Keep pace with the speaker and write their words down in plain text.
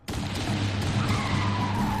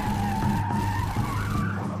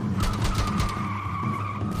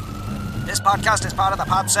podcast is part of the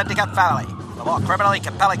Pod Syndicate family. For more criminally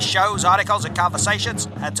compelling shows, articles, and conversations,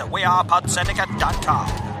 head to wearepodsyndicate.com.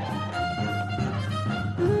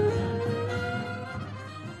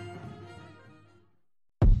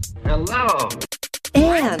 Hello.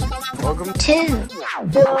 And welcome to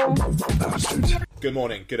Film Bastards. Good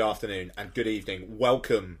morning, good afternoon, and good evening.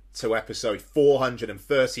 Welcome to episode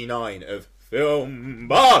 439 of Film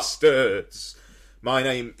Bastards. My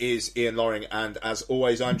name is Ian Loring, and as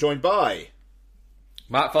always, I'm joined by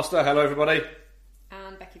Matt Foster. Hello, everybody.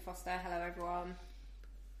 And Becky Foster. Hello, everyone.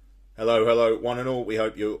 Hello, one and all. We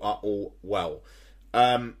hope you are all well.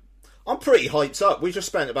 I'm pretty hyped up. We just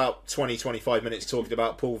spent about 20-25 minutes talking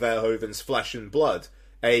about Paul Verhoeven's Flesh and Blood,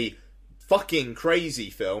 a fucking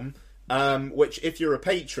crazy film, which if you're a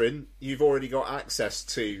patron, you've already got access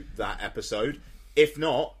to that episode. If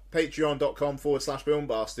not,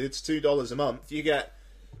 patreon.com/filmbastards, $2 a month. You get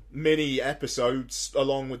mini episodes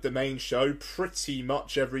along with the main show pretty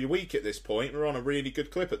much every week at this point. We're on a really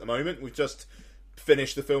good clip at the moment. We've just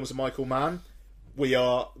finished the films of Michael Mann. We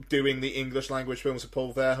are doing the English language films of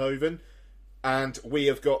Paul Verhoeven. And we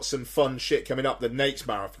have got some fun shit coming up. The Nate's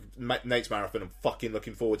Marathon, I'm fucking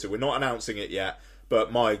looking forward to. We're not announcing it yet,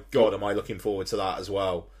 but my God, am I looking forward to that as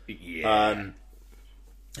well. Yeah.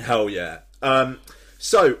 Hell yeah.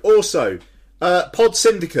 So, also, Pod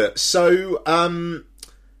Syndicate. So,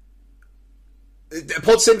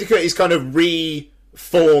 Pod Syndicate is kind of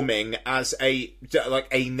reforming as a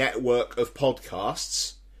network of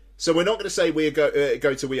podcasts. So we're not going to say we go to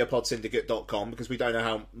wearepodsyndicate.com because we don't know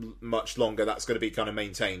how much longer that's going to be kind of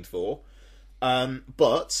maintained for.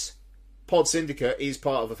 But Pod Syndicate is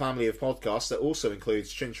part of a family of podcasts that also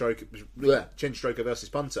includes Chinstroker vs.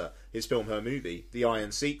 Punter, his film, her movie, the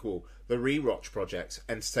Iron Sequel, the Rewatch Project,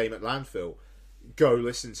 Entertainment Landfill. Go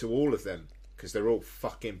listen to all of them because they're all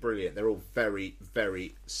fucking brilliant. They're all very,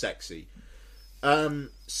 very sexy.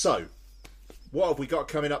 So, what have we got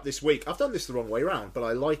coming up this week? I've done this the wrong way around, but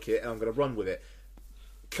I like it and I'm going to run with it.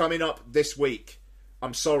 Coming up this week,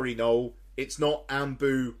 I'm sorry, Noel, it's not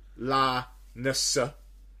Ambulance,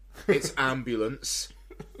 it's Ambulance.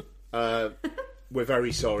 We're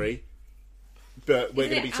very sorry. But we're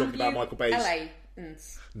going to be talking about Michael Bay's...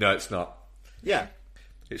 No, it's not. Yeah.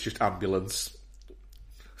 It's just ambulance.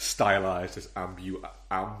 Stylized as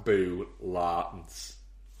ambulance.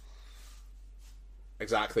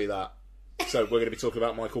 Exactly that. So we're going to be talking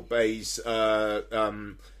about Michael Bay's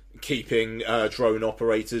keeping drone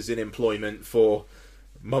operators in employment for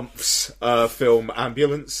months. Film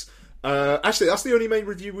Ambulance. Actually, that's the only main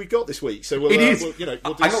review we got this week. So we'll, it is. We'll do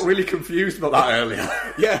I got really confused about that earlier.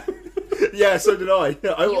 Yeah, yeah. So did I.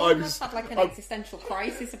 You almost had like an existential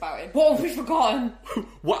crisis about it. What have we forgotten?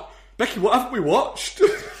 What, Becky? What haven't we watched?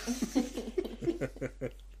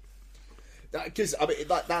 Because I mean,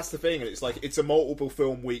 that's the thing, and it's like it's a multiple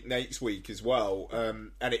film week next week as well,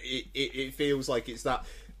 and it feels like it's that.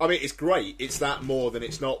 I mean, it's great. It's that more than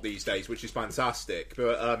it's not these days, which is fantastic.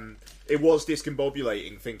 But it was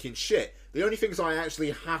discombobulating, thinking, shit. The only things I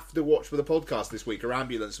actually have to watch for the podcast this week are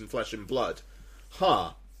Ambulance and Flesh and Blood.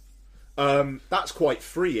 That's quite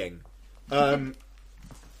freeing.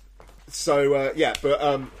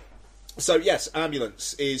 So yes,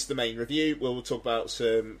 Ambulance is the main review. We'll talk about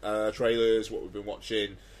some trailers, what we've been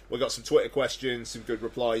watching. We've got some Twitter questions, some good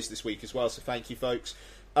replies this week as well, so thank you, folks.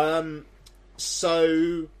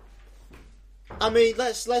 So, I mean,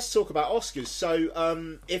 let's talk about Oscars.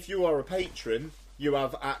 So, if you are a patron, you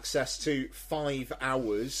have access to 5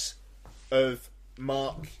 hours of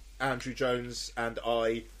Mark, Andrew Jones, and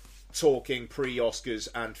I talking pre-Oscars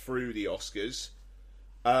and through the Oscars.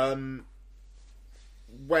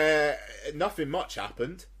 Where nothing much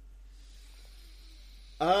happened.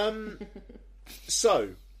 So,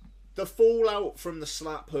 the fallout from the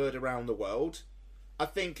slap heard around the world, I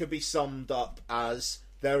think, could be summed up as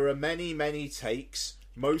there are many, many takes,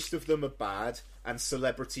 most of them are bad, and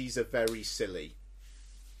celebrities are very silly.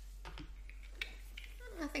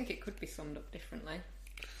 I think it could be summed up differently.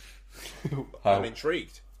 I'm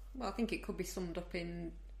intrigued. Well, I think it could be summed up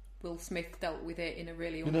in Will Smith dealt with it in a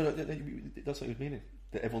really... No, that's what he was meaning.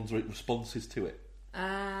 That everyone's responses to it.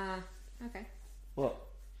 Okay. What?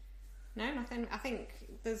 No, nothing. I think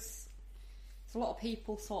there's a lot of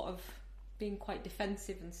people sort of being quite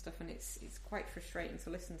defensive and stuff, and it's quite frustrating to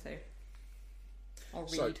listen to or read.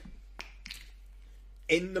 So,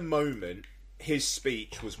 in the moment, his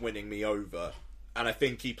speech was winning me over, and I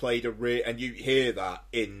think he played and you hear that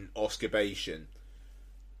in Oscarbation.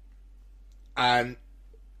 And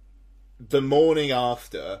the morning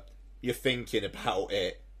after, you're thinking about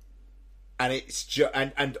it, and it's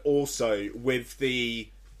and also with the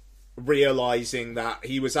realising that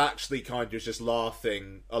he was actually kind of just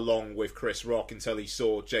laughing along with Chris Rock until he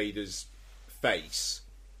saw Jada's face.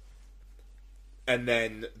 And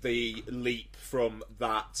then the leap from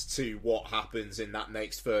that to what happens in that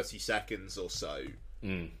next 30 seconds or so.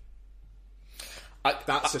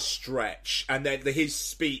 That's a stretch. And then his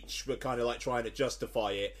speech, were kind of like trying to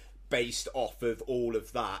justify it based off of all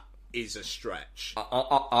of that, is a stretch.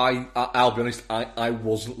 I'll be honest, I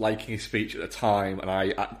wasn't liking his speech at the time, and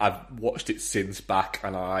I've watched it since back,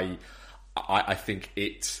 and I think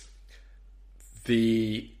it's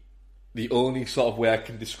the only sort of way I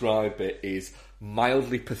can describe it is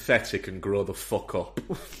mildly pathetic and grow the fuck up.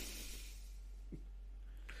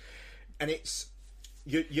 And it's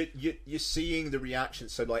you're seeing the reaction.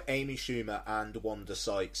 So like Amy Schumer and Wanda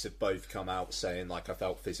Sykes have both come out saying like, I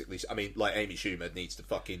felt physically. I mean, like Amy Schumer needs to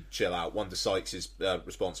fucking chill out. Wanda Sykes'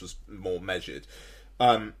 response was more measured,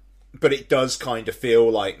 but it does kind of feel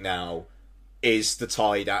like now is the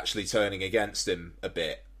tide actually turning against him a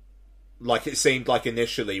bit. Like it seemed like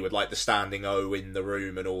initially with like the standing O in the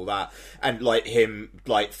room and all that, and like him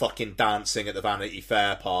like fucking dancing at the Vanity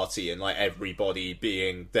Fair party and like everybody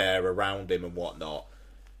being there around him and whatnot.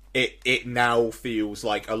 It now feels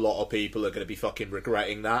like a lot of people are going to be fucking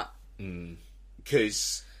regretting that,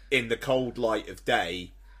 because in the cold light of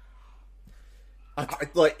day, I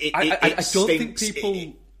don't think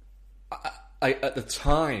people. At the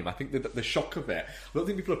time, I think that the shock of it, I don't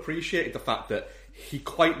think people appreciated the fact that he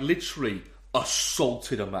quite literally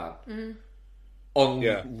assaulted a man on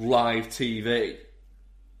live TV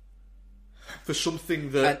for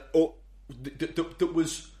something that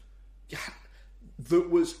was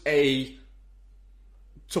a,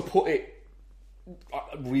 to put it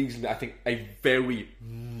reasonably, I think, a very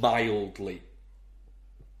mildly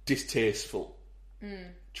distasteful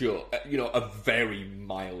joke. You know, a very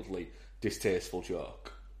mildly distasteful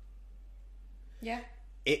joke. Yeah.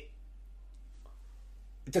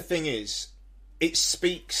 The thing is, it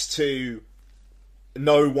speaks to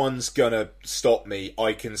no one's gonna stop me.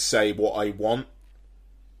 I can say what I want,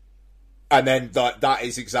 and then that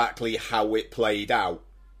is exactly how it played out.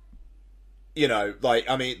 You know, like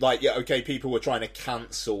I mean, like yeah, okay, people were trying to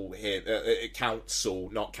cancel him,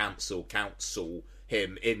 counsel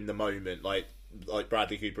him in the moment, like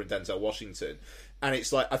Bradley Cooper and Denzel Washington, and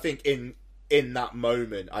it's like I think in that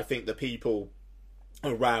moment, I think the people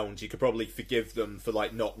around, you could probably forgive them for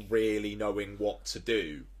like not really knowing what to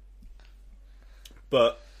do,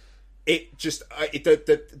 but it just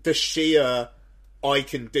the sheer I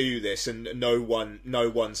can do this and no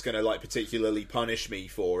one's gonna like particularly punish me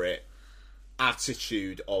for it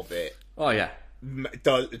attitude of it. Oh yeah,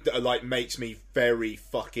 like makes me very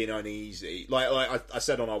fucking uneasy. Like I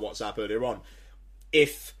said on our WhatsApp earlier on,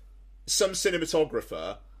 if some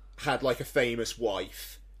cinematographer had like a famous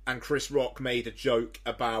wife and Chris Rock made a joke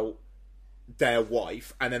about their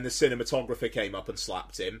wife, and then the cinematographer came up and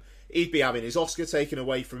slapped him, he'd be having his Oscar taken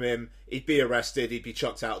away from him, he'd be arrested, he'd be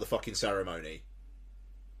chucked out of the fucking ceremony.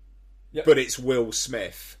 Yep. But it's Will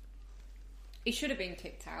Smith. He should have been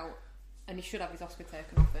kicked out, and he should have his Oscar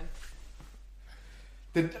taken off him.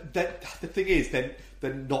 The thing is, then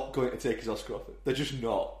they're not going to take his Oscar off him. They're just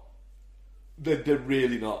not. They're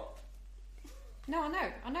really not. No, I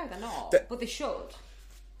know they're not, but they should.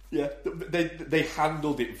 Yeah, they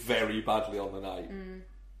handled it very badly on the night.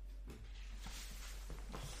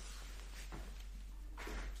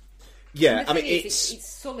 Yeah, I mean, it's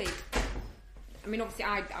sullied. I mean, obviously,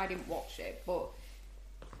 I didn't watch it, but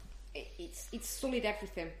it's sullied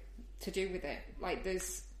everything to do with it. Like,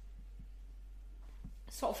 there's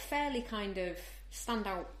sort of fairly kind of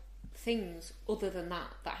standout things other than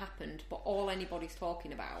that happened, but all anybody's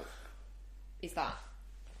talking about is that.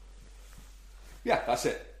 Yeah, that's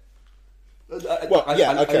it.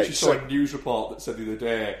 I actually saw a news report that said the other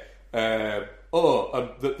day, that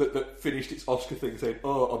finished its Oscar thing saying,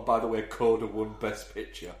 and by the way, Coda won Best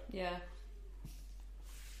Picture. Yeah.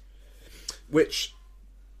 Which,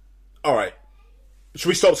 alright, should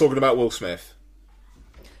we stop talking about Will Smith?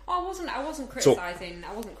 Oh, I wasn't criticising.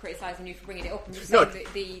 I wasn't criticising you for bringing it up. I'm just saying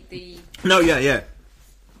that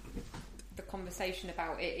the conversation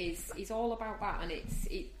about it is all about that, and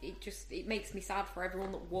it makes me sad for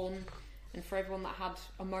everyone that won, and for everyone that had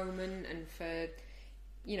a moment, and for,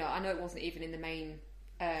 you know, I know it wasn't even in the main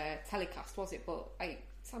telecast, was it? But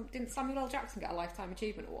didn't Samuel L. Jackson get a Lifetime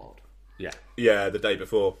Achievement Award? Yeah, the day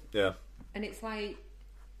before. Yeah, and it's like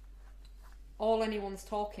all anyone's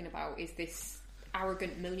talking about is this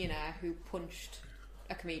arrogant millionaire who punched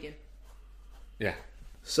a comedian. Yeah.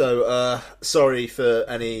 So sorry for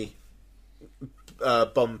any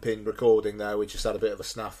bump in recording there. We just had a bit of a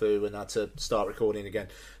snafu and had to start recording again.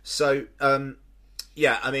 So,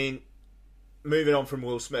 yeah, I mean, moving on from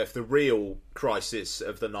Will Smith, the real crisis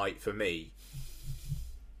of the night for me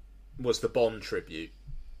was the Bond tribute.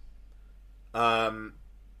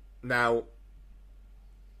 Now,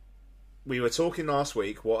 we were talking last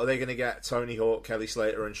week, what are they going to get Tony Hawk, Kelly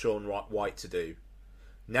Slater and Sean White to do?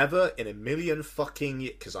 Never in a million fucking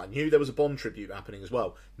years, because I knew there was a Bond tribute happening as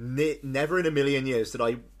well, never in a million years did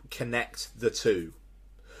I connect the two.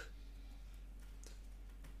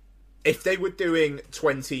 If they were doing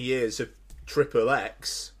 20 years of Triple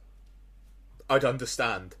X, I'd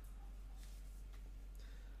understand.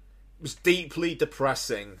 It was deeply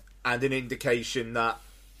depressing and an indication that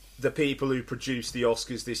the people who produced the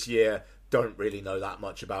Oscars this year don't really know that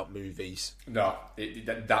much about movies. No,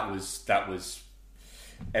 that was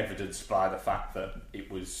evidenced by the fact that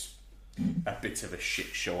it was a bit of a shit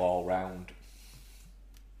show all round.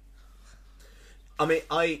 I mean,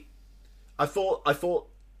 I thought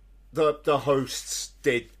the hosts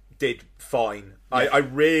did fine. Yeah. I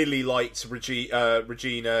really liked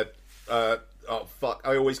Regina. Oh fuck!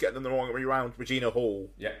 I always get them the wrong way around. Regina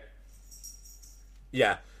Hall. Yeah.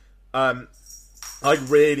 Yeah. I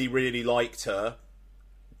really liked her.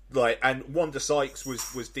 And Wanda Sykes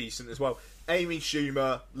was decent as well. Amy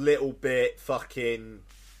Schumer, little bit fucking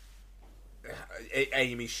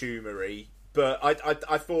Amy Schumery, but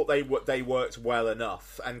I thought they worked well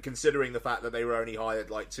enough. And considering the fact that they were only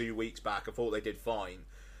hired 2 weeks back, I thought they did fine.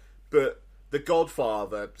 But the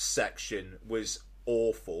Godfather section was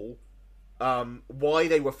awful. Why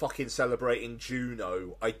they were fucking celebrating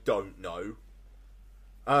Juno, I don't know.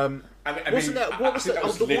 Wasn't that? What was that?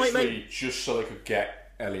 Was the white man just so they could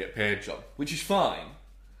get Elliot Page on, which is fine.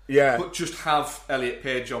 Yeah, but just have Elliot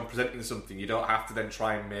Page on presenting something. You don't have to then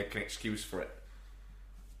try and make an excuse for it.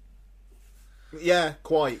 Yeah,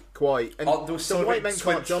 quite. And there was the white men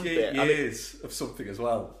can't jump bit. Years of something as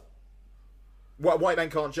well. What, white men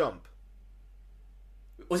can't jump?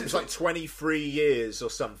 It's 23 years or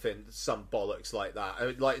something, some bollocks like that.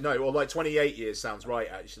 28 years sounds right,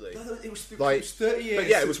 actually. No, it was 30 years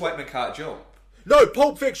since White Men Can't Jump. No,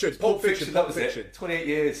 Pulp Fiction. Pulp Fiction, that was it. 28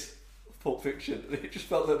 years of Pulp Fiction. It just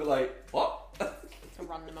felt a little bit like, what? It's a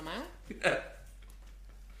random amount. Yeah.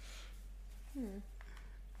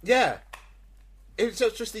 Yeah. It's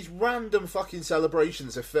just these random fucking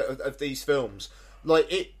celebrations of these films.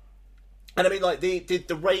 And I mean,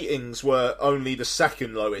 the ratings were only the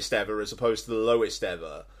second lowest ever as opposed to the lowest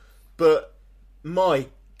ever. But, my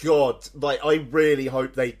God, I really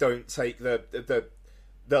hope they don't take the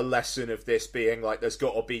lesson of this being, there's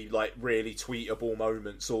got to be, really tweetable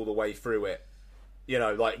moments all the way through it. You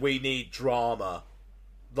know, we need drama.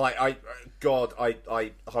 I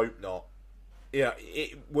hope not. Yeah,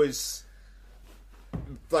 it was...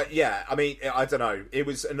 yeah, I mean, I don't know. It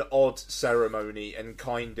was an odd ceremony and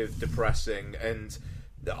kind of depressing. And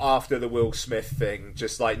after the Will Smith thing,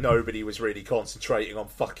 just nobody was really concentrating on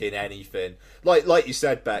fucking anything. Like you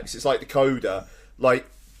said, Bex, it's like the Coda. I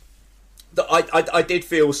did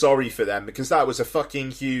feel sorry for them because that was a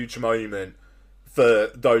fucking huge moment for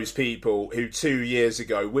those people who 2 years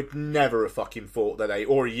ago would never have fucking thought that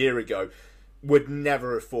or a year ago, would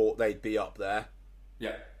never have thought they'd be up there.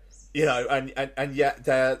 Yeah. You know, and yet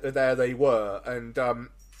there they were, and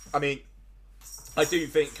I mean, I do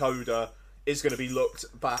think Coda is going to be looked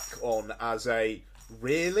back on as a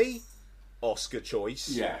really Oscar choice.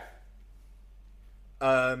 Yeah.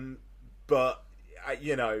 But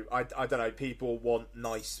you know, I don't know. People want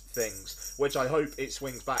nice things, which I hope it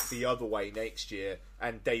swings back the other way next year.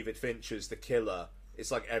 And David Fincher's The Killer. It's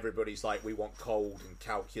like everybody's like, we want cold and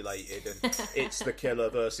calculated, and it's The Killer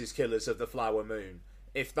versus Killers of the Flower Moon.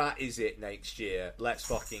 If that is it next year, let's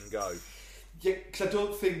fucking go. Yeah, because I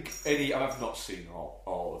don't think any... I've not seen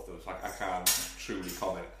all of those. I can't truly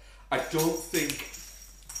comment. I don't think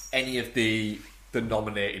any of the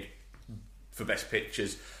nominated for Best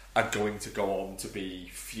Pictures are going to go on to be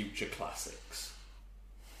future classics.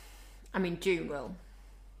 I mean, Dune will.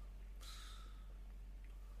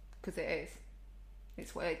 Because it is.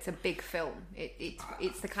 It's a big film.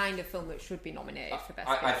 It's the kind of film that should be nominated for Best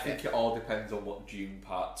Picture. I think it all depends on what Dune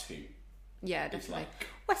Part 2 Yeah, definitely.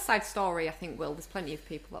 West Side Story, I think, will. There's plenty of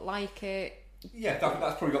people that like it. Yeah,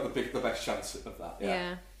 that's probably got the best chance of that.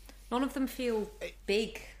 Yeah. None of them feel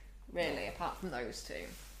big, really, apart from those two.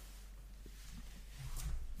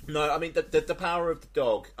 No, I mean, the Power of the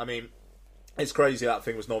Dog, I mean, it's crazy that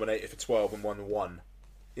thing was nominated for 12 and won 1.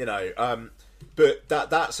 You know, But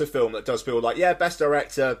that's a film that does feel like, yeah, best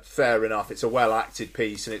director, fair enough. It's a well-acted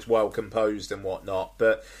piece and it's well-composed and whatnot.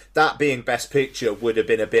 But that being best picture would have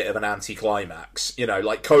been a bit of an anti-climax. You know,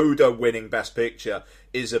 like Coda winning best picture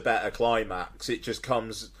is a better climax. It just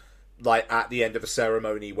comes, like, at the end of a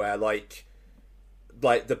ceremony where, like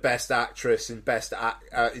the best actress and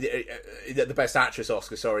the best actress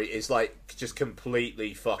Oscar, is, like, just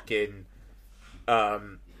completely fucking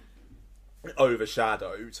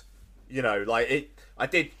overshadowed. You know, like, I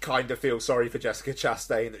did kind of feel sorry for Jessica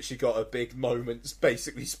Chastain that she got her big moments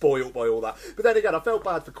basically spoiled by all that. But then again, I felt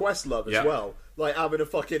bad for Questlove as well. Like, having to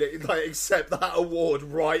fucking, like, accept that award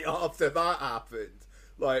right after that happened.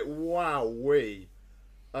 Like, wowee.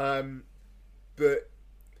 But,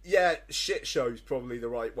 yeah, shit show's probably the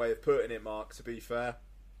right way of putting it, Mark, to be fair.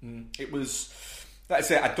 It was...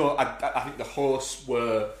 That's it. I think the hosts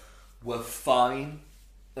were fine.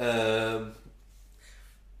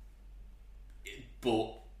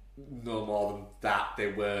 But no more than that,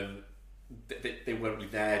 they weren't really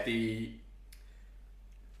there. The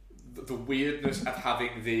weirdness of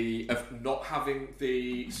not having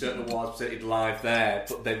the certain awards presented live there,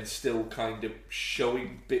 but then still kind of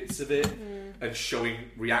showing bits of it and showing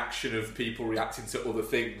reaction of people reacting to other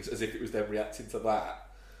things as if it was them reacting to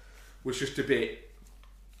that, was just a bit.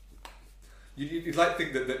 You'd like to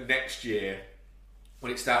think that next year,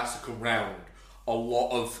 when it starts to come round, a lot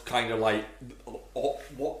of kind of like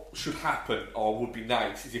what should happen or would be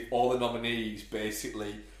nice is if all the nominees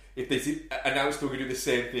basically, if they announced they're going to do the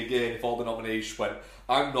same thing again, if all the nominees just went,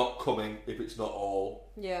 I'm not coming if it's not all.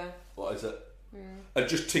 Yeah. What is it? And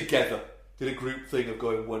just together did a group thing of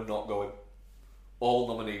going, we're not going. All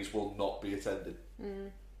nominees will not be attending.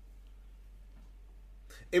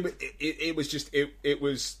 It was just it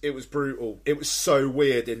was brutal. It was so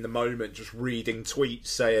weird in the moment, just reading tweets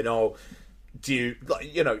saying, "Oh, Dune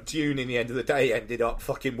in the end of the day ended up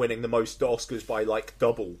fucking winning the most Oscars by like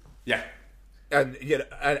double." Yeah, and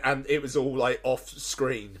and it was all like off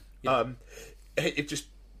screen. Yeah. It just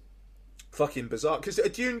fucking bizarre because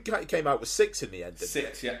Dune came out with 6 in the end.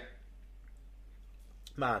 6, yeah.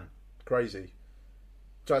 Man, crazy.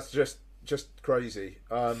 Just crazy.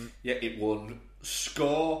 Yeah, it won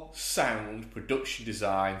score, sound, production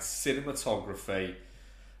design, cinematography,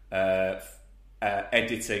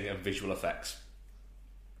 editing, and visual effects.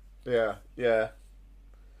 Yeah.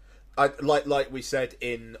 I like we said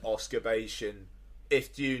in Oscarbation,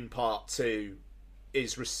 if Dune Part 2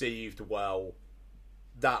 is received well,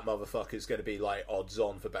 that motherfucker's going to be like odds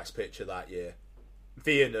on for Best Picture that year.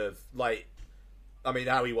 Villeneuve, like, I mean,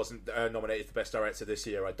 how he wasn't nominated for Best Director this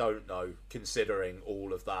year, I don't know, considering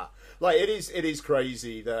all of that. Like, it is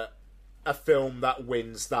crazy that a film that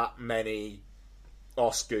wins that many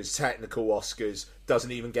Oscars, technical Oscars,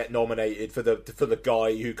 doesn't even get nominated for the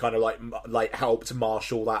guy who kind of like helped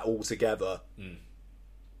marshal that all together.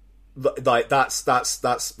 Like, that's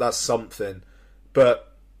something.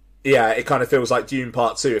 But yeah, it kind of feels like Dune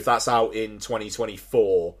Part 2, if that's out in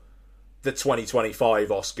 2024, the 2025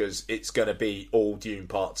 Oscars, it's going to be all Dune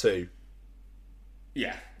Part 2.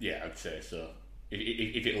 Yeah, I'd say so.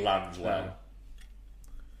 If it lands well.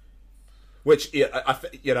 Which, yeah, I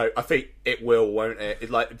think it will, won't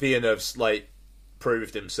it? Like, Villeneuve's, like,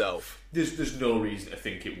 proved himself. There's no reason to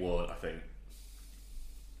think it won't, I think.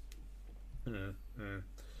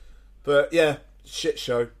 But, yeah, shit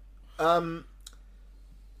show.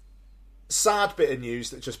 Sad bit of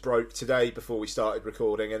news that just broke today before we started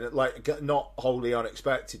recording, and like not wholly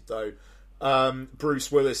unexpected though. Bruce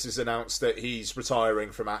Willis has announced that he's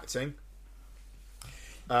retiring from acting.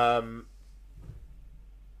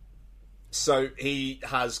 So he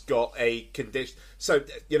has got a condition. So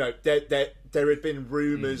there had been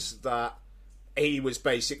rumours that he was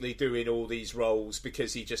basically doing all these roles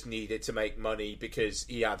because he just needed to make money because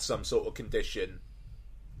he had some sort of condition,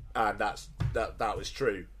 and that was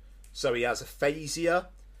true. So he has aphasia,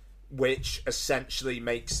 which essentially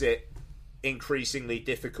makes it increasingly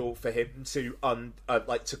difficult for him to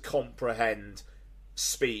to comprehend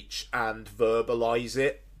speech and verbalise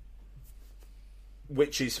it,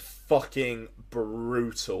 which is fucking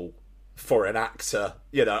brutal for an actor.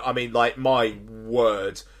 I mean, like, my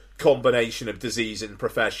word, combination of disease and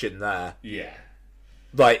profession there. Yeah.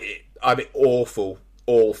 Like, I mean, awful.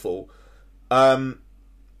 And,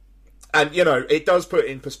 it does put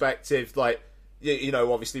in perspective, like,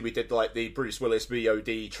 obviously we did, like, the Bruce Willis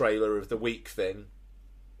VOD trailer of the week thing.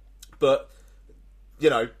 But,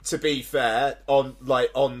 to be fair,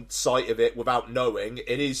 on sight of it, without knowing,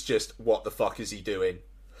 it is just, what the fuck is he doing?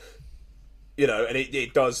 You know, and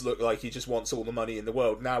it does look like he just wants all the money in the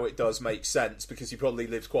world. Now it does make sense because he probably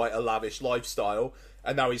lives quite a lavish lifestyle,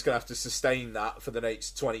 and now he's going to have to sustain that for the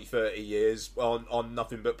next 20, 30 years on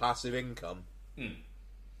nothing but passive income.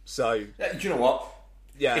 So... do you know what?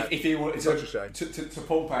 Yeah, if he wanted to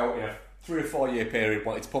pump out in a 3 or 4 year period,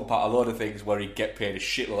 wanted to pump out a load of things where he'd get paid a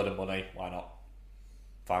shitload of money, why not?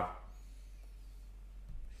 Fine.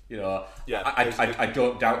 You know, yeah, I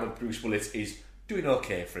don't doubt that Bruce Willis is doing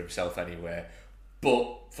okay for himself anyway,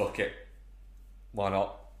 but fuck it, why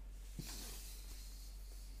not? I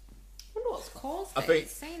wonder what's caused it.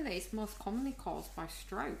 It's saying that it's most commonly caused by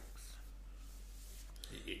strokes.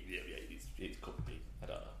 It could be. I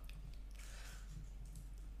don't know.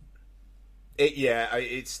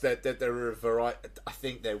 It's that there are a variety. I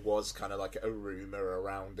think there was kind of like a rumour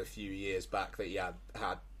around a few years back that he had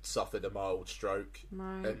suffered a mild stroke,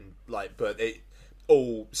 right. And but it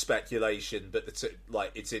all speculation. But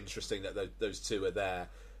it's interesting that those two are there.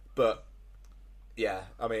 But yeah,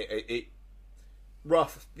 I mean, it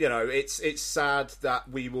rough. You know, it's sad that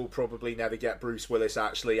we will probably never get Bruce Willis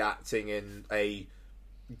actually acting in a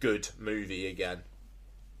good movie again.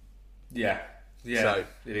 Yeah. Yeah, so,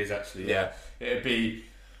 it is actually. Yeah. It'd be,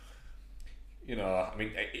 you know, I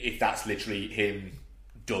mean, if that's literally him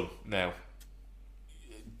done now,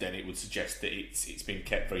 then it would suggest that it's been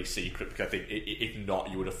kept very secret. Because I think if not,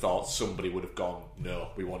 you would have thought somebody would have gone, "No,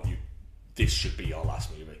 we want you. This should be your last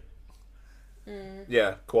movie."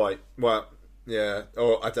 Yeah, quite. Well, yeah,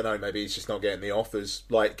 or I don't know. Maybe he's just not getting the offers,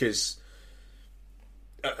 like because.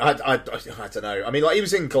 I don't know. I mean, like, he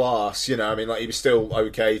was in Glass, you know. I mean, like, he was still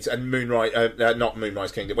okay. And Moonrise, not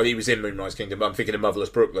Moonrise Kingdom. Well, he was in Moonrise Kingdom, but I'm thinking of Motherless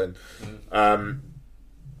Brooklyn.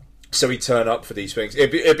 So he'd turn up for these things.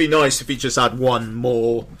 It'd be nice if he just had one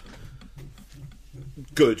more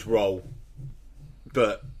good role.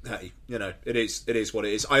 But hey, you know, it is what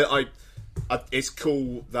it is. It's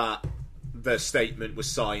cool that the statement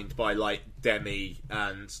was signed by like Demi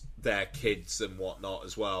and their kids and whatnot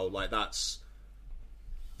as well. Like that's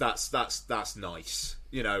nice.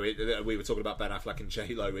 You know, we were talking about Ben Affleck and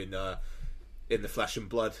J-Lo in the Flesh and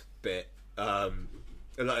Blood bit. How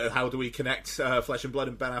do we connect Flesh and Blood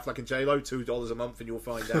and Ben Affleck and J-Lo? $2 a month and you'll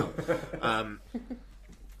find out.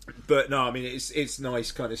 But no, I mean, it's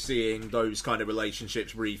nice kind of seeing those kind of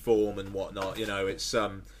relationships reform and whatnot. You know, it's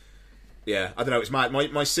yeah, I don't know. It's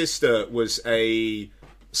my sister was a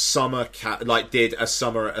summer did a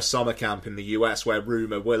summer at a summer camp in the US where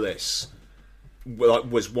Rumor Willis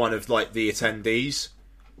was one of like the attendees,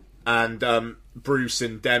 and Bruce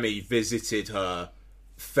and Demi visited her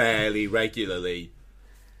fairly regularly,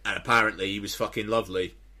 and apparently he was fucking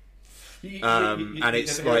lovely. And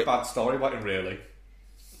it's like a bad story about him, really.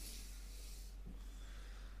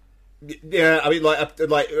 Yeah, I mean, like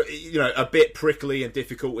you know, a bit prickly and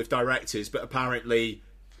difficult with directors, but apparently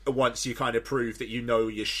once you kind of prove that you know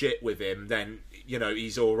your shit with him, then you know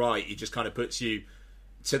he's all right. He just kind of puts you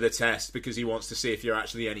to the test because he wants to see if you're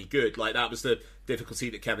actually any good. Like, that was the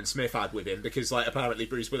difficulty that Kevin Smith had with him, because like apparently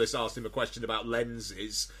Bruce Willis asked him a question about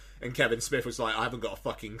lenses and Kevin Smith was like, I haven't got a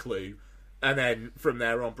fucking clue. And then from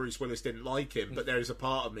there on, Bruce Willis didn't like him. But there is a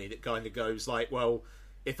part of me that kind of goes like, well,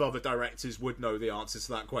 if other directors would know the answer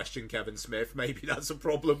to that question, Kevin Smith, maybe that's a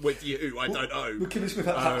problem with you. I don't know. Well, Kevin Smith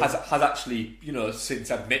has actually, you know,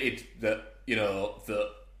 since admitted that, you know,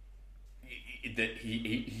 that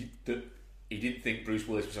he didn't think Bruce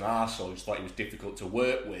Willis was an arsehole, he just thought he was difficult to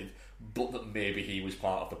work with, but that maybe he was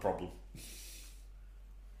part of the problem.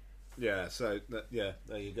 Yeah, so yeah,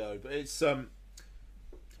 there you go. But it's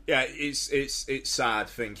yeah, it's sad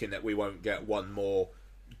thinking that we won't get one more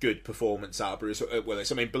good performance out of Bruce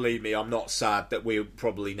Willis. I mean, believe me, I'm not sad that we'll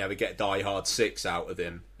probably never get Die Hard 6 out of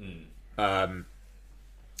him.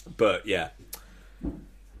 But yeah.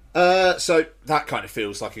 So that kind of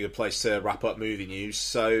feels like a good place to wrap up movie news.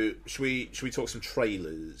 So should we talk some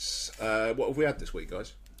trailers? What have we had this week,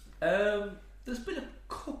 guys? There's been a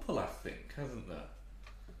couple, I think, hasn't there?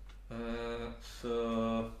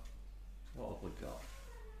 So what have we got?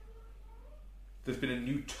 There's been a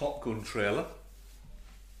new Top Gun trailer.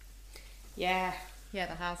 Yeah, there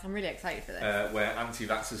has. I'm really excited for this. Where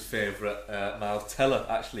anti-vaxxer's favourite Miles Teller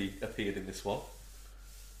actually appeared in this one.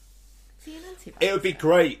 Is he an anti-vaxxer? It would be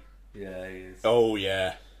great. Yeah, he is. Oh,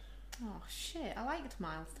 yeah. Oh, shit. I liked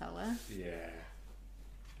Miles Teller. Yeah.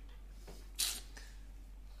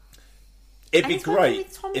 It'd be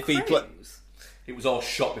great if he played. It was all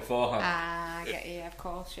shot beforehand. Yeah, of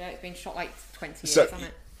course. Yeah, it's been shot like 20 years, hasn't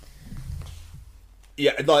it?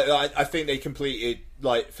 Yeah, like I think they completed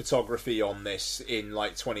like photography on this in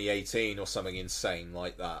like 2018 or something insane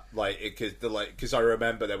like that. Because I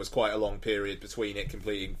remember there was quite a long period between it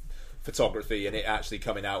completing photography and it actually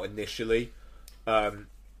coming out initially. Top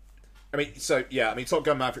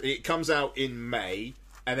Gun Maverick, it comes out in May,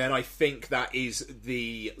 and then I think that is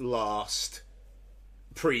the last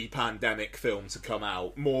pre-pandemic film to come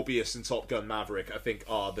out. Morbius and Top Gun Maverick, I think,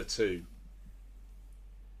 are the two.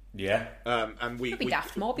 Yeah. And we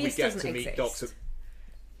daft. Morbius doesn't exist.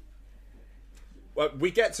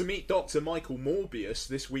 We get to meet Dr. Michael Morbius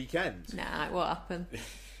this weekend. Nah, it won't happen.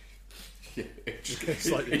 Yeah, there's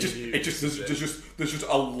just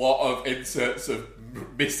a lot of inserts of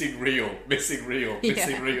missing reel,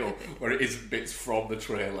 where it isn't bits from the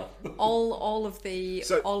trailer. All of the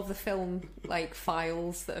film like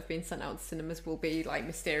files that have been sent out to cinemas will be like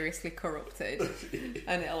mysteriously corrupted,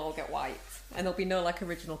 and it'll all get wiped, and there'll be no like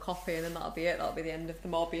original copy, and then that'll be it. That'll be the end of the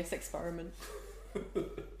Morbius experiment.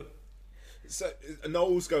 So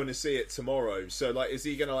Noel's going to see it tomorrow. So like, is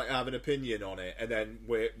he going to like have an opinion on it, and then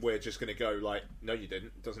we're just going to go like, no, you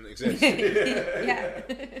didn't. It doesn't exist. Yeah.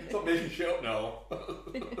 Stop making shit up, Noel.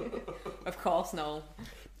 Of course, Noel.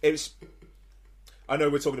 I know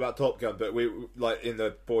we're talking about Top Gun, but we like in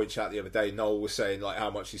the boy chat the other day, Noel was saying like how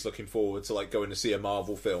much he's looking forward to like going to see a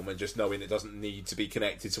Marvel film and just knowing it doesn't need to be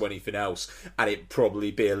connected to anything else, and it'd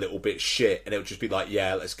probably be a little bit shit, and it would just be like,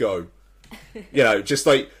 yeah, let's go. Just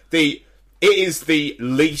like it is the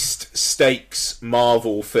least stakes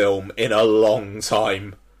Marvel film in a long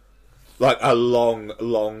time. Like, a long,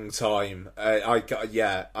 long time.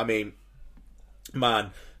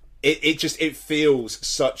 It feels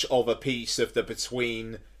such of a piece of the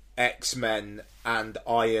between X-Men and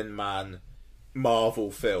Iron Man Marvel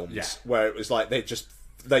films, where it was like they just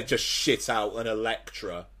shit out an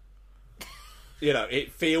Elektra.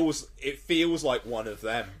 It feels like one of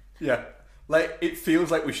them. Yeah. Like, it feels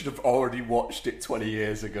like we should have already watched it 20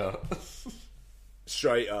 years ago.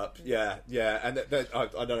 Straight up, yeah. And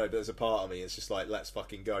I don't know, there's a part of me, it's just like, let's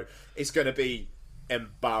fucking go. It's going to be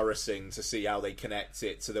embarrassing to see how they connect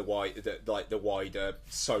it to the wider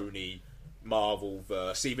Sony Marvel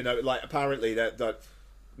verse. Even though, like, apparently the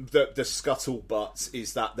scuttlebutt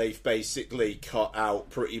is that they've basically cut out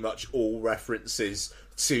pretty much all references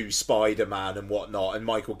to Spider-Man and whatnot, and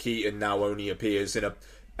Michael Keaton now only appears in a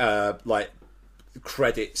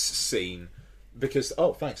credits scene because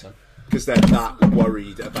because they're that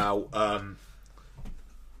worried about of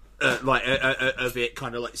it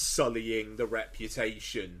kind of like sullying the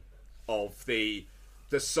reputation of the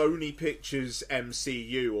Sony Pictures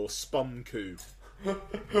MCU or SPUMCU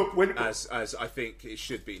as I think it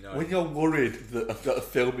should be known. When you're worried that a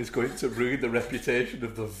film is going to ruin the reputation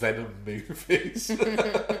of the Venom movies.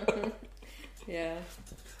 Yeah.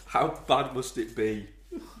 How bad must it be?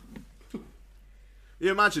 You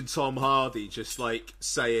imagine Tom Hardy just like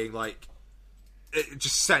saying like,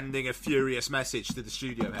 just sending a furious message to the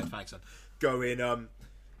studio head, thanks son, going,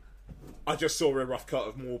 I just saw a rough cut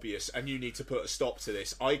of Morbius and you need to put a stop to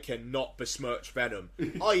this. I cannot besmirch Venom.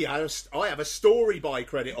 I have a story by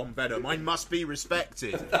credit on Venom. I must be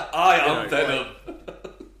respected. I am Venom.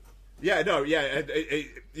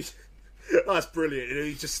 That's brilliant. And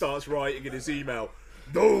he just starts writing in his email,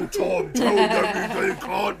 no, Tom, tell them they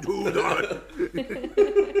can't do that.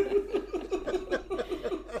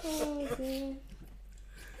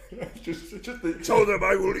 Tell them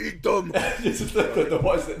I will eat them.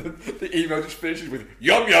 The email just finishes with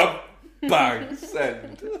yum yum, bang,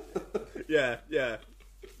 send. Yeah.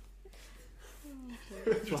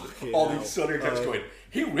 All these Sony accounts going,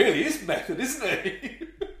 he really is method, isn't he?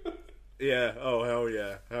 Yeah. Oh hell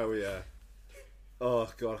yeah. Oh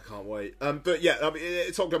god, I can't wait. But yeah, I mean,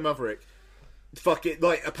 it's Top Gun Maverick. Fuck it,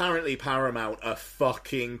 like apparently Paramount are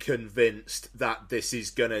fucking convinced that this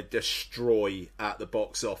is gonna destroy at the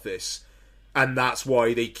box office, and that's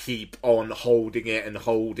why they keep on holding it,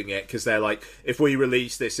 because they're like, if we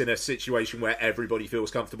release this in a situation where everybody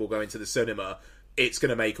feels comfortable going to the cinema, it's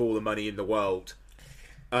gonna make all the money in the world.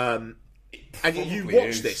 And you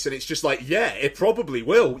watch this, and it's just like, yeah, it probably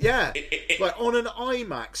will. Yeah, like on an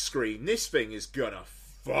IMAX screen, this thing is gonna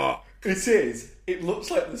fuck. It is. It looks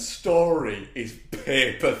like the story is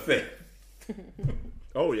paper thin.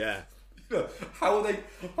 Oh yeah. How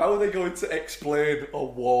are they going to explain a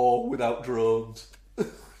war without drones?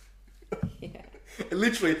 Yeah.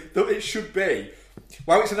 Literally, though, it should be.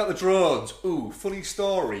 Why are we sending out the drones? Ooh, funny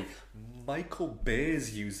story. Michael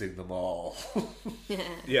Bay's using them all.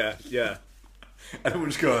 Yeah. And everyone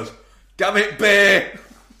just goes, damn it, Bay!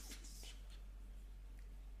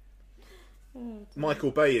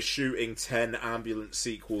 Michael Bay is shooting 10 ambulance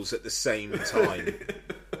sequels at the same time.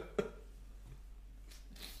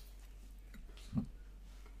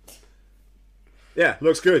 Yeah,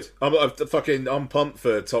 looks good. I'm pumped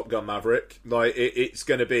for Top Gun Maverick. Like it's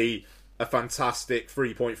going to be a fantastic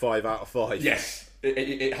 3.5 out of 5. Yes,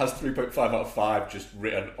 it has 3.5 out of 5 just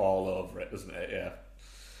written all over it, doesn't it?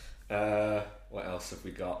 Yeah. What else have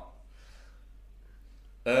we got?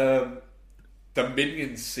 The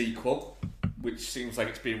Minions sequel, which seems like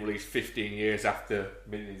it's been released 15 years after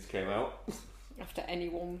Minions came out. After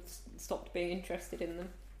anyone stopped being interested in them.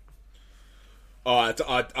 Oh,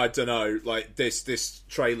 I don't know. Like, this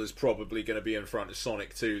trailer's probably going to be in front of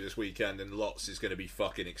Sonic 2 this weekend, and lots is going to be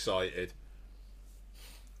fucking excited.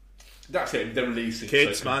 That's it. They're releasing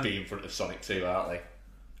kids, so man. Be in front of Sonic 2, aren't they?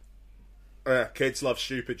 Yeah, kids love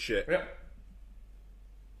stupid shit. Yep.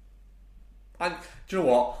 And do you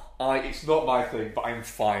know what? It's not my thing, but I'm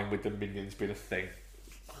fine with the Minions being a thing.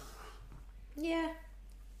 Yeah.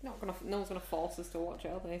 No one's gonna force us to watch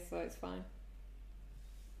it, are they? So it's fine.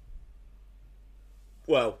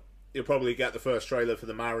 Well, you'll probably get the first trailer for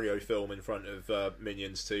the Mario film in front of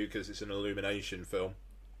Minions 2 because it's an Illumination film.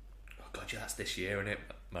 Oh god, yeah, that's this year, isn't it,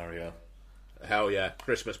 Mario? Hell yeah,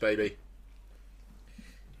 Christmas, baby.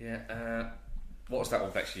 Yeah. What was that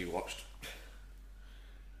one, Bex, you watched?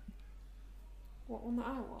 What one that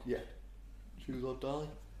I watched? Yeah. Choose or Die.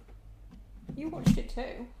 You watched it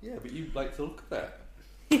too. Yeah, but you like to look at that.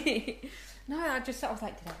 No, I was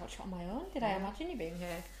like, did I watch it on my own? Did I imagine you being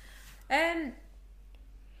here?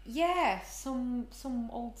 Yeah, some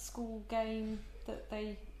old school game that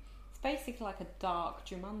it's basically like a dark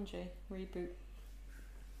Jumanji reboot,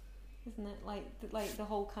 isn't it? Like the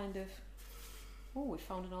whole kind of, oh, we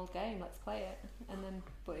found an old game, let's play it,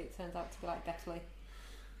 but it turns out to be like deathly.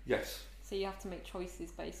 Yes. So you have to make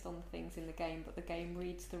choices based on the things in the game, but the game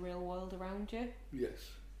reads the real world around you.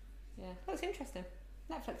 Yes. Yeah, that's interesting.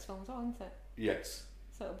 Netflix film as well, isn't it? Yes.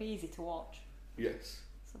 So it'll be easy to watch. Yes.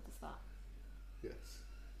 So there's that. Yes.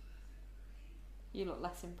 You look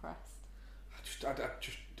less impressed.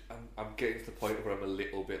 I'm getting to the point where I'm a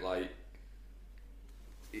little bit like,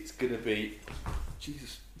 it's gonna be,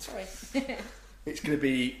 Jesus. Sorry. It's gonna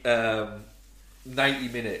be 90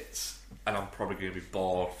 minutes, and I'm probably gonna be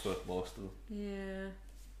bored for most of them. Yeah.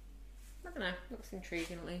 I don't know. Looks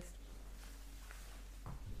intriguing at least.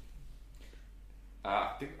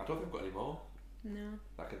 I don't think I've got any more. No.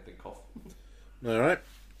 I can think of. Alright.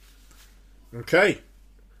 Okay.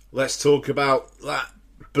 Let's talk about that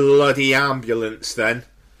bloody ambulance then.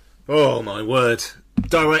 Oh my word.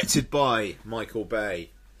 Directed by Michael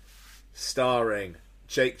Bay. Starring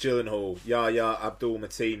Jake Gyllenhaal, Yahya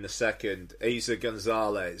Abdul-Mateen II, Eiza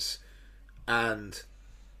Gonzalez, and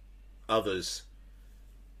others.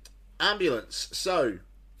 Ambulance. So,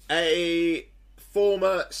 a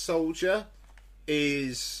former soldier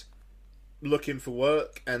is looking for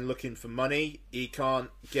work and looking for money. He can't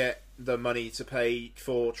get the money to pay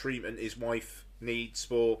for treatment his wife needs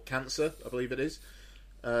for cancer, I believe it is.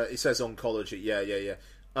 It says oncology. Yeah.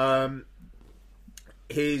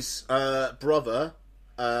 His brother,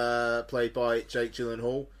 played by Jake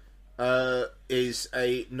Gyllenhaal, is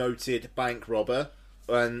a noted bank robber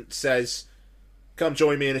and says, come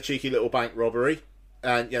join me in a cheeky little bank robbery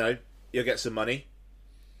and, you'll get some money.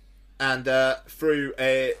 And through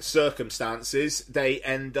circumstances, they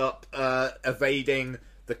end up evading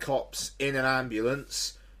the cops in an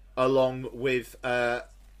ambulance, along with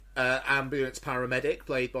ambulance paramedic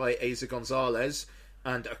played by Eiza Gonzalez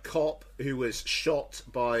and a cop who was shot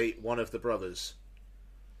by one of the brothers.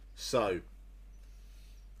 So,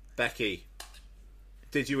 Becky,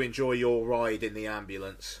 did you enjoy your ride in the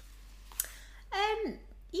ambulance?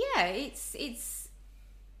 Yeah, it's.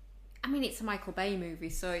 I mean, it's a Michael Bay movie,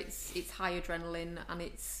 so it's high adrenaline and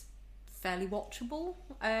it's fairly watchable.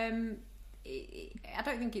 I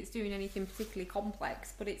don't think it's doing anything particularly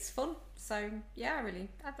complex, but it's fun. So yeah, I really.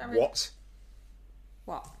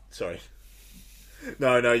 What? Sorry.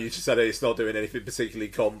 No, you just said it's not doing anything particularly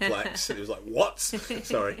complex, and it was like, what?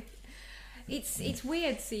 Sorry. It's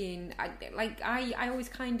weird seeing. I always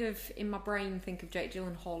kind of in my brain think of Jake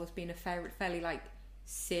Gyllenhaal as being a fairly like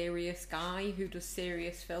serious guy who does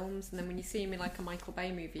serious films, and then when you see him in like a Michael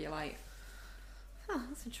Bay movie, you're like,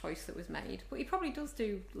 that's a choice that was made. But he probably does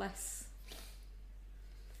do less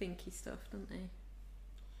thinky stuff, doesn't he?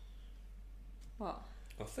 What?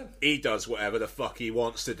 Nothing. He does whatever the fuck he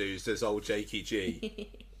wants to do, says old Jakey G.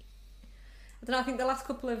 I don't know, I think the last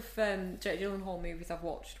couple of Jake Gyllenhaal movies I've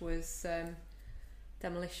watched was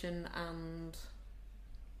Demolition and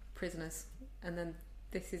Prisoners, and then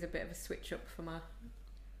this is a bit of a switch up for my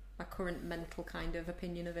current mental kind of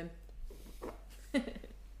opinion of him.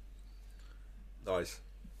 Nice.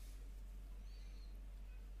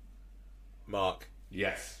 Mark.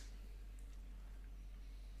 Yes.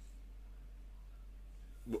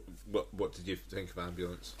 What did you think of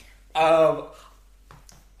Ambulance?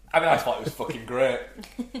 I mean, I thought it was fucking great.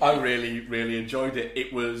 I really, really enjoyed it.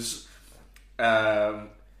 It was... I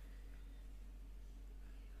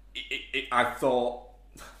thought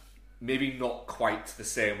maybe not quite to the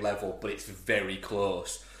same level, but it's very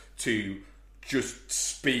close to just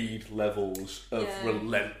Speed levels of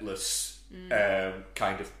relentless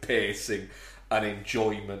kind of pacing and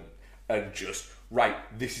enjoyment, and just, right,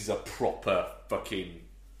 this is a proper fucking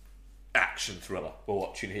action thriller we're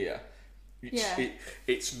watching here.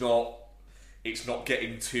 It's not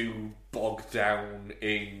getting too bogged down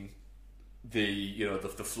in the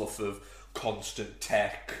the fluff of constant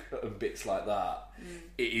tech and bits like that.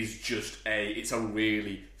 It is just it's a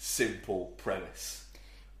really simple premise.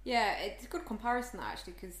 Yeah, it's a good comparison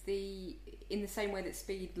actually, because in the same way that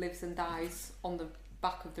Speed lives and dies on the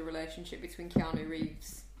back of the relationship between Keanu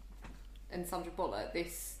Reeves and Sandra Bullock,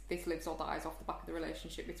 this lives or dies off the back of the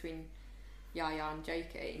relationship between Yahya and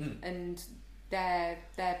Jakey, and their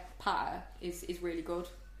patter is really good.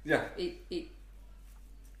 Yeah, it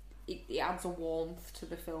adds a warmth to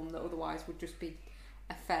the film that otherwise would just be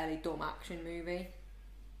a fairly dumb action movie.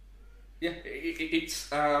 Yeah,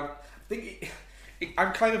 it's. I think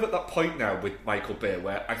I'm kind of at that point now with Michael Bay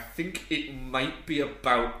where I think it might be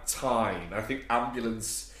about time. I think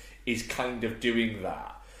Ambulance is kind of doing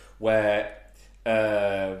that, where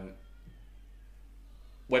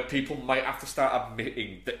people might have to start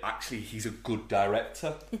admitting that actually he's a good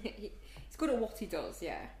director. He's good at what he does,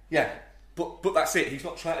 yeah. Yeah, but that's it. He's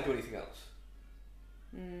not trying to do anything else.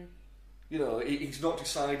 You know, he's not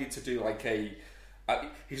decided to do like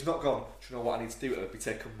he's not gone, do you know what I need to do to be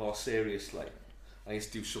taken more seriously? I need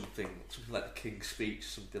to do something like the King's Speech,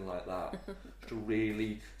 something like that. To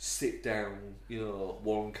really sit down,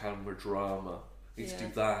 one camera drama. He needs to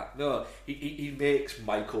do that. No, he makes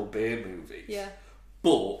Michael Bay movies. Yeah.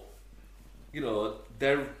 But,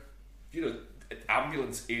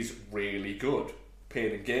 Ambulance is really good.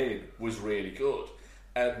 Pain and Gain was really good.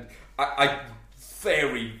 And I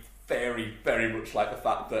very, very, very much like the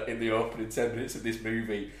fact that in the opening 10 minutes of this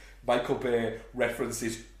movie, Michael Bay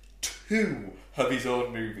references 2 of his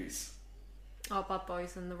own movies. Oh, Bad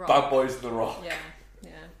Boys and The Rock. Bad Boys and The Rock. Yeah.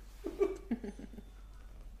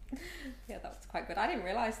 Yeah, that was quite good. I didn't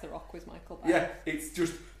realise The Rock was Michael Bay. Yeah, it's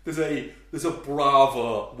just there's a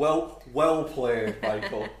bravo, well played,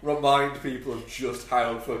 Michael. Remind people of just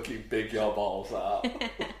how fucking big your balls are.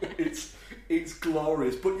 It's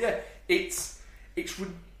glorious, but yeah, it's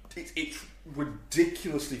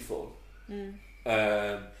ridiculously fun.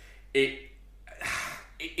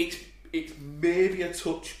 It's maybe a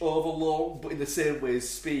touch overlong, but in the same way as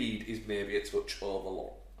Speed is maybe a touch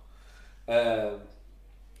overlong.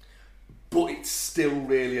 But it's still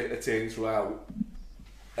really entertaining throughout.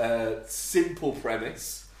 Simple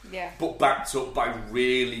premise, but backed up by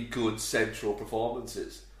really good central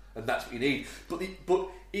performances, and that's what you need. But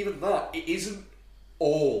even that, it isn't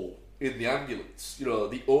all in the Ambulance.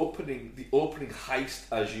 The opening heist,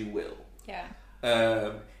 as you will,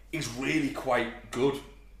 is really quite good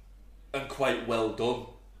and quite well done,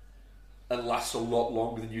 and lasts a lot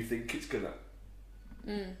longer than you think it's gonna.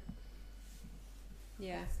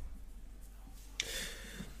 Yeah.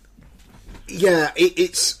 Yeah,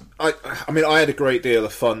 it's. I mean, I had a great deal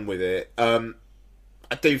of fun with it. I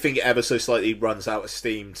do think it ever so slightly runs out of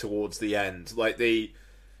steam towards the end. Like the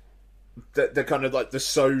kind of like the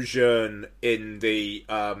sojourn in the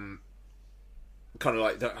kind of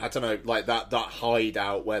like I don't know, like that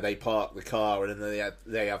hideout where they park the car and then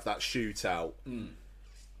they have that shootout.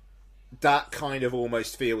 That kind of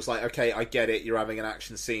almost feels like, okay, I get it, you're having an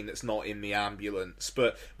action scene that's not in the Ambulance,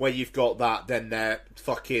 but where you've got that, then they're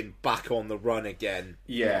fucking back on the run again.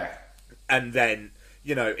 Yeah. And then,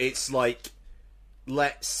 it's like,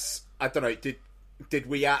 I don't know, did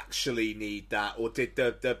we actually need that, or did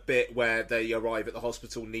the bit where they arrive at the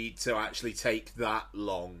hospital need to actually take that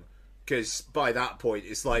long? Because by that point,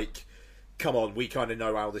 it's like, come on, we kind of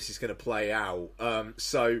know how this is going to play out.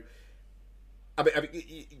 So, I mean,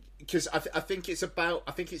 because I think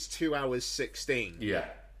it's 2 hours 16. Yeah.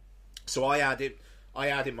 So I had in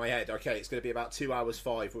my head, okay, it's going to be about 2 hours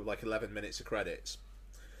 5 with like 11 minutes of credits,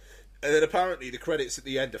 and then apparently the credits at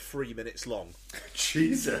the end are 3 minutes long.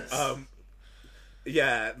 Jesus.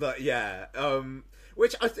 Yeah, but yeah.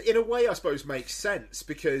 Which in a way I suppose makes sense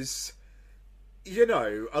because,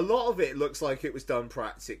 a lot of it looks like it was done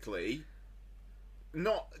practically.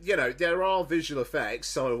 Not, there are visual effects,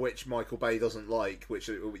 some of which Michael Bay doesn't like, which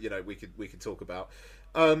we could talk about.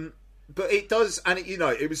 But it does, and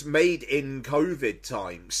it was made in COVID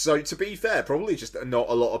times. So to be fair, probably just not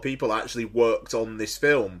a lot of people actually worked on this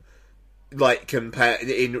film, like compared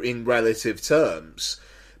in relative terms.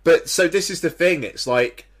 But so this is the thing. It's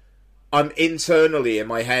like I'm internally in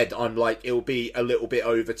my head, I'm like, it'll be a little bit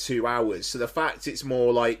over 2 hours. So the fact it's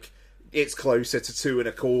more like it's closer to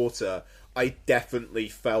 2.25, I definitely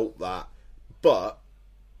felt that. But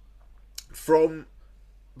from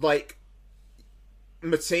like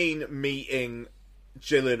Mateen meeting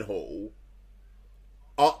Gyllenhaal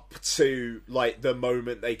up to like the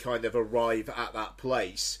moment they kind of arrive at that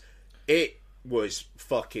place, it was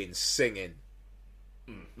fucking singing.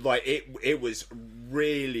 Like it was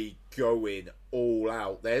really going all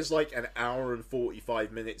out. There's like an hour and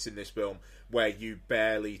 45 minutes in this film where you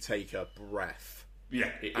barely take a breath. Yeah,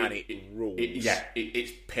 it rules.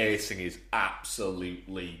 Its pacing is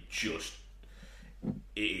absolutely just.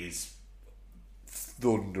 It is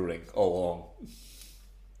thundering along,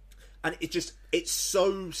 and it's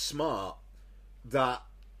so smart that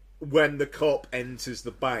when the cop enters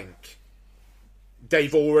the bank,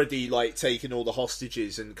 they've already like taken all the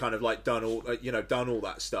hostages and kind of like done all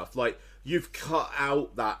that stuff. Like, you've cut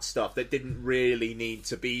out that stuff that didn't really need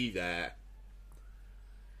to be there.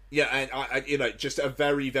 Yeah, and I just a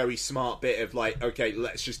very, very smart bit of like, okay,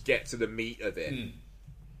 let's just get to the meat of it.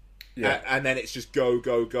 Yeah, and then it's just go.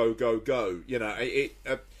 You know,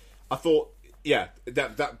 I thought, yeah,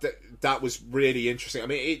 that was really interesting. I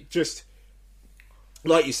mean, it just,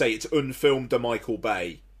 like you say, it's unfilmed to Michael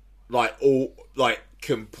Bay. Like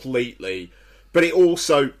completely, but it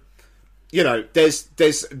also, you know,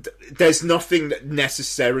 there's nothing that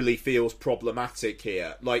necessarily feels problematic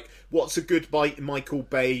here. Like, what's a good Michael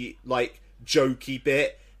Bay like jokey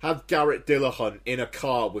bit? Have Garrett Dillahunt in a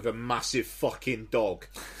car with a massive fucking dog.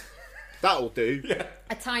 That'll do. Yeah.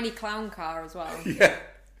 A tiny clown car as well.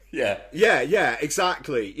 Yeah,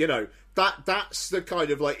 exactly. You know, that's the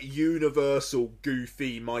kind of like universal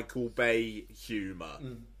goofy Michael Bay humour.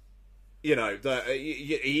 You know, that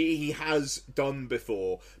he has done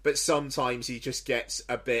before, but sometimes he just gets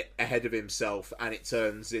a bit ahead of himself and it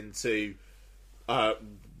turns into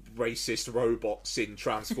racist robots in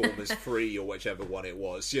Transformers 3 or whichever one it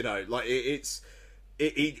was. You know, like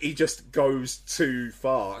he just goes too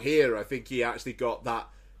far. Here, I think he actually got that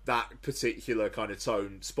particular kind of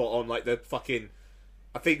tone spot on. Like the fucking,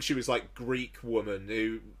 I think she was like Greek woman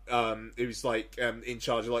who was like in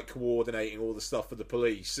charge of like coordinating all the stuff for the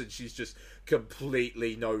police, and she's just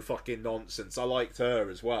completely no fucking nonsense. I liked her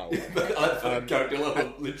as well. I Garrett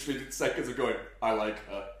Dillahunt literally seconds of going, I like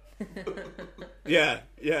her. yeah.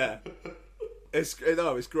 It's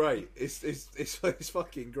great. It's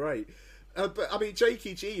fucking great. But I mean,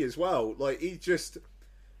 Jakey G as well. Like he's just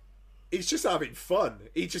having fun.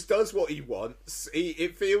 He just does what he wants.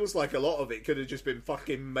 It feels like a lot of it could have just been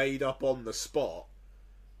fucking made up on the spot.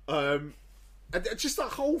 And just that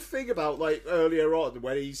whole thing about like earlier on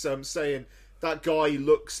when he's saying that guy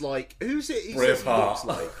looks like, who's it? He says he looks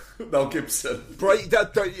like Mel Gibson.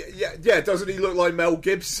 Yeah, doesn't he look like Mel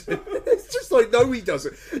Gibson? It's just like, no, he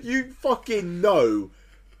doesn't. You fucking know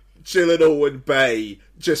Gyllenhaal and Bay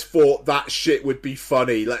just thought that shit would be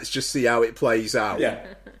funny. Let's just see how it plays out. Yeah.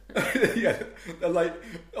 Yeah, like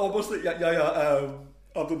almost like Abdul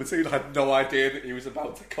Mateen had no idea that he was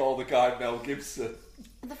about to call the guy Mel Gibson.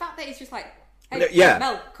 The fact that he's just like, hey,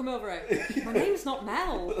 Mel, come over here. My name's not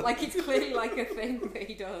Mel. Like, it's clearly like a thing that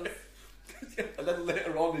he does. And then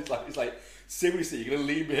later on, he's like, seriously, you're gonna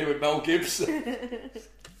leave me here with Mel Gibson?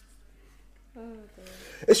 Oh, dear.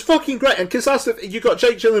 It's fucking great, and because that's you got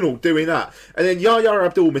Jake Gyllenhaal doing that, and then Yahya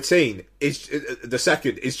Abdul Mateen is the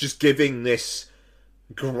second is just giving this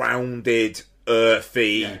grounded,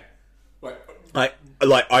 earthy,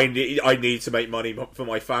 like I need to make money for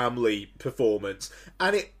my family performance,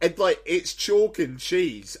 and it's chalk and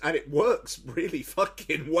cheese, and it works really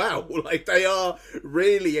fucking well. Like they are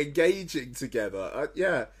really engaging together.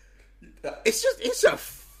 It's a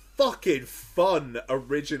fucking fun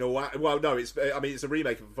original. Well, no, it's a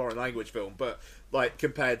remake of a foreign language film, but like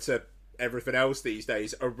compared to everything else these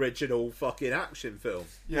days, original fucking action film.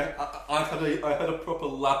 Yeah, I had a proper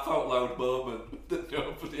laugh out loud moment that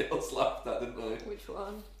nobody else laughed at, didn't I? Which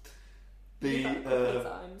one? You did it a couple of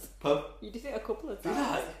times. Pardon? You did it a couple of times.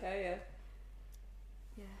 Did I?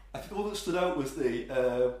 Yeah. I think the one that stood out was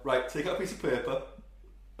the right, take out a piece of paper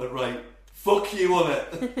and write "fuck you" on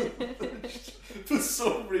it. For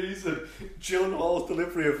some reason, Gyllenhaal's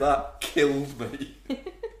delivery of that killed me.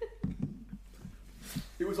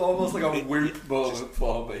 It was almost like a whoop moment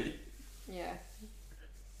for me. Yeah.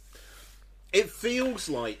 It feels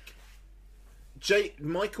like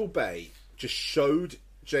Michael Bay just showed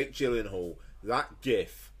Jake Gyllenhaal that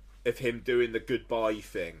gif of him doing the goodbye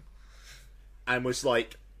thing and was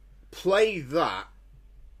like, play that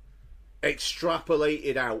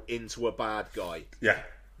extrapolated out into a bad guy. Yeah.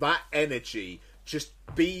 That energy just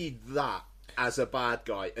be that as a bad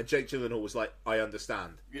guy. And Jake Gyllenhaal was like, I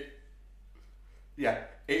understand. Yeah,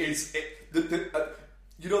 it is.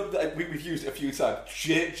 You know, we've used it a few times.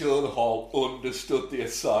 Jake Gyllenhaal understood the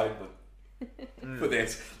assignment for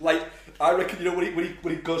this. Like, I reckon, you know, when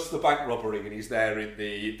he goes to the bank robbery and he's there in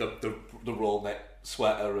the roll neck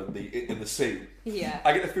sweater and in the suit. Yeah,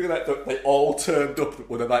 I get the feeling that they all turned up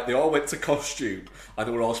when they all went to costume and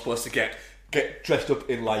they were all supposed to get dressed up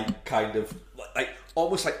in like kind of like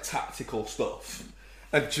almost like tactical stuff.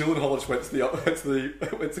 And Gyllenhaal just went to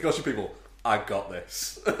the costume people. I got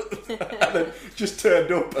this. And then just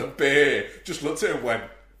turned up and Bay just looked at him and went,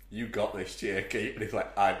 you got this, Jakey. And he's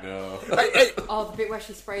like, I know. Oh, the bit where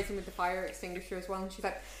she sprays him with the fire extinguisher as well. And he's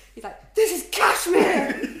like, this is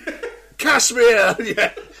cashmere! Cashmere!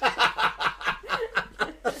 Yeah.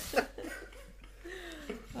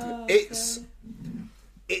 It's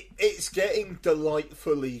getting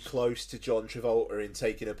delightfully close to John Travolta in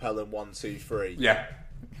Taking a Pelham 1, 2, 3. Yeah.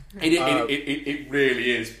 It really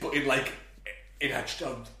is. But in like... in a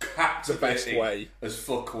captivating way as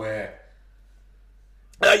fuck way.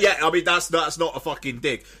 Yeah, I mean that's not a fucking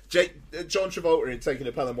dig. John Travolta in Taking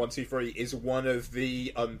a Pelham 1, 2, 3 is one of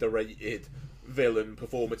the underrated villain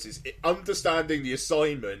performances. Understanding the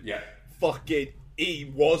assignment, fucking,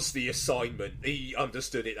 he was the assignment. He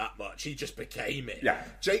understood it that much. He just became it. Yeah,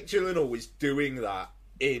 Jake Gyllenhaal is doing that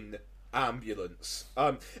in Ambulance,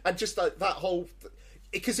 and just that whole.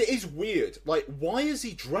 Because it is weird. Like, why is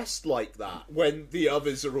he dressed like that when the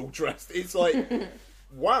others are all dressed? It's like,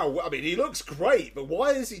 wow. I mean, he looks great, but why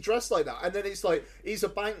is he dressed like that? And then it's like, he's a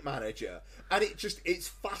bank manager. And it's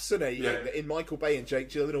fascinating that in Michael Bay and Jake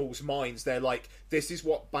Gyllenhaal's minds, they're like, this is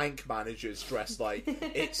what bank managers dress like.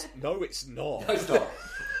 It's not. No, it's not.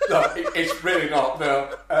 No, it's really not.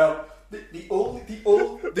 No. The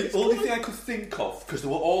only thing I could think of, because they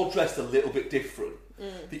were all dressed a little bit different,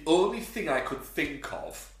 the only thing I could think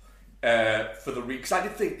of for the because I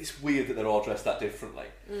did think it's weird that they're all dressed that differently,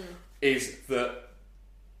 is that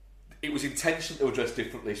it was intentional they were dressed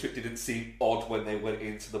differently, so it didn't seem odd when they went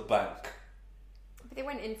into the bank. But they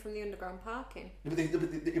went in from the underground parking. But the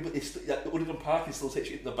underground parking still takes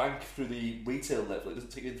you into the bank through the retail level. It doesn't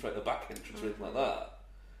take you in through the back entrance or anything like that.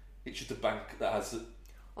 It's just a bank that has.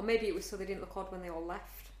 Or maybe it was so they didn't look odd when they all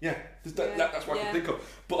left. Yeah, that's what I can think of.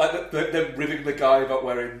 But like them ribbing the guy about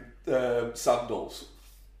wearing sandals.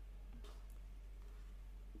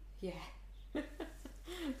 Yeah.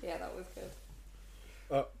 Yeah, that was good.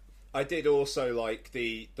 I did also like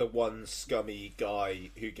the one scummy guy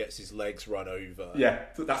who gets his legs run over. Yeah,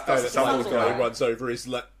 that's the sandals guy who runs over his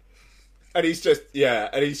leg. And he's just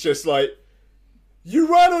like,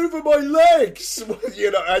 you ran over my legs! You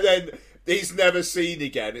know, and then... he's never seen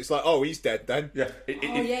again. It's like, oh, he's dead then. Yeah. And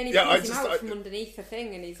he pulls him out from underneath the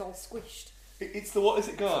thing and he's all squished. It's the, what is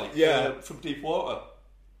it guy? Yeah. From Deep Water.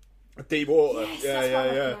 Deep Water.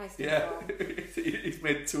 Yes, yeah. He's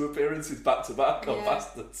made 2 appearances back to back on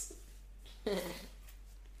Bastards. Nice.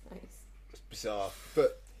 It's bizarre.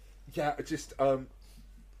 But, yeah, just, and,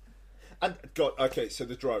 God, okay, so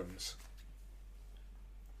the drones.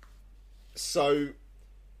 So,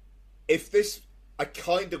 if this... I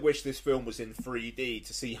kind of wish this film was in 3D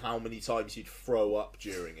to see how many times you'd throw up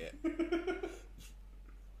during it.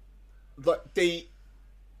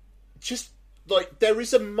 There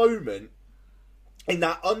is a moment in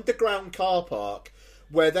that underground car park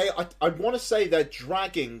where I want to say they're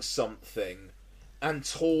dragging something and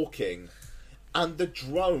talking, and the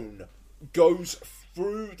drone goes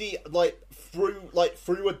through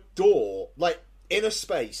through a door, like in a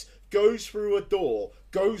space, goes through a door,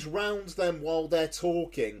 goes round them while they're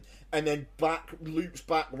talking, and then loops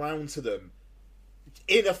back round to them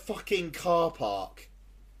in a fucking car park.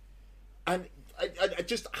 And I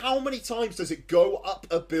just, how many times does it go up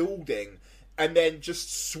a building and then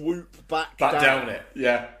just swoop back down it?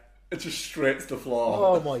 Yeah, it's just straight to the floor.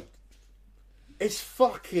 Oh my! It's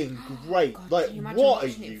fucking great. God, like, what are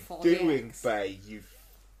you doing, Bay?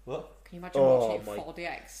 What? Can you imagine watching it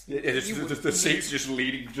 4DX? Yeah, the seats just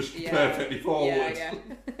leaning perfectly forward. Yeah.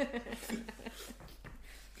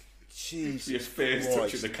 Jesus, your face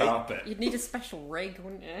touching the carpet. You'd need a special rig,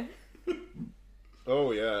 wouldn't you?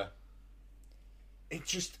 Oh yeah.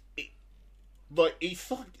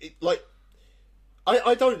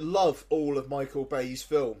 I don't love all of Michael Bay's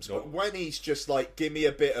films, but when he's just like, give me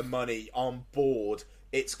a bit of money, I'm bored,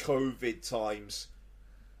 it's COVID times,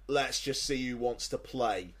 let's just see who wants to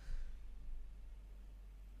play.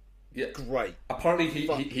 Yeah, great. Apparently, he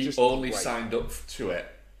only signed up to it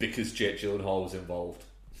because Jake Gyllenhaal was involved.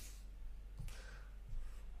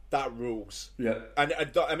 That rules. Yeah, and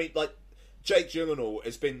I mean, like, Jake Gyllenhaal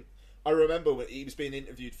has been I remember when he was being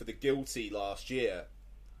interviewed for The Guilty last year,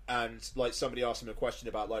 and like somebody asked him a question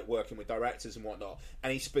about like working with directors and whatnot,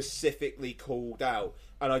 and he specifically called out,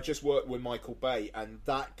 and I just worked with Michael Bay, and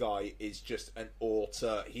that guy is just an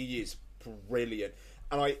auteur. He is brilliant,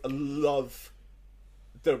 and I love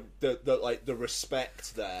the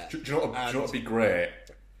respect there. Do you know what would be great?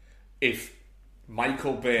 If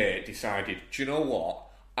Michael Bay decided, do you know what?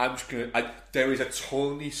 I'm just gonna. There is a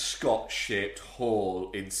Tony Scott shaped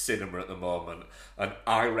hole in cinema at the moment, and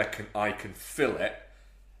I reckon I can fill it.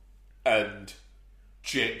 And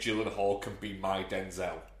Jake Gyllenhaal can be my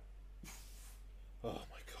Denzel. Oh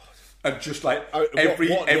my god! And just like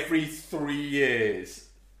every 3 years,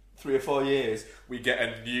 3 or 4 years, we get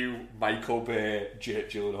a new Michael Bay Jake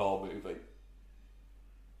Gyllenhaal movie.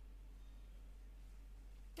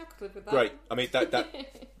 I could live with that. Great. I mean that.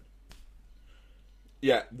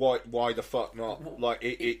 Yeah. Why the fuck not? Like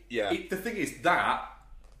it. Yeah. The thing is that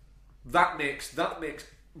makes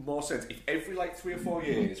more sense if every like 3 or 4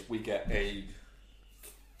 years we get a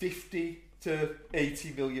 50 to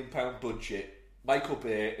 80 million pound budget Michael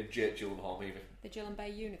Bay and Jake Gyllenhaal movie. The Jill and Bay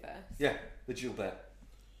universe. Yeah, the Jill Bay.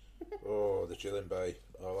 Oh, the Jill and Bay.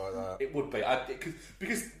 I like that. It would be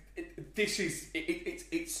because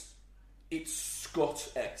it's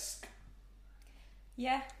Scott-esque.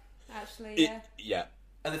 Yeah, actually, yeah.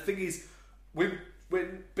 And the thing is, when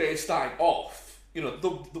Bay started off, you know,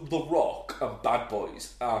 the Rock and Bad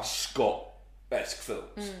Boys are Scott-esque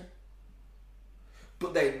films.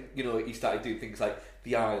 But then, you know, he started doing things like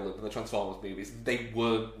The Island and the Transformers movies, and they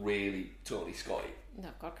weren't really Tony Scott. No,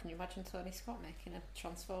 God, can you imagine Tony Scott making a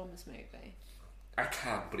Transformers movie? I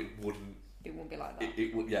can, but it wouldn't. It wouldn't be like that.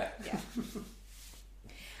 It would, yeah. Yeah.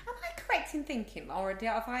 Am I correct in thinking, or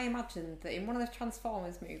have I imagined that in one of the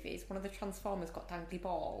Transformers movies, one of the Transformers got dangly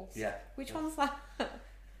balls? Yeah. Which one's that?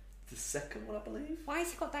 The second one, I believe. Why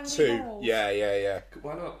has he got dangly 2. balls? Yeah.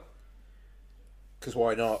 Why not? Because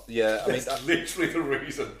why not? Yeah, I mean that's literally the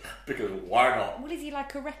reason. Because why not? What is he,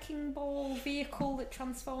 like a wrecking ball vehicle that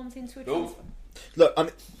transforms into a transformer? Look, I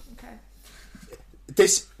mean, okay.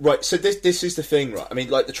 This is the thing, right? I mean,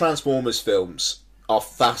 like the Transformers films are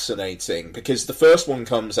fascinating because the first one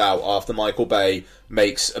comes out after Michael Bay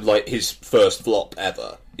makes like his first flop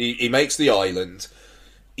ever. He makes The Island.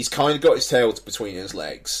 He's kind of got his tail between his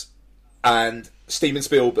legs, and Steven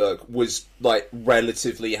Spielberg was like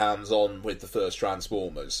relatively hands-on with the first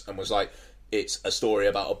Transformers and was like, it's a story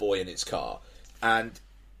about a boy in its car, and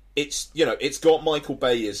it's, you know, it's got Michael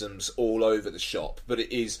Bay-isms all over the shop, but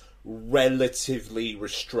it is relatively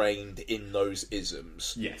restrained in those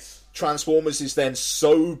isms. Yes. Transformers is then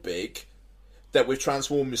so big that with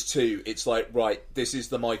Transformers 2, it's like, right, this is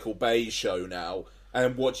the Michael Bay show now,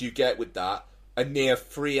 and what do you get with that? A near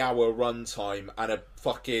 3-hour runtime and a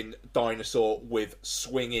fucking dinosaur with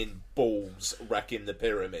swinging balls wrecking the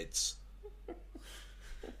pyramids.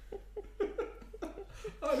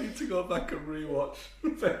 I need to go back and rewatch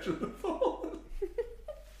Revenge of the Fallen.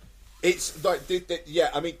 It's like,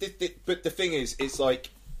 yeah, I mean, but the thing is, it's like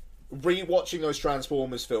rewatching those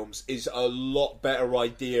Transformers films is a lot better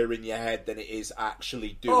idea in your head than it is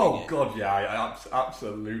actually doing it. Oh god, yeah, I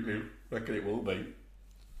absolutely reckon it will be.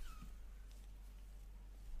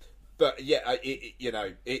 But yeah, you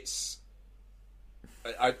know, it's.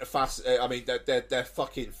 I mean, they're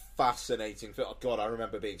fucking fascinating. Oh god, I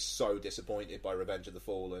remember being so disappointed by Revenge of the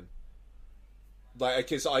Fallen. Like,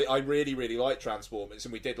 because I really, really like Transformers,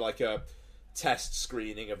 and we did like a test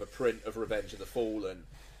screening of a print of Revenge of the Fallen,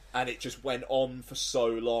 and it just went on for so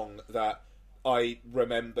long that I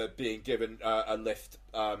remember being given a lift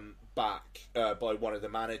back by one of the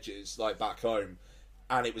managers, like back home,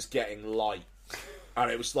 and it was getting light. And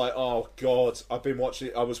it was like, oh god, I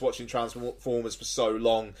was watching Transformers for so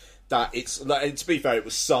long that it's like, and to be fair, it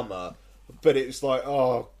was summer, but it was like,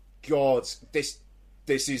 oh god, this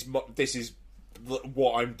is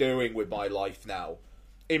what I'm doing with my life now.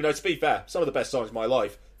 Even though, to be fair, some of the best times of my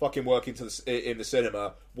life, fucking working in the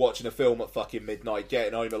cinema, watching a film at fucking midnight,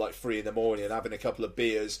 getting home at like 3 in the morning and having a couple of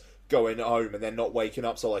beers, going home and then not waking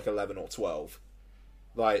up till like 11 or 12.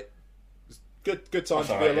 Like, good time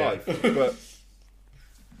to be alive. Yeah. But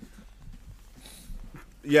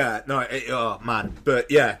yeah, no, oh man,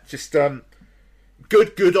 but yeah, just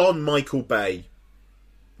good on Michael Bay.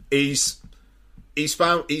 He's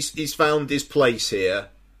found his place here,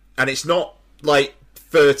 and it's not like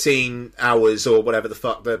 13 hours or whatever the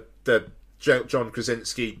fuck the John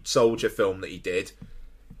Krasinski soldier film that he did.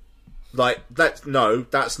 Like, that's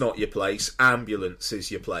not your place. Ambulance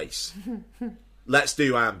is your place. Let's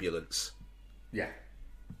do Ambulance. Yeah.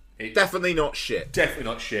 Definitely not shit. Definitely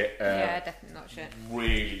not shit. Definitely not shit.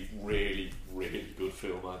 Really, really, really good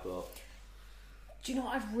film, I thought. Do you know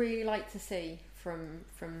what I'd really like to see from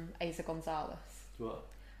Eiza Gonzalez? What?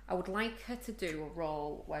 I would like her to do a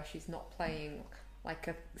role where she's not playing like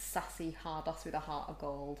a sassy hard ass with a heart of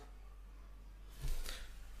gold.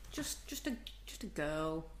 Just a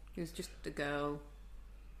girl who's just a girl.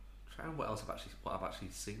 I don't know what else I've actually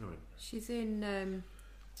seen her in. She's in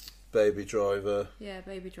Baby Driver. Yeah,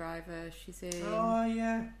 Baby Driver. She's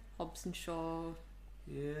in Hobbs and Shaw.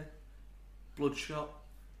 Yeah. Bloodshot.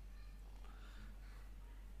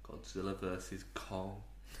 Godzilla versus Kong.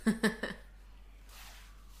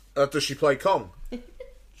 Does she play Kong?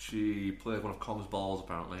 She played one of Kong's balls,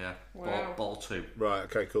 apparently, yeah. Wow. Ball 2. Right,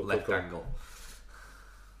 okay, cool. Left cool. angle.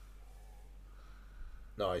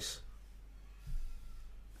 Nice.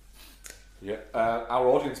 Yeah. Our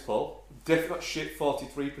audience poll. Definitely not shit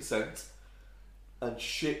 43% and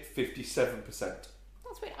shit 57%. That's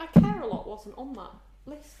weird. I Care a Lot wasn't on that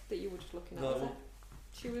list that you were just looking at, was it?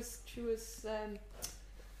 She was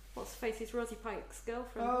what's her face? It's Rosie Pike's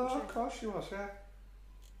girlfriend. Oh, of course she was, yeah.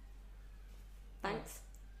 Thanks.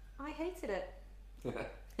 I hated it.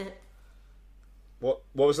 What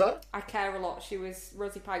was that? I Care a Lot. She was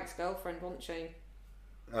Rosie Pike's girlfriend, wasn't she?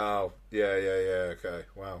 Oh, yeah, okay,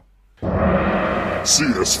 wow.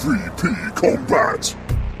 CS3P Combat.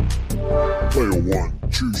 Player 1,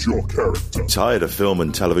 choose your character. Tired of film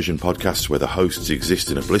and television podcasts where the hosts exist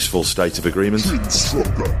in a blissful state of agreement?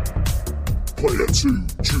 Instructor. Player 2,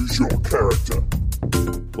 choose your character.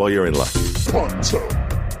 Well, you're in luck. Punter.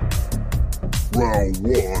 Round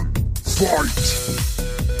 1, fight!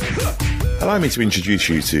 Allow me to introduce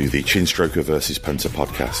you to the Chinstroker vs. Punter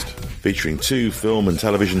podcast, featuring two film and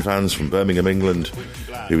television fans from Birmingham, England,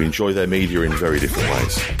 who enjoy their media in very different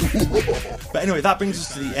ways. But anyway, that brings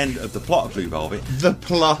us to the end of the plot of Blue Velvet. The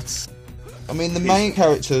plot. I mean, the main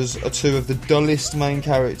characters are two of the dullest main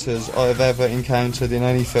characters I have ever encountered in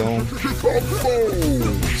any film.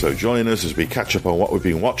 So join us as we catch up on what we've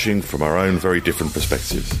been watching from our own very different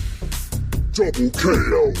perspectives. Double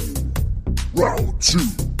KO. Round 2,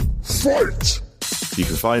 fight! You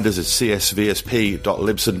can find us at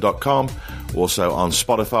csvsp.libsyn.com, also on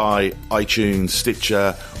Spotify, iTunes,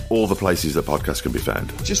 Stitcher, all the places that podcasts can be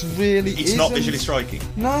found. Just really It's not visually striking.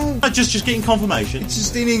 No. Just getting confirmation. It's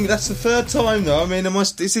just in English. That's the third time, though. I mean,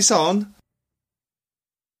 is this on?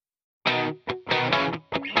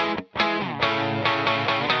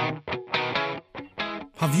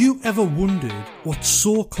 Have you ever wondered what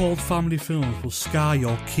so-called family films will scar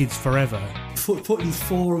your kids forever? Putting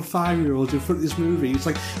 4 and 5-year-olds in front of this movie, it's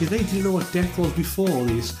like, if they didn't know what death was before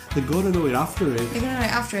this, they're going to know it after it. They're going to know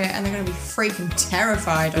it after it, and they're going to be freaking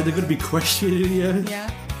terrified. And they're going to be questioning you.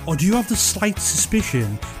 Yeah. Or do you have the slight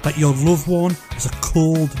suspicion that your loved one has a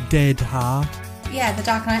cold, dead heart? Yeah, The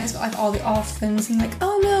Dark Knight has got like all the orphans and like,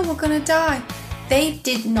 oh no, we're going to die. They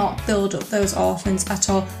did not build up those orphans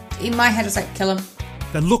at all. In my head, it's like, kill them.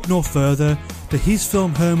 Then look no further. The His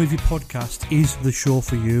Film Her Movie podcast is the show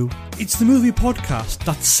for you. It's the movie podcast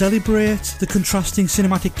that celebrates the contrasting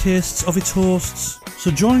cinematic tastes of its hosts.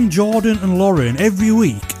 So join Jordan and Lauren every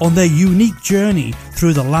week on their unique journey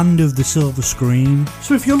through the land of the silver screen.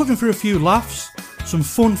 So if you're looking for a few laughs, some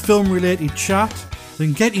fun film-related chat,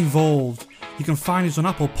 then get involved. You can find us on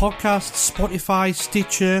Apple Podcasts, Spotify,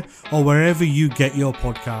 Stitcher, or wherever you get your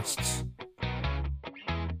podcasts.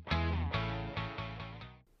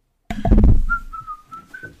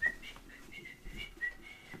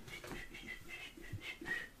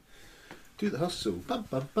 Do the hustle.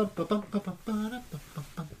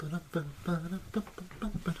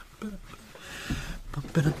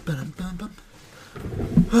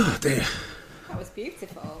 Oh dear. That was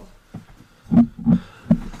beautiful.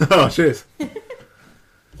 Oh, cheers.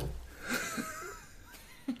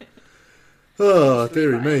 Oh,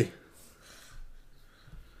 dearie me.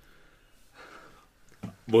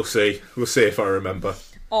 We'll see. We'll see if I remember.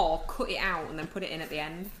 Or cut it out and then put it in at the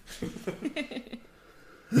end.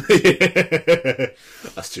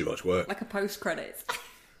 That's too much work. Like a post-credits.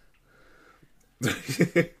 I'll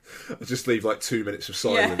just leave like 2 minutes of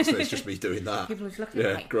silence and it's just me doing that. People are just looking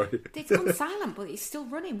at like, great. It's gone silent, but it's still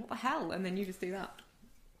running. What the hell? And then you just do that.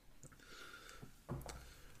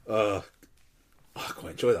 I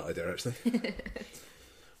quite enjoy that idea, actually.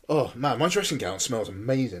 Oh, man, my dressing gown smells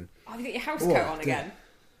amazing. Oh, have you got your house coat on again?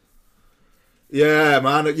 Yeah,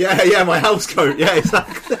 man. Yeah, my house coat. Yeah,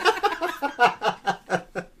 exactly.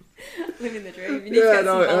 Living the dream. You need to get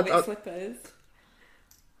some velvet slippers.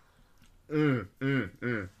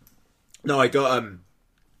 No, I got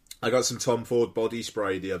some Tom Ford body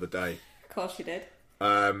spray the other day. Of course you did.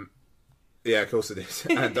 Yeah, of course it is.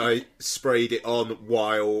 And I sprayed it on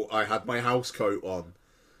while I had my house coat on.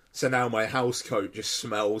 So now my house coat just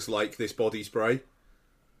smells like this body spray.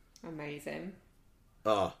 Amazing.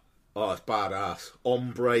 Oh, it's badass.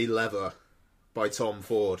 Ombre Leather by Tom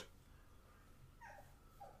Ford.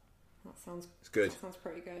 It's good. That sounds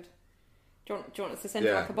pretty good. Do you want us to send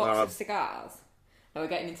you like a box of cigars? No, we're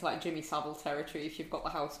getting into like Jimmy Savile territory if you've got the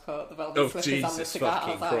house coat, the velvet slippers and the cigars.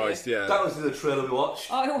 Fucking Christ, yeah. That was in the trailer we watched.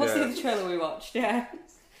 Oh, it was in the trailer we watched, yeah.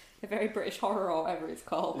 The Very British Horror or whatever it's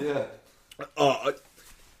called. Yeah. Oh,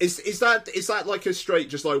 is that like a straight,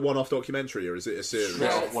 just like one-off documentary, or is it a series?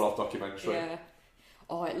 Straight one-off documentary. Yeah.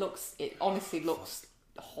 Oh, it honestly looks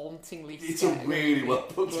hauntingly scary. It's a really well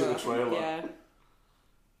put together trailer. Yeah.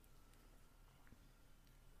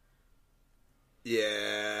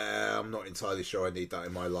 Yeah, I'm not entirely sure I need that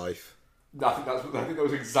in my life. I think that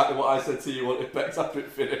was exactly what I said to you when Bex had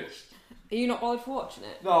it finished. Are you not bothered for watching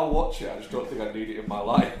it? No, I'll watch it. I just don't think I need it in my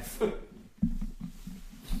life.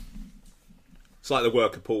 It's like the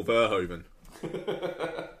work of Paul Verhoeven.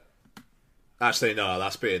 Actually, no,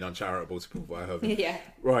 that's being uncharitable to Paul Verhoeven. Yeah.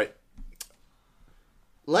 Right.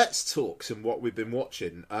 Let's talk some what we've been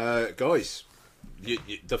watching. Guys,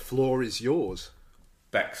 the floor is yours.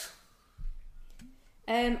 Bex.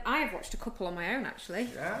 I have watched a couple on my own, actually.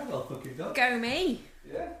 Yeah, well fucking done. Go me!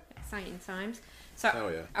 Yeah. Exciting times.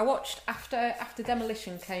 So, I watched, after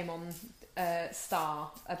Demolition came on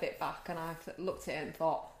Star a bit back, and I looked at it and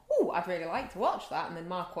thought, ooh, I'd really like to watch that, and then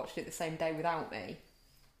Mark watched it the same day without me.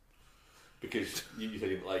 Because you said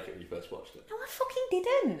you didn't like it when you first watched it. No, I fucking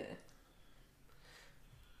didn't!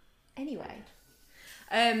 Anyway.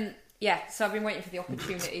 Yeah, so I've been waiting for the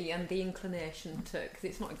opportunity and the inclination to, because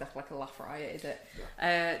it's not exactly like a laugh riot, is it?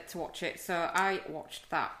 Yeah. To watch it. So I watched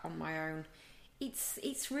that on my own.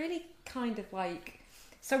 It's really kind of like,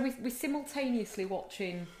 so we're simultaneously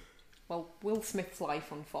watching, well, Will Smith's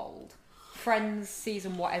life unfold, Friends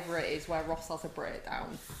season whatever it is where Ross has a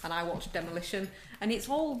breakdown, and I watched Demolition, and there's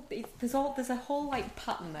a whole like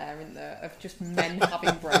pattern there in there of just men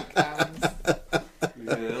having breakdowns.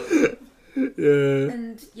 Yeah. Yeah.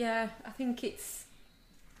 And yeah, I think it's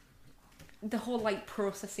the whole like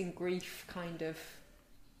processing grief kind of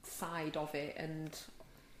side of it, and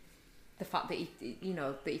the fact that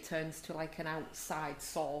he turns to like an outside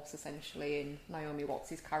source essentially in Naomi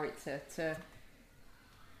Watts' character to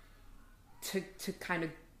kind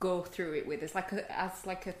of go through it with as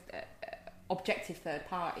a objective third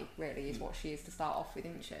party, really, is what she is to start off with,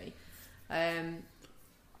 isn't she?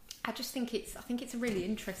 I just think it's a really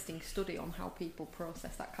interesting study on how people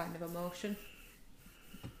process that kind of emotion.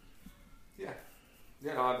 Yeah,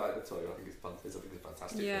 no, I tell you, I think it's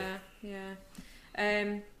fantastic. Yeah, yeah.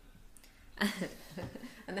 And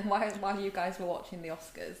then while you guys were watching the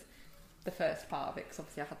Oscars, the first part of it, because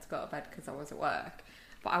obviously I had to go to bed because I was at work,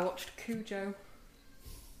 but I watched Cujo,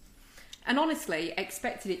 and honestly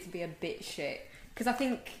expected it to be a bit shit, because I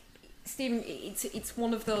think Stephen, it's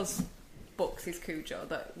one of those books, is Cujo,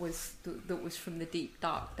 that was from the deep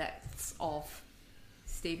dark depths of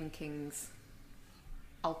Stephen King's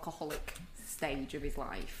alcoholic stage of his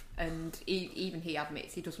life, and even he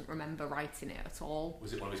admits he doesn't remember writing it at all.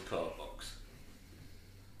 Was it one of his code books?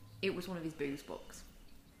 It was one of his booze books,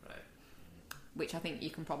 right? Which I think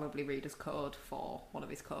you can probably read as code for one of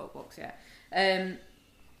his code books. Yeah,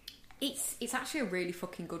 it's actually a really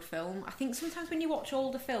fucking good film. I think sometimes when you watch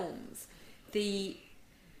older films, the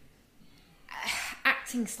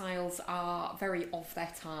acting styles are very of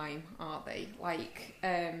their time, aren't they? Like,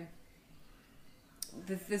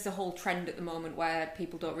 there's a whole trend at the moment where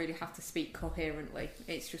people don't really have to speak coherently.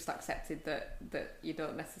 It's just accepted that you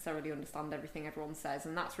don't necessarily understand everything everyone says,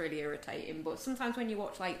 and that's really irritating. But sometimes when you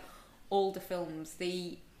watch like older films,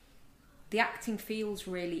 the acting feels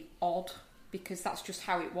really odd, because that's just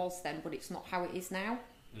how it was then, but it's not how it is now.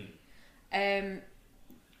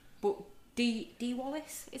 But Dee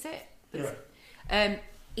Wallace, is it? Yeah.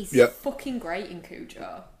 He's fucking great in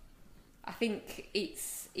Cujo. I think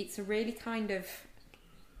it's a really kind of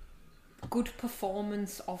good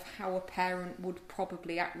performance of how a parent would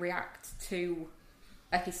probably react to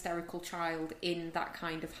a hysterical child in that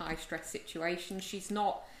kind of high stress situation. She's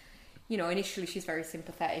not, initially she's very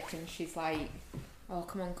sympathetic, and she's like, oh,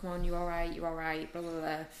 come on, you're alright, blah, blah,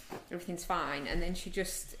 blah, everything's fine. And then she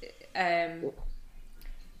just,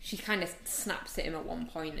 she kind of snaps at him at one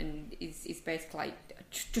point and is basically like,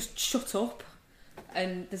 just shut up.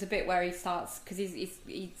 And there's a bit where he starts, because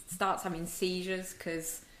he starts having seizures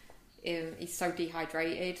because he's so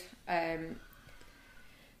dehydrated. And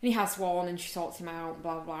he has one, and she sorts him out,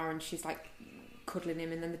 blah, blah, blah, and she's like cuddling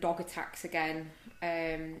him, and then the dog attacks again.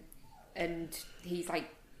 And he's like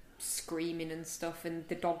screaming and stuff, and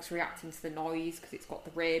the dog's reacting to the noise because it's got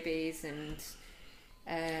the rabies, and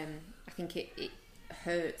I think it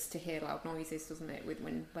hurts to hear loud noises, doesn't it,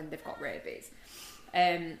 when they've got rabies.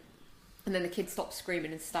 And then the kid stops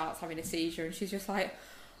screaming and starts having a seizure, and she's just like,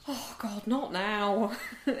 oh God, not now.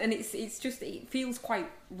 And it's just, it feels quite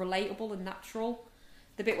relatable and natural.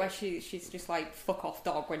 The bit where she's just like, fuck off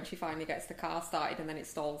dog, when she finally gets the car started and then it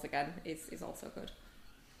stalls again is also good.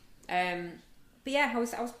 But yeah, I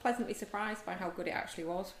was pleasantly surprised by how good it actually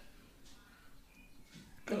was.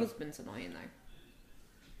 The husband's annoying though.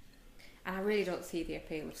 And I really don't see the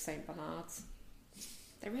appeal of Saint Bernards.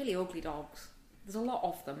 They're really ugly dogs. There's a lot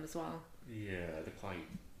of them as well. Yeah, they're quite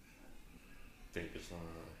big as well.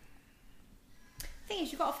 The thing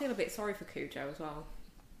is, you've got to feel a bit sorry for Cujo as well.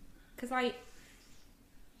 Because, like,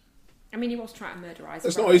 I mean, he was trying to murderize a rabbit.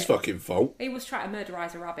 It's not his fucking fault. He was trying to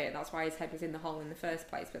murderize a rabbit, and that's why his head was in the hole in the first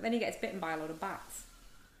place. But then he gets bitten by a lot of bats.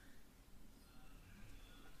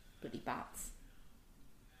 Bloody bats.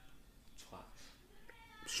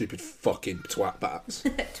 Stupid fucking twat bats.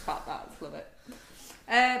 Twat bats, love it.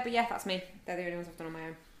 But yeah, that's me. They're the only ones I've done on my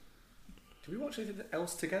own. Did we watch anything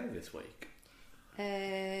else together this week?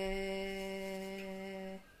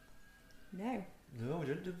 No. No, we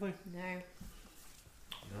didn't, did we? No.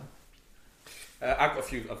 I've got a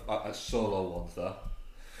few solo ones though.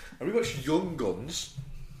 Have we watched Young Guns?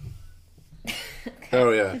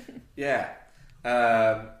 Oh yeah. Yeah.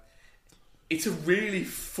 It's a really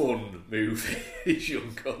fun movie,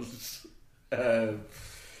 Young Guns.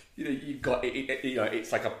 You've got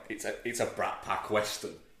it's like it's a Brat Pack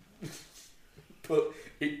Western, but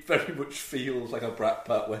it very much feels like a Brat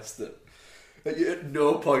Pack Western. At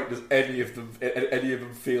no point does any of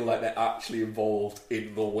them feel like they're actually involved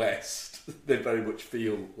in the West. They very much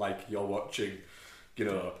feel like you're watching,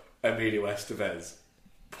 Emilio Estevez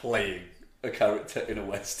playing a character in a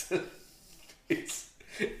Western. It's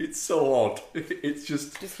so odd. It's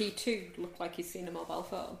just. Does he too look like he's seen a mobile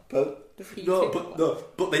phone? But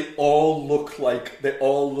they all look like they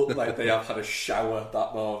have had a shower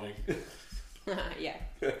that morning. Yeah.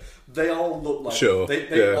 They all look like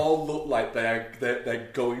they all look like they're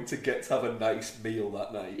going to get to have a nice meal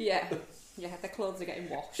that night. Yeah. Yeah, their clothes are getting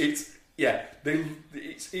washed. It's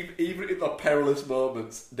even in the perilous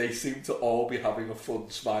moments, they seem to all be having a fun,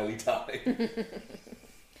 smiley time.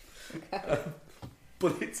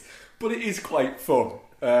 But it is quite fun.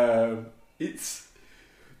 It's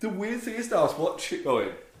the weird thing is that I was watching it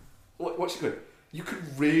going. You can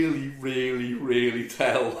really, really, really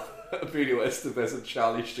tell Emilio Estevez and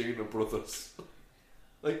Charlie Sheen are brothers.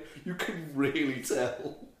 Like you can really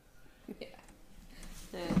tell. Yeah.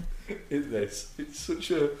 In this, it's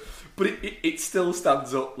such a, but it still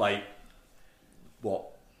stands up like what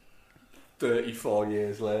 34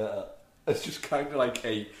 years later. It's just kind of like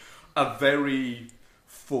a very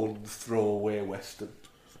fun throwaway Western.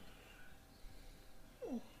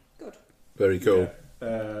 Good. Very cool.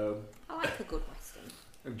 Yeah. I like a good Western.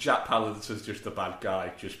 And Jack Palance is just the bad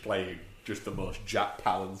guy, just playing just the most Jack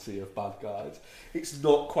Palance-y of bad guys. It's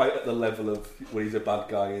not quite at the level of when he's a bad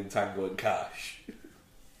guy in Tango and Cash,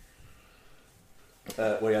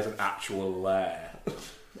 where he has an actual lair.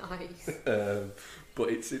 Nice. But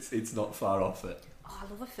it's not far off it. Oh, I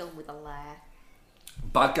love a film with a lair.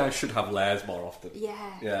 Bad guys should have lairs more often.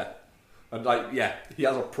 Yeah. Yeah. And he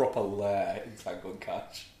has a proper lair in Tango and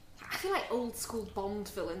Cash. I feel like old school Bond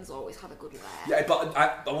villains always had a good lair. Yeah, but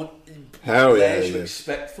I want lairs you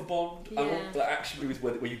expect for Bond. Yeah. I want action movies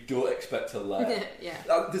where you don't expect a lair. Yeah.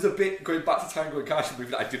 There's a bit going back to Tango and Cash, a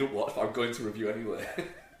movie that I didn't watch, but I'm going to review anyway.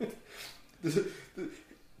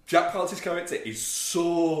 Jack Palance's character is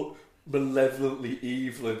so malevolently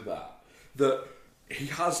evil in that he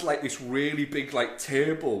has like this really big like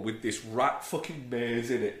table with this rat fucking maze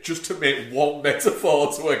in it just to make one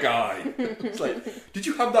metaphor to a guy. It's like, did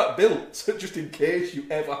you have that built just in case you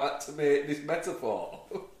ever had to make this metaphor?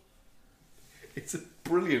 It's a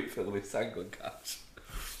brilliant film, it's Tango and Cash.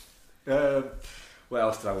 What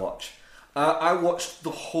else did I watch? I watched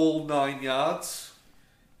The Whole 9 Yards.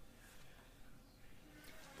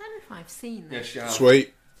 I don't know if I've seen that. Yes, you have.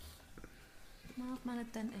 Sweet. Mild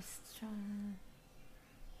Mannered Dentist. I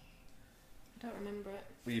don't remember it.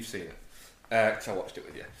 Well, you've seen it. Because I watched it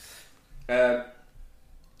with you.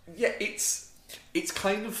 Yeah, it's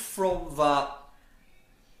kind of from that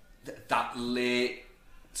late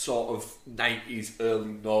sort of 90s,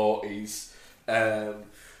 early 90s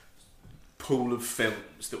pool of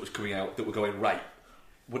films that was coming out that were going, right,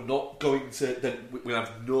 we're not going to, then we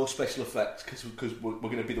have no special effects because we're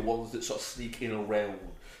going to be the ones that sort of sneak in around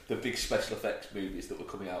the big special effects movies that were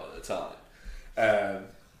coming out at the time.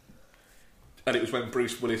 And it was when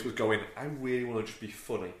Bruce Willis was going, I really want to just be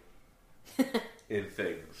funny in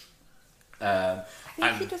things. I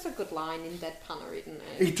think he does a good line in Deadpanner, isn't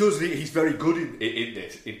he? He does. He's very good in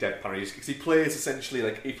Deadpanner, because he plays essentially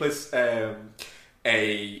like he plays a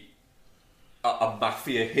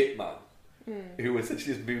mafia hitman who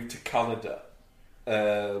essentially has moved to Canada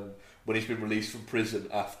when he's been released from prison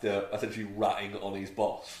after essentially ratting on his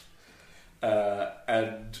boss,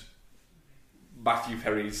 and Matthew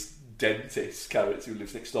Perry's dentist character who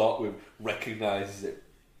lives next door to him recognises him.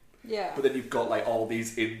 Yeah. But then you've got like all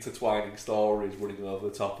these intertwining stories running over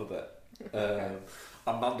the top of it.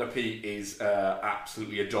 Amanda Peet is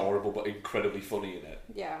absolutely adorable but incredibly funny in it.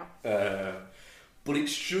 Yeah. But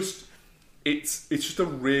it's just a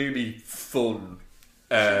really fun.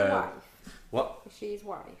 Is she his wife? What? Is she his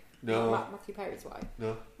wife? No. Matthew Perry's wife?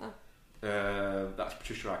 No. Oh. That's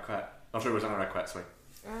Patricia Arquette. I'm sorry, Rosanna Arquette, sorry.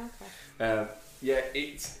 Oh, okay. Yeah,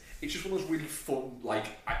 it's just one of those really fun, like,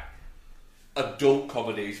 adult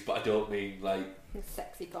comedies, but I don't mean, like...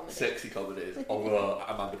 Sexy comedies. Although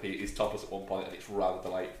Amanda Peet is topless at one point and it's rather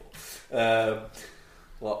delightful.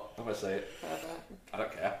 What? I'm going to say it. I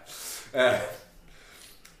don't care.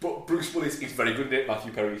 But Bruce Willis is very good in it.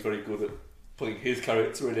 Matthew Perry is very good at putting his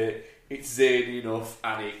character in it. It's zany enough,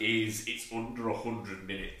 and it's under 100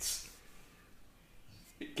 minutes.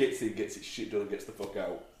 It gets in, gets its shit done, and gets the fuck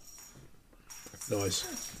out.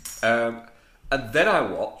 Nice. And then I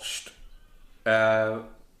watched... can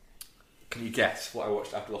you guess what I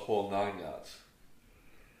watched after the whole 9 yards?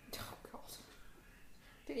 Oh God!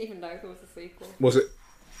 Didn't even know there was a sequel. Was it?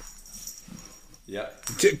 Yeah.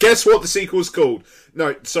 Guess what the sequel's called?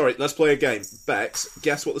 No, sorry. Let's play a game. Bex,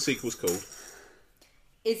 guess what the sequel's called?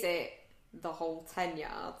 Is it The Whole 10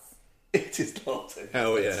 Yards? It is The Whole 10 Yards.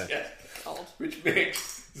 Hell yeah! God. Which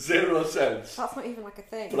makes zero sense. That's not even like a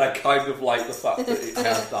thing. But I kind of like the fact that it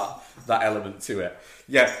has that element to it.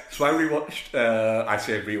 Yeah, so I rewatched. I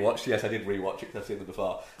say rewatched. Yes, I did rewatch it because I've seen them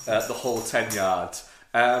before. The Whole 10 Yards,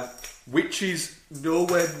 which is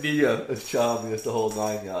nowhere near as charming as The Whole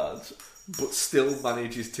 9 Yards, but still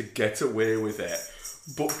manages to get away with it.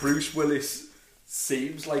 But Bruce Willis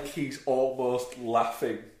seems like he's almost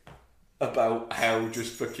laughing about how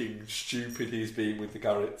just fucking stupid he's been with the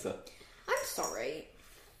character. I'm sorry.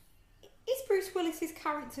 Is Bruce Willis's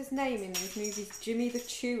character's name in these movies Jimmy the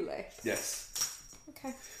Tulip? Yes.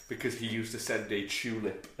 Okay. Because he used to send a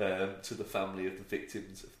tulip to the family of the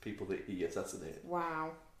victims of people that he assassinated.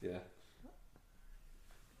 Wow. Yeah.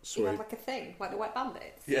 Sweet. He had like a thing, like the Wet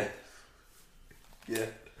Bandits? Yeah. Yeah.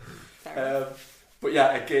 Fair enough. But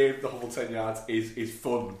yeah, again, The Whole 10 Yards is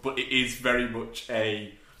fun, but it is very much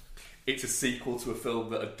it's a sequel to a film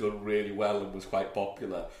that had done really well and was quite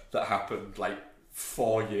popular, that happened like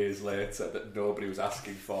 4 years later, that nobody was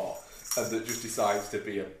asking for, and that just decides to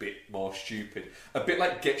be a bit more stupid. A bit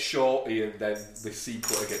like Get Shorty and then the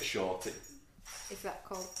sequel to Get Shorty. Is that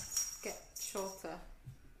called Get Shorter?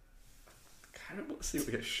 I can't remember what the sequel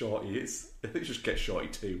to Get Shorty is. I think it's just Get Shorty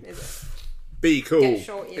 2. Is it? Be Cool. Get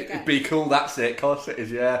Shorty again. Be Cool, that's it. Of course it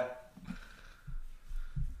is, yeah.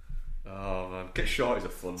 Oh man, Get Shorty's a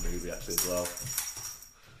fun movie actually as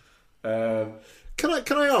well.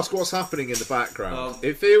 Can I ask what's happening in the background?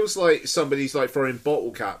 It feels like somebody's like throwing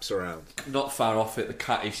bottle caps around. Not far off it, the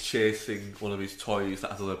cat is chasing one of his toys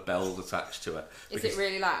that has other bells attached to it. Is it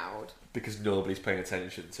really loud? Because nobody's paying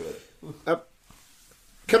attention to it.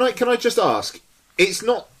 Can I just ask? It's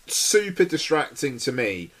not super distracting to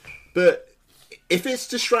me, but if it's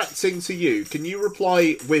distracting to you, can you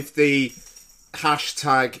reply with the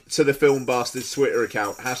hashtag to the Film Bastards Twitter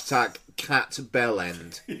account, hashtag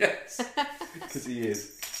 #CatBellend? Yes, because he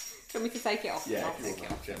is. Do you want me to take it off? Yeah, I'll take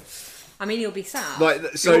it off. Yeah. I mean, he'll be sad.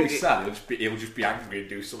 Like, so he'll be sad. He'll just be angry and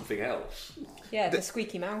do something else. Yeah, the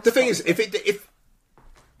squeaky mouse. The thing is, if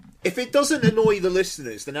it doesn't annoy the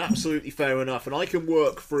listeners, then absolutely fair enough, and I can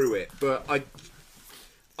work through it. But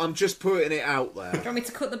I'm just putting it out there. Do you want me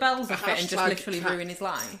to cut the bells off it and just literally ruin his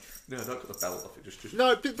life? No, don't cut the bells off it. Just...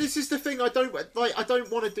 No, but this is the thing. I don't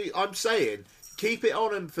want to do. I'm saying keep it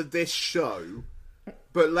on him for this show,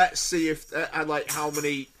 but let's see if how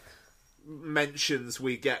many mentions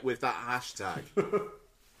we get with that hashtag.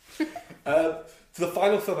 So the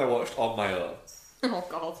final film I watched on my own. Oh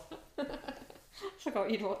God. I forgot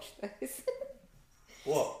you'd watched this.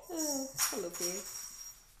 What? Oh, I love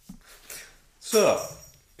you. So,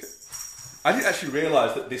 I didn't actually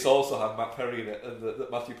realise that this also had Matt Perry in it and that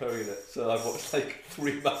Matthew Perry in it. So I've watched like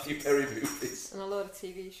 3 Matthew Perry movies. And a load of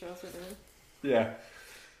TV shows with him. Yeah.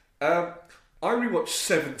 I rewatched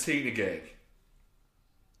 17 again.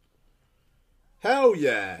 Hell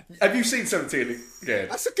yeah. Have you seen 17 again?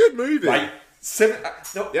 That's a good movie. Right.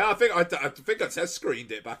 Yeah, I think I test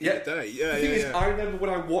screened it back in the day. Yeah, the thing is, I remember when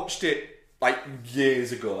I watched it like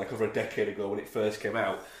years ago, like over a decade ago when it first came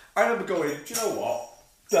out. I remember going, do you know what?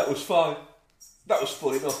 That was fine. That was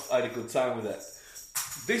fun enough. I had a good time with it.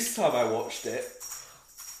 This time I watched it,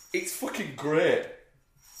 it's fucking great.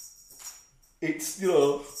 It's,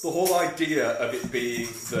 the whole idea of it being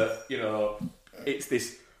that, it's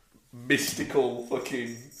this mystical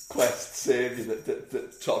fucking quest saviour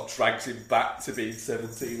that sort of drags him back to being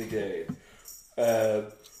 17 again.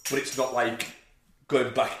 But it's not like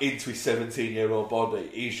going back into his 17-year-old body.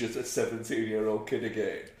 He's just a 17-year-old kid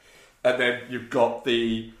again. And then you've got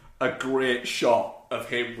a great shot of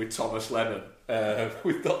him with Thomas Lennon.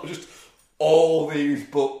 With just all these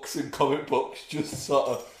books and comic books just sort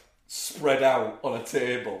of spread out on a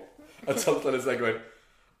table. And Thomas Lennon's there going,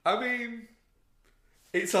 I mean,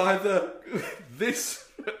 it's either this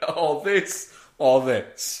or this or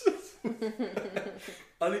this.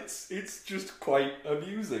 And it's just quite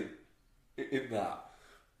amusing in that.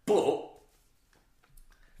 But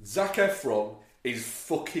Zac Efron is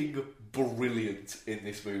fucking brilliant in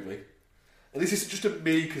this movie. And this isn't just a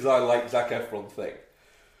me because I like Zac Efron thing.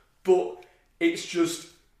 But it's just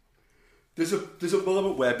there's a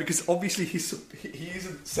moment where, because obviously he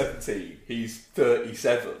isn't 17, he's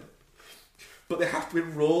 37. But they have to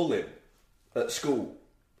enrol him at school.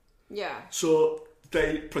 Yeah. So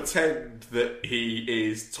they pretend that he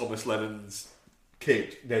is Thomas Lennon's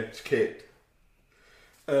kid, Ned's kid.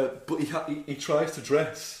 But he tries to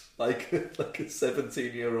dress like a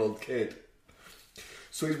 17-year-old kid.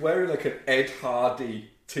 So he's wearing like an Ed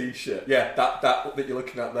Hardy t-shirt. Yeah, that you're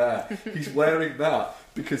looking at there. He's wearing that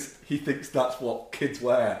because he thinks that's what kids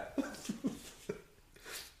wear.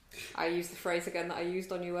 I use the phrase again that I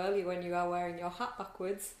used on you earlier when you are wearing your hat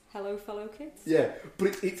backwards. Hello, fellow kids. Yeah,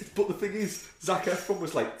 but but the thing is, Zac Efron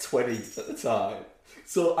was like 20 at the time.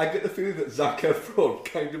 So I get the feeling that Zac Efron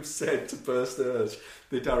kind of said to Per Sturge,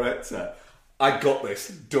 the director, I got this,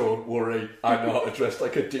 don't worry, I know how to dress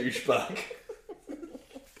like a douchebag.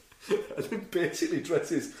 And then basically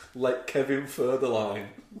dresses like Kevin Federline.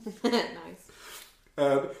 Nice.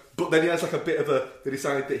 But then he has like a bit of they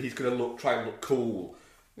decide that he's going to try and look cool.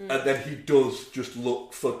 And then he does just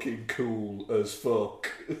look fucking cool as fuck.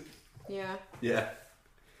 Yeah. Yeah.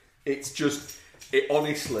 It's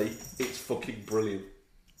honestly, it's fucking brilliant.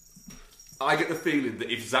 I get the feeling that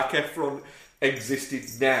if Zac Efron existed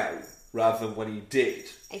now, rather than when he did...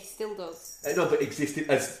 He still does. No, but existed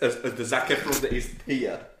as the Zac Efron that is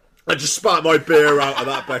here. I just spat my beer out of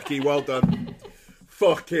that, Becky. Well done.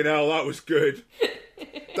 Fucking hell, that was good.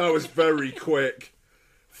 That was very quick.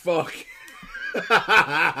 Fuck.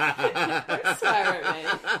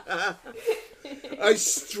 I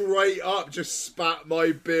straight up just spat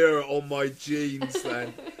my beer on my jeans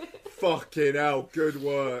then. Fucking hell, good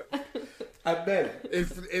work. And then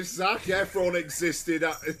if Zac Efron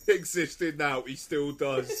existed now, he still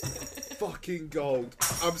does. Fucking gold.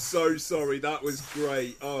 I'm so sorry, that was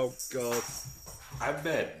great. Oh god. And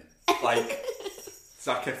then like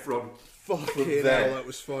Zac Efron fucking hell, that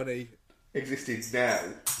was funny. Existed now,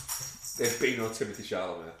 there'd be no Timothy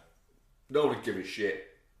Chalamet. No one would give a shit.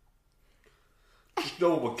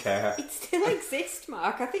 No one would care. It still exists,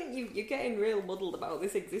 Mark. I think you're getting real muddled about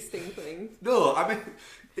this existing thing. No, I mean...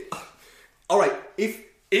 Alright,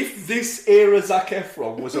 if this era Zac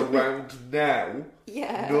Efron was around now,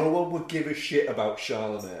 no one would give a shit about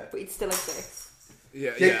Chalamet. But it still exists.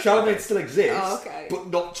 Yeah, Chalamet okay. still exists, okay. But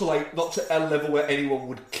not to a level where anyone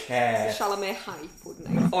would care. The Chalamet hype wouldn't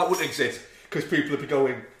exist. Oh, it wouldn't exist, because people would be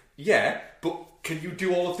going, yeah, but can you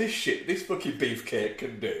do all of this shit this fucking beefcake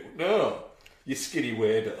can do? No. You skinny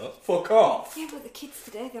weirdo. Fuck off. Yeah, but the kids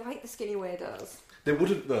today, they like the skinny weirdos. They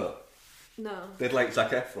wouldn't, though. No. They'd like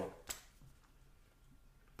Zac Efron.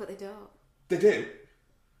 But they don't. They do.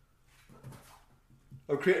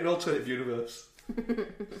 I'm creating an alternative universe.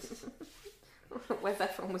 Where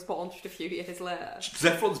Efron was born just a few years later.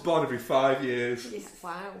 Efron's born every 5 years. Yeah,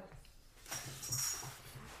 wow.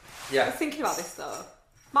 Yeah. I was thinking about this, though.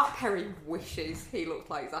 Matt Perry wishes he looked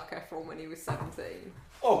like Zac Efron when he was 17.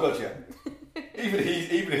 Oh god, yeah.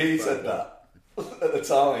 Even he said that at the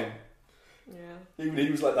time. Yeah. Even he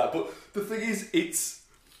was like that. But the thing is,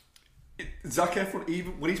 Zac Efron,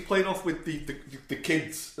 even when he's playing off with the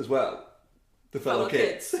kids as well, the fellow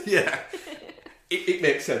kids. Yeah. It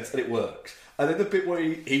makes sense and it works. And then the bit where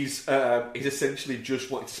he's essentially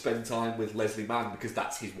just wanting to spend time with Leslie Mann because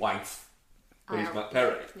that's his wife when he's Matt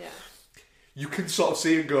Perry. Yeah. You can sort of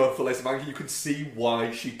see him go for Leslie Mann. You can see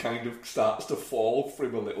why she kind of starts to fall for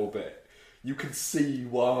him a little bit. You can see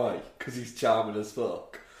why, because he's charming as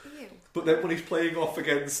fuck. Ew. But then when he's playing off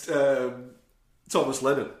against Thomas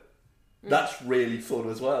Lennon. That's really fun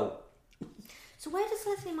as well. So where does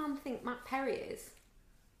Leslie Mann think Matt Perry is?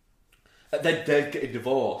 They're getting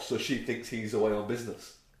divorced, so she thinks he's away on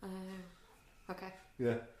business. Okay.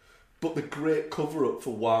 Yeah. But the great cover-up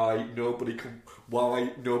for why nobody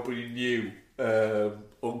knew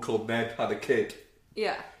Uncle Ned had a kid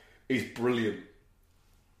is brilliant.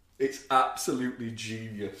 It's absolutely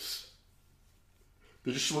genius.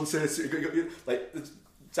 There's just someone saying, like,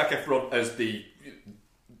 Zac Efron as the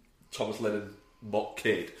Thomas Lennon mock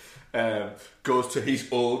kid goes to his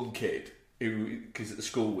own kid who's at the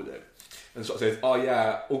school with him and sort of says, "Oh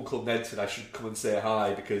yeah, Uncle Ned said I should come and say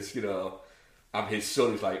hi because, you know, I'm his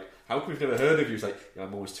son." He's like, "How come we've never heard of you?" He's like,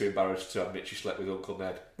 "I'm always too embarrassed to admit you slept with Uncle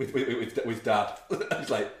Ned, with Dad." He's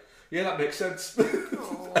like, "Yeah, that makes sense."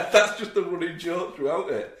 That's just the running joke throughout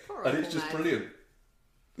it. Poor and it's just Ned. Brilliant.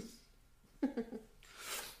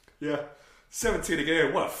 Yeah. 17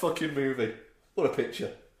 again, what a fucking movie. What a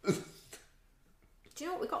picture. Do you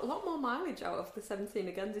know what? We got a lot more mileage out of the 17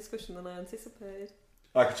 again discussion than I anticipated.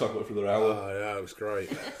 I could talk about it for another hour. Oh, yeah, it was great.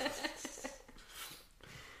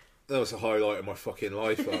 That was a highlight of my fucking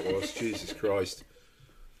life, that was. Jesus Christ.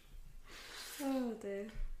 Oh, dear.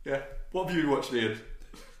 Yeah. What have you been watching, Ian?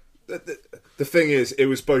 The thing is, it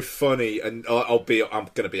was both funny and I'm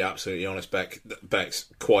going to be absolutely honest, Beck's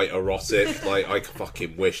quite erotic. Like, I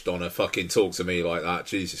fucking wish Donna fucking talked to me like that.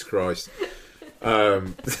 Jesus Christ.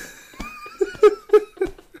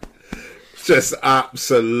 Just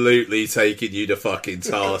absolutely taking you to fucking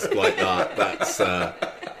task like that.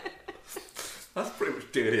 That's pretty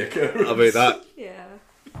much daily occurrence. I mean, that... Yeah,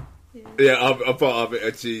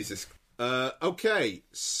 Jesus. Okay,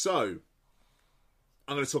 so...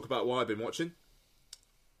 I'm going to talk about what I've been watching.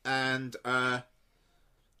 And I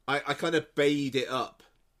kind of bayed it up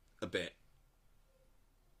a bit.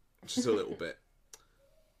 Just a little bit.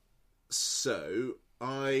 So,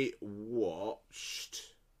 I watched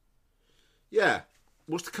a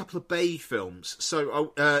couple of Bay films.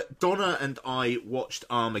 So, Donna and I watched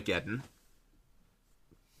Armageddon.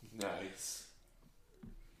 Nice.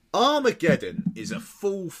 Armageddon is a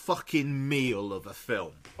full fucking meal of a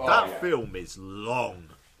film. That film is long.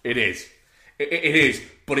 It is. It is.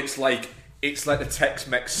 But it's like the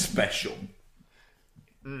Tex-Mex special.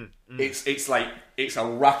 It's like it's a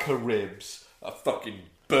rack of ribs, a fucking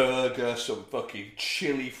burger, some fucking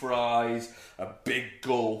chili fries, a big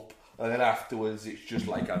gulp, and then afterwards it's just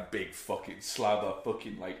like a big fucking slab of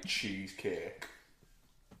fucking like cheesecake.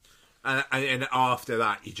 And after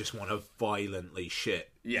that, you just want to violently shit.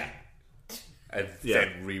 Yeah. And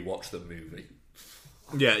then rewatch the movie.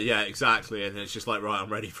 Yeah, exactly. And it's just like, right,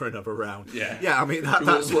 I'm ready for another round. Yeah. Yeah, I mean,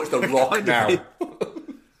 that's... Watch The Rock now.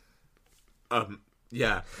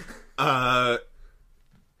 Yeah.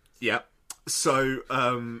 Yeah. So,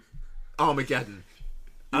 Armageddon.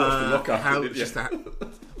 You watched The Rock after, didn't you?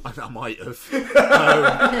 I might have.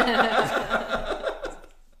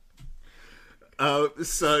 But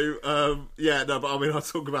I mean, I'll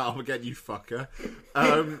talk about Armageddon, you fucker.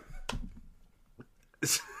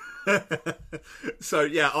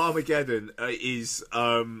 Armageddon is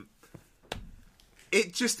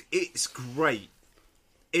it's great.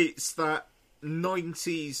 It's that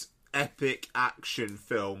 90s epic action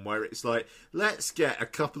film where it's like, let's get a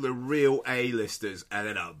couple of real A-listers and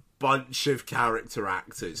then a bunch of character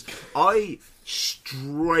actors. I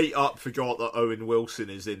straight up forgot that Owen Wilson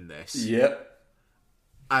is in this. Yep.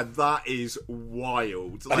 And that is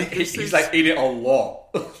wild. Like, he's like in it a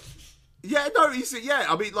lot. Yeah, no,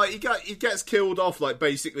 I mean, like, he gets killed off, like,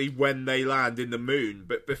 basically when they land in the moon.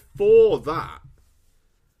 But before that,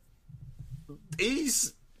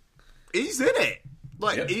 he's in it.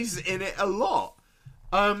 Like, he's in it a lot.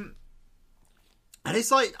 And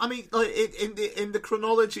it's like, I mean, like, in the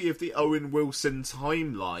chronology of the Owen Wilson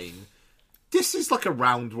timeline, this is like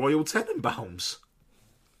around Royal Tenenbaums.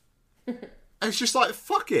 And it's just like,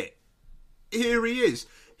 fuck it. Here he is.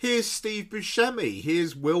 Here's Steve Buscemi.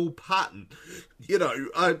 Here's Will Patton. You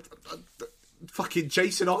know, fucking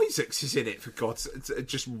Jason Isaacs is in it, for God's sake,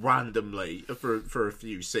 just randomly for a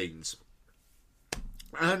few scenes.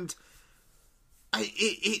 And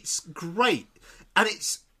it's great. And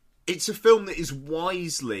it's a film that is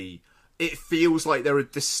wisely... It feels like there are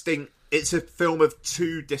distinct... It's a film of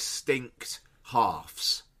two distinct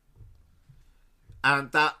halves.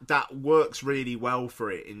 And that works really well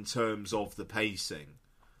for it in terms of the pacing.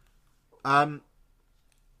 But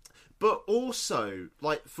also,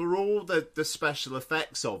 like, for all the special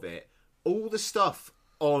effects of it, all the stuff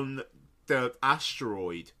on the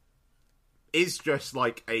asteroid is just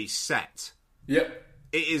like a set. Yep.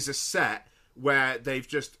 It is a set where they've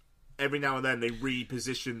just every now and then they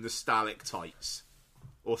reposition the stalactites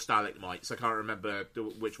or stalagmites. I can't remember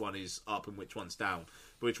which one is up and which one's down,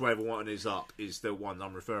 but whichever one is up is the one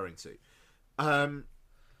I'm referring to. And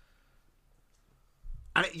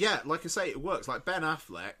like I say, it works. Like Ben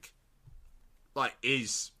Affleck, like,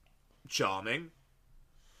 is charming.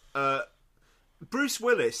 Bruce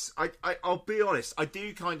Willis, I'll be honest, I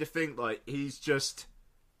do kind of think, like, he's just...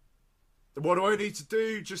 What do I need to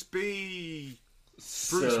do? Just be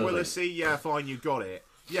Bruce Willis-y? Yeah, fine, you got it.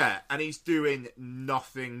 Yeah, and he's doing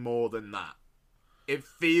nothing more than that. It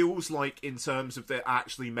feels like, in terms of they're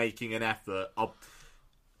actually making an effort,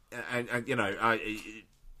 and you know,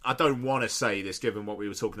 I don't want to say this given what we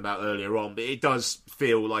were talking about earlier on, but it does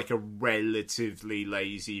feel like a relatively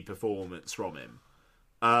lazy performance from him.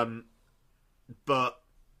 But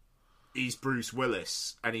he's Bruce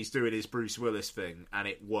Willis, and he's doing his Bruce Willis thing, and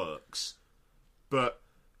it works. But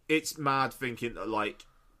it's mad thinking that, like,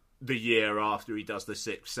 the year after he does The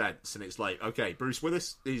Sixth Sense, and it's like, okay, Bruce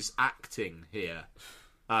Willis is acting here.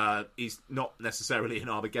 He's not necessarily in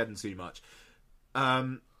Armageddon too much.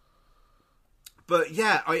 But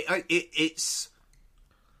yeah, it's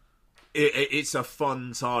a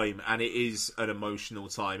fun time, and it is an emotional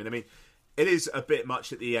time. And I mean, it is a bit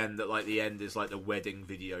much at the end that, like, the end is like the wedding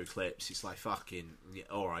video clips. It's like, fucking, yeah,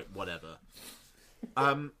 alright, whatever.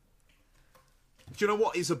 Do you know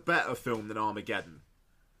what is a better film than Armageddon?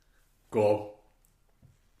 Go on.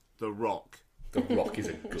 The Rock. The Rock is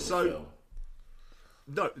a good film.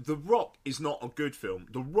 No, The Rock is not a good film.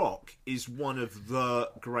 The Rock is one of the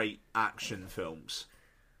great action films.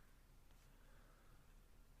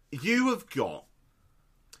 You have got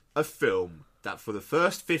a film that for the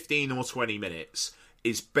first 15 or 20 minutes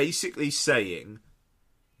is basically saying,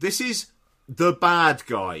 this is the bad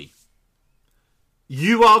guy.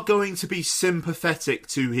 You are going to be sympathetic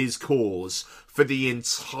to his cause for the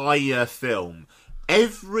entire film.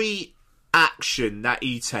 Every action that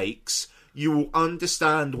he takes, you will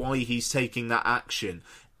understand why he's taking that action.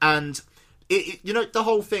 And, you know, the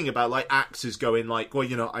whole thing about, like, actors going, like, well,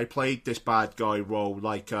 you know, I played this bad guy role,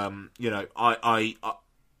 like, you know, I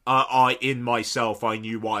in myself, I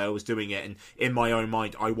knew why I was doing it, and in my own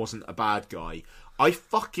mind, I wasn't a bad guy. I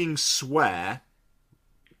fucking swear...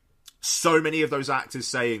 So many of those actors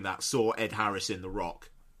saying that saw Ed Harris in The Rock.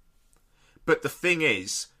 But the thing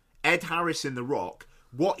is, Ed Harris in The Rock,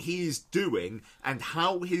 what he is doing and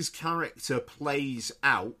how his character plays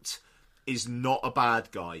out is not a bad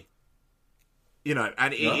guy. You know,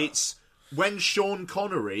 and it's... When Sean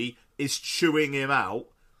Connery is chewing him out,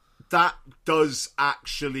 that does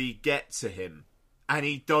actually get to him. And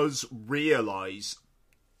he does realise,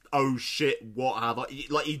 oh shit, what have I...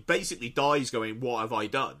 Like, he basically dies going, what have I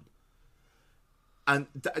done? And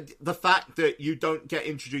the fact that you don't get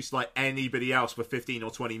introduced like anybody else for 15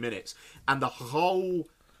 or 20 minutes, and the whole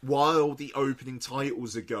while the opening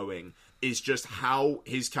titles are going is just how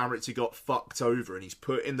his character got fucked over, and he's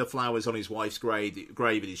putting the flowers on his wife's grave,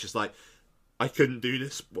 and he's just like, I couldn't do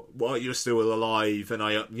this while you're still alive, and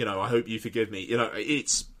I hope you forgive me. You know,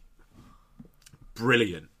 it's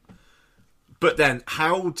brilliant. But then,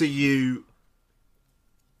 how do you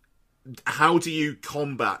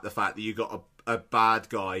combat the fact that you got a bad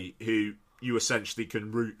guy who you essentially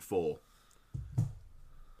can root for?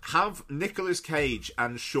 Have Nicolas Cage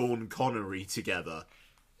and Sean Connery together,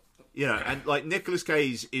 you know, and like Nicolas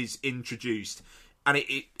Cage is introduced, and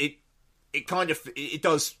it kind of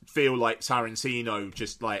does feel like Tarantino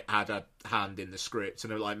just like had a hand in the script,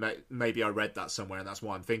 and like maybe I read that somewhere, and that's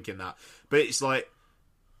why I'm thinking that. But it's like,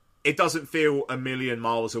 it doesn't feel a million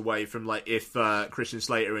miles away from like if Christian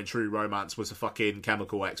Slater in True Romance was a fucking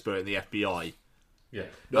chemical expert in the FBI. Yeah,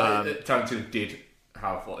 Tarantino did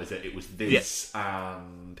have, what is it? It was this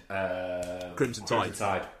and Crimson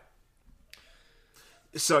Tide.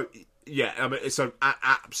 So yeah, I mean, so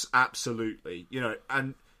absolutely, you know,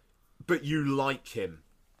 but you like him,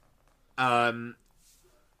 and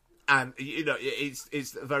you know,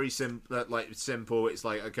 it's very simple. It's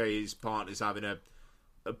like, okay, his partner's having a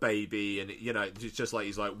baby, and you know, it's just like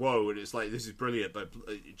he's like, whoa, and it's like, this is brilliant, but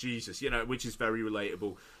Jesus, you know, which is very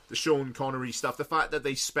relatable. The Sean Connery stuff, the fact that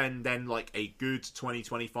they spend then like a good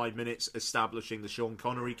 20-25 minutes establishing the Sean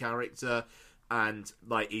Connery character, and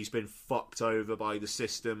like he's been fucked over by the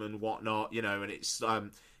system and whatnot, you know, and it's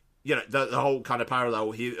you know, the whole kind of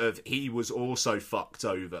parallel he was also fucked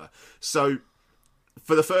over. So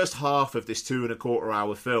for the first half of this 2.25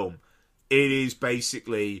 hour film, it is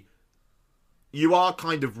basically, you are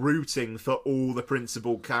kind of rooting for all the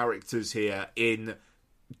principal characters here in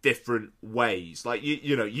different ways. Like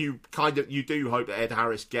you know, you do hope that Ed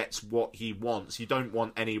Harris gets what he wants. You don't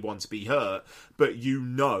want anyone to be hurt, but you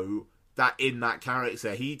know that in that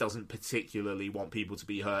character, he doesn't particularly want people to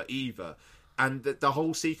be hurt either. And the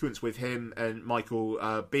whole sequence with him and Michael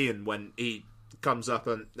Biehn when he comes up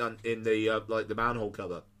in the like the manhole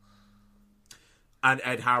cover, and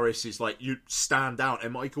Ed Harris is like, "You stand out,"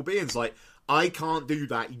 and Michael Biehn's like, "I can't do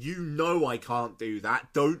that. You know I can't do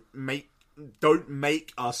that. Don't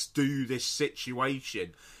make us do this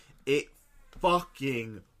situation." It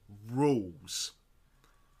fucking rules.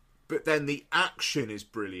 But then the action is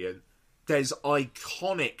brilliant. There's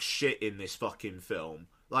iconic shit in this fucking film.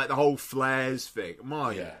 Like the whole flares thing.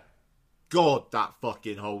 My God, that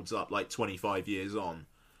fucking holds up like 25 years on.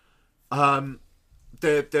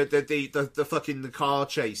 The fucking the car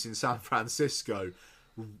chase in San Francisco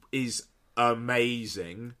is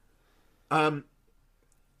amazing. And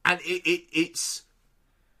it's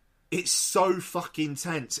so fucking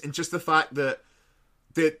tense, and just the fact that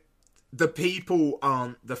the people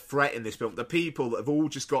aren't the threat in this film. The people that have all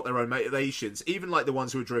just got their own motivations, even like the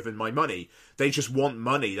ones who are driven by money. They just want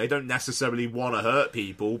money. They don't necessarily want to hurt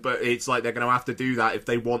people, but it's like they're going to have to do that if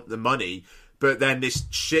they want the money. But then this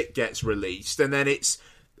shit gets released, and then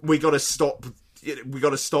we got to stop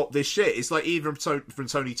this shit. It's like, even from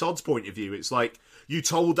Tony Todd's point of view, it's like, you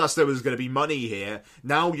told us there was going to be money here.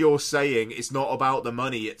 Now you're saying it's not about the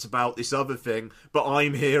money, it's about this other thing, but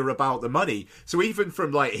I'm here about the money. So even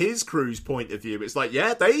from like his crew's point of view, it's like,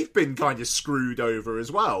 yeah, they've been kind of screwed over as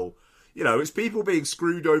well. You know, it's people being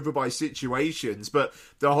screwed over by situations, but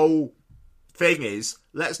the whole thing is,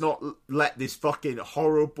 let's not let this fucking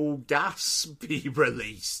horrible gas be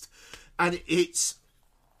released. And it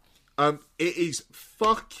is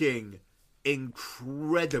fucking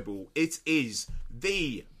incredible. It is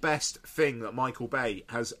the best thing that Michael Bay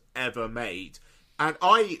has ever made. And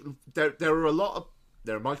there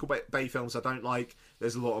are Michael Bay films I don't like.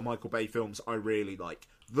 There's a lot of Michael Bay films I really like.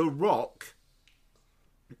 The Rock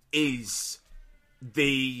is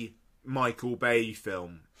the Michael Bay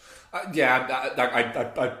film.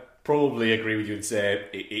 I probably agree with you and say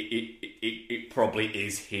it probably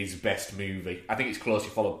is his best movie. I think it's closely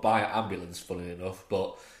followed by Ambulance, funny enough,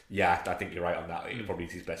 but yeah, I think you're right on that. It probably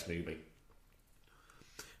is his best movie.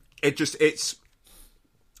 It's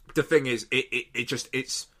the thing is,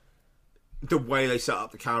 it's the way they set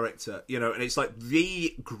up the character, you know, and it's like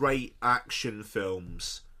the great action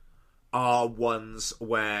films are ones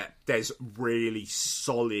where there's really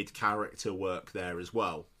solid character work there as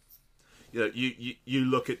well. You know, you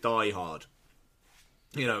look at Die Hard.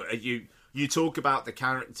 You know, you talk about the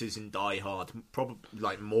characters in Die Hard probably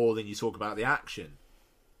like more than you talk about the action.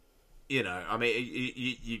 You know, I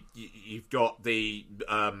mean, you've got the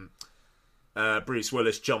Bruce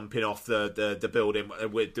Willis jumping off the building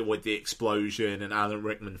with the explosion and Alan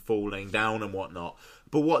Rickman falling down and whatnot.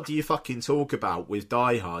 But what do you fucking talk about with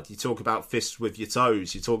Die Hard? You talk about fists with your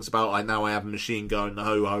toes. You talk about, like, now I have a machine gun,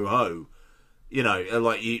 ho ho ho. You know,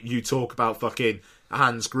 like you talk about fucking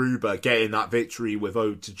Hans Gruber getting that victory with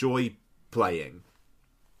Ode to Joy playing.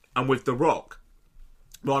 And with The Rock,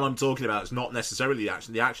 what I'm talking about is not necessarily the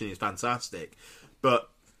action. The action is fantastic, but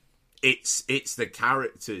it's the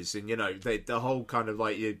characters, and you know, the whole kind of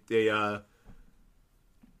like oh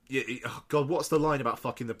God, what's the line about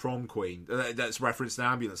fucking the prom queen that's referenced in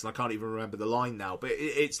Ambulance, and I can't even remember the line now, but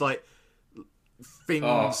it's like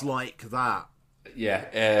things like that.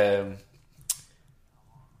 Yeah.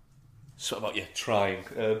 Sort of about trying.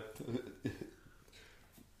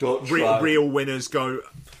 Don't try. Real winners go.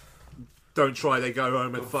 Don't try. They go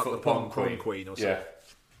home and fuck the prom queen or something. Yeah,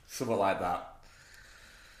 something like that.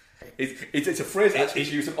 It's a phrase that's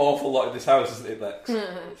used an awful lot in this house, isn't it, Lex?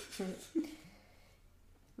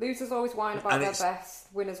 Losers always whine about their best.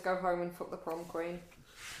 Winners go home and fuck the prom queen.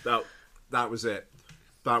 That was it.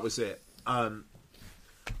 That was it. I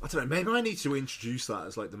don't know. Maybe I need to introduce that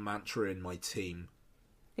as like the mantra in my team.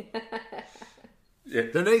 Yeah.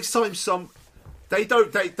 The next time they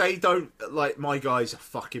don't like, my guys are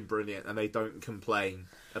fucking brilliant and they don't complain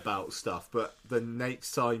about stuff, but the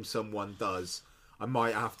next time someone does, I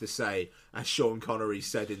might have to say, as Sean Connery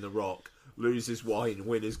said in The Rock, losers whine,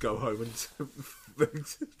 winners go home and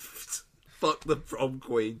fuck the prom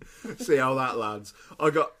queen. See how that lands. I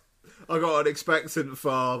got an expectant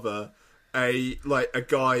father, a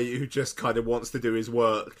guy who just kind of wants to do his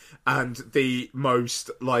work, and the most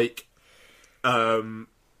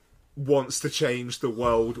wants to change the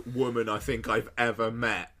world woman I think I've ever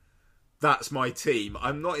met. That's my team.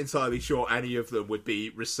 I'm not entirely sure any of them would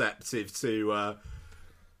be receptive to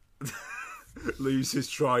losers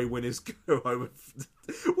try, winners go home.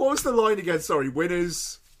 What was the line again? Sorry,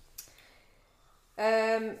 winners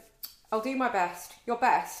I'll do my best. Your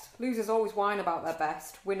best. Losers always whine about their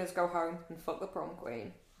best. Winners go home and fuck the prom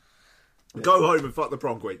queen. Go home and fuck the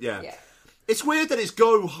prom queen, yeah. It's weird that it's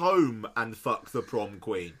go home and fuck the prom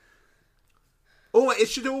queen. Or it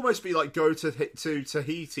should almost be like go to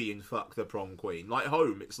Tahiti and fuck the prom queen. Like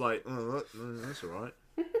home, it's like, oh, that's alright.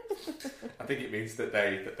 I think it means that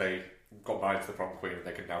they got married to the prom queen and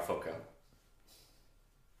they can now fuck her.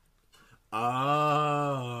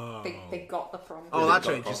 Oh. They got the prom queen. Oh, that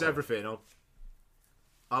changes everything.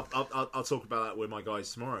 I'll talk about that with my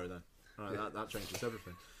guys tomorrow then. Right, that changes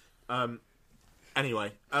everything.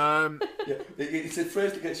 Anyway. Yeah, it's a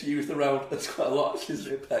phrase that gets used around. It's quite a lot,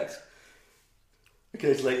 isn't it, Pex?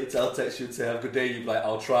 Occasionally, I'll text you and say, have a good day. You're like,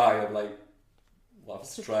 I'll try. I'm like, what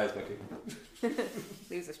happens to try, Becky?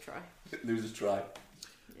 Losers try. Losers try.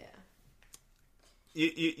 Yeah.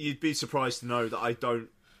 You'd be surprised to know that I don't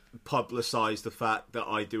publicise the fact that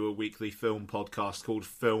I do a weekly film podcast called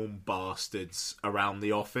Film Bastards around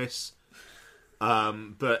the office.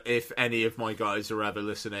 But if any of my guys are ever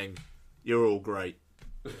listening, you're all great.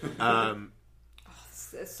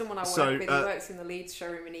 Someone I work with, he works in the Leeds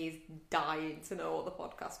showroom and he's dying to know what the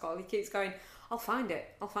podcast's called. He keeps going, I'll find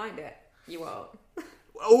it. You won't.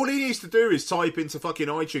 All he needs to do is type into fucking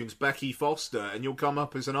iTunes Becky Foster and you'll come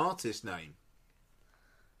up as an artist name.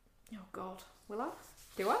 Oh God, will I?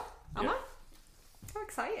 Do I? Am I? How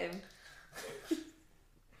exciting.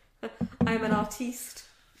 I'm an artiste.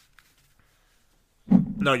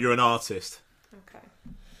 No, you're an artist. Okay.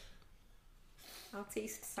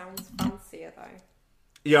 Artiste sounds fancier though.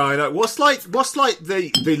 Yeah, I know. What's like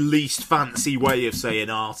the least fancy way of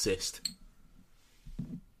saying artist?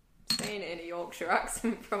 Saying it in a Yorkshire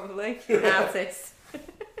accent, probably. Artist.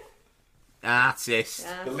 Artist.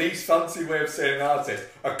 Yeah. The least fancy way of saying artist,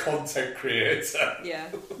 a content creator.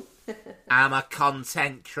 Yeah. I'm a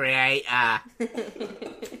content creator.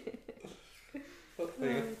 Oh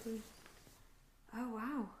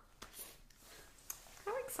wow.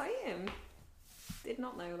 How exciting. Did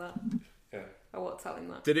not know that. Yeah. I won't tell him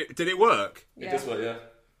that. Did it work? Yeah. It does work, yeah.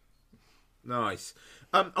 Nice.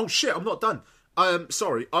 Oh shit, I'm not done.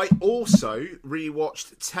 Sorry, I also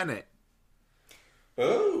rewatched Tenet.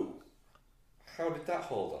 Oh. How did that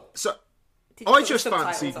hold up? So I just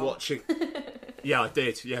fancied watching. Yeah, I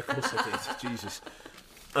did. Yeah, of course I did. Jesus.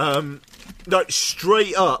 No,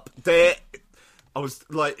 straight up, there. I was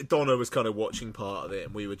like, Donna was kind of watching part of it,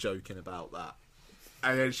 and we were joking about that.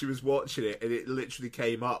 And then she was watching it, and it literally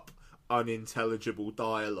came up unintelligible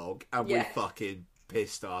dialogue, and we fucking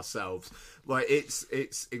pissed ourselves. Like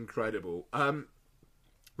it's incredible.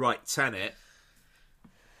 Right, Tenet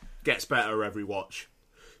gets better every watch.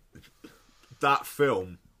 That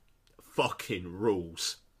film fucking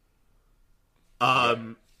rules.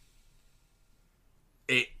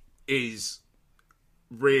 It is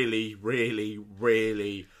really, really,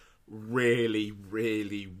 really, really,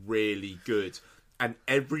 really, really good. And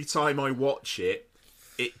every time I watch it,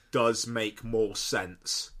 it does make more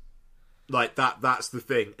sense. Like that's the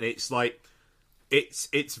thing. And it's like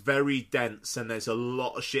it's very dense and there's a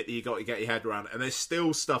lot of shit that you got to get your head around. And there's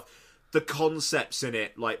still stuff, the concepts in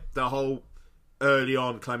it, like the whole early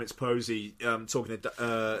on Clements Posey talking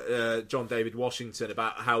to John David Washington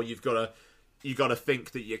about how you got to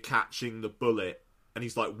think that you're catching the bullet, and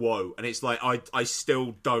he's like, whoa. And it's like I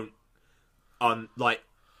still don't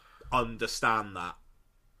understand that,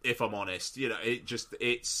 if I'm honest. You know,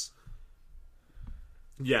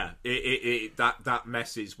 that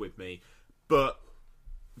messes with me. But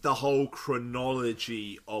the whole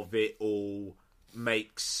chronology of it all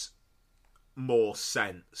makes more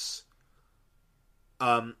sense.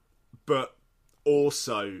 But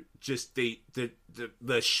also just the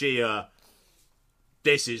sheer,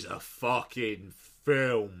 this is a fucking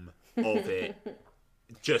film of it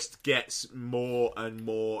just gets more and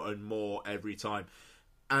more and more every time.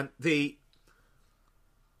 And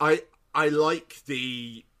I like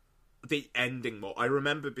the ending more. I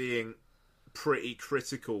remember being pretty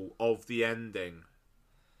critical of the ending,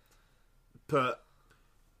 but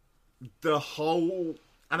the whole,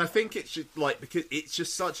 and I think it's just like, because it's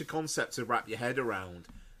just such a concept to wrap your head around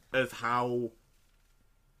of how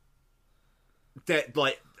they're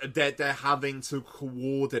having to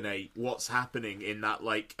coordinate what's happening in that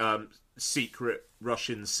secret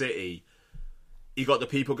Russian city. You got the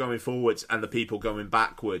people going forwards and the people going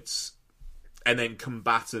backwards, and then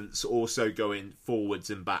combatants also going forwards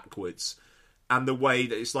and backwards. And the way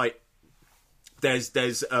that it's like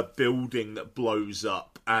there's a building that blows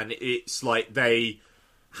up, and it's like they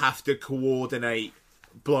have to coordinate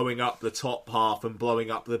blowing up the top half and blowing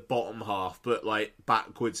up the bottom half, but like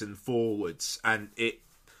backwards and forwards, and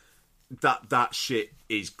that shit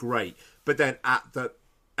is great. But then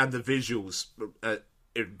and the visuals are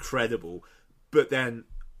incredible. But then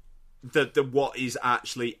the what is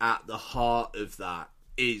actually at the heart of that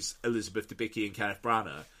is Elizabeth Debicki and Kenneth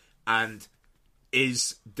Branagh. And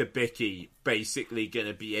is Debicki basically going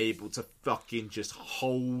to be able to fucking just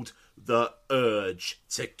hold the urge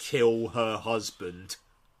to kill her husband?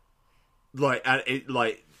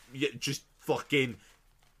 Just fucking,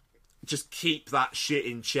 just keep that shit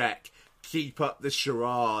in check. Keep up the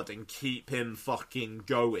charade and keep him fucking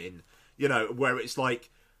going. You know, where it's like,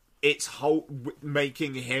 it's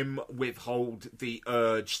making him withhold the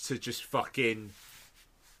urge to just fucking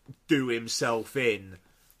do himself in,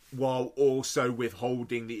 while also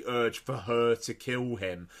withholding the urge for her to kill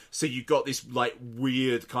him. So you got this like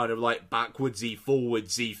weird kind of like backwardsy,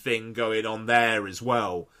 forwardsy thing going on there as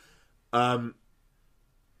well.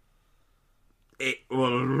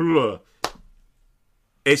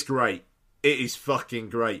 It's great. It is fucking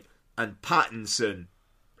great. And Pattinson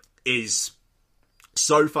is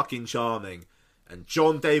so fucking charming. And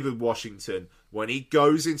John David Washington, when he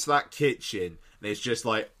goes into that kitchen and it's just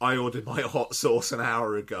like, I ordered my hot sauce an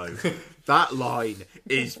hour ago. That line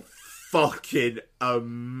is fucking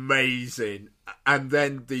amazing. And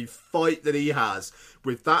then the fight that he has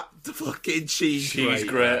with that fucking cheese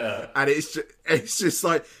grater. And it's just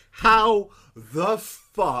like, how the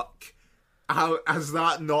fuck has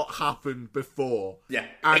that not happened before? Yeah.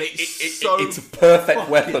 And it's a perfect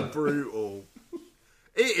weapon. Brutal.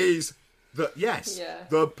 It is.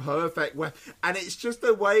 The perfect weapon. And it's just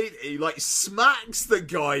the way he like smacks the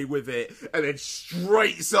guy with it and then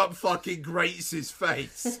straight up fucking grates his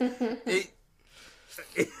face.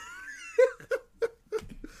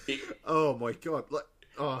 Oh my god.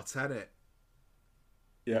 Tenet.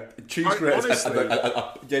 Yeah, cheese graters.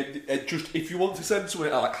 Just if you want to send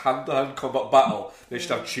someone like hand-to-hand combat battle, they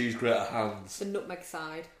should have cheese grater hands. The nutmeg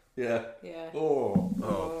side. Yeah. Yeah.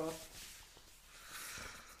 Oh.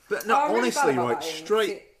 But no, honestly, right,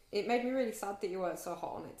 straight. It made me really sad that you weren't so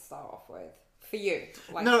hot on it to start off with. For you.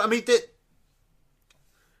 Like... No, I mean,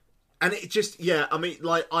 and it just, yeah, I mean,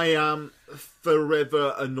 like, I am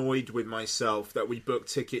forever annoyed with myself that we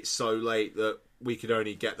booked tickets so late that we could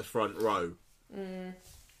only get the front row.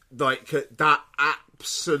 Like, that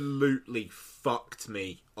absolutely fucked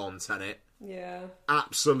me on Tenet. Yeah.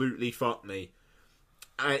 Absolutely fucked me.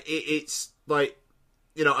 It's, like,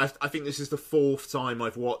 you know, I think this is the 4th time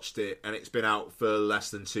I've watched it, and it's been out for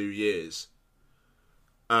less than 2 years.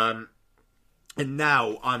 And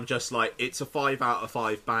now I'm just like, it's a 5 out of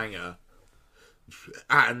 5 banger.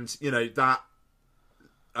 And, you know, that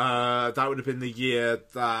would have been the year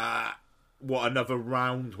that Another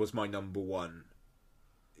Round was my number 1.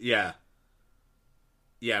 Yeah.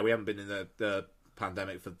 Yeah, we haven't been in the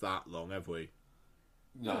pandemic for that long, have we?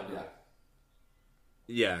 No,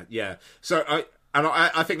 Yeah. So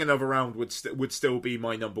I think Another Round would still be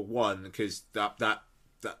my number 1 because that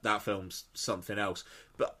film's something else.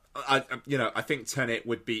 But I think Tenet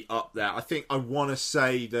would be up there. I want to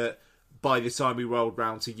say that by the time we rolled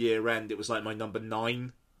round to year end, it was like my number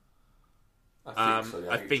 9.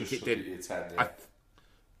 I think it did. 10,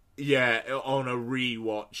 yeah, on a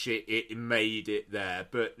rewatch, it made it there.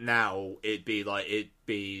 But now it'd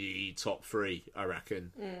be top 3, I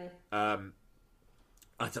reckon. I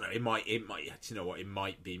don't know. It might. You know what? It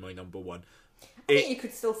might be my number 1. I think you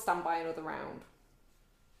could still stand by Another Round.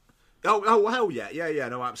 Oh hell yeah.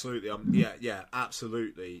 No, absolutely.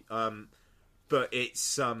 Absolutely. But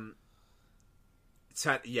it's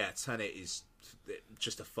Tenet is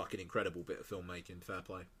just a fucking incredible bit of filmmaking. Fair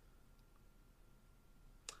play.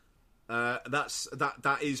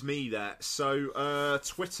 That is me there. So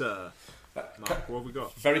Twitter. Mark, what have we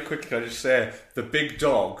got? Very quickly, can I just say the big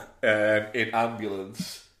dog in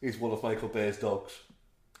Ambulance is one of Michael Bay's dogs.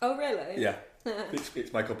 Oh really? Yeah,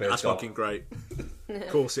 it's Michael Bay's That's dog. Fucking great. Of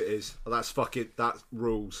course it is. That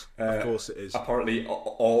rules. Of course it is. Apparently,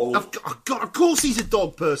 all. Of course he's a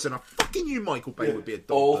dog person. I fucking knew Michael Bay would be a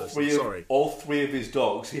dog person. All 3 of his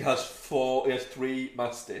dogs. He has 3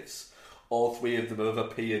 Mastiffs. All 3 of them have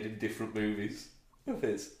appeared in different movies of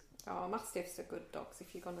his. Oh, Mastiffs are good dogs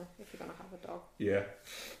if you're gonna have a dog. Yeah.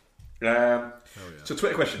 So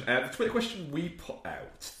Twitter question. The Twitter question we put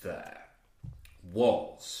out there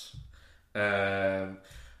was our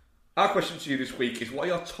question to you this week is: what are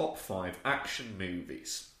your top 5 action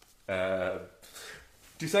movies?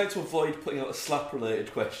 Decided to avoid putting out a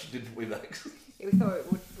slap-related question, didn't we, Max? We thought it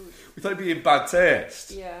would. We thought it'd be in bad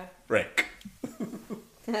taste. Yeah. Rick.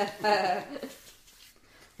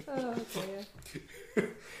 Oh dear.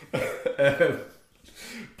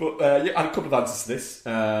 But I had a couple of answers to this.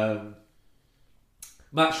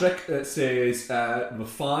 Matt Shrek says number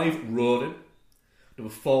 5, Ronin.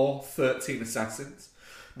 Number 4, 13 Assassins.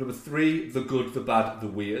 Number 3, The Good, the Bad, the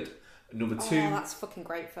Weird. Number 2, that's a fucking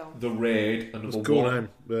great film. The Raid. And number cool 1,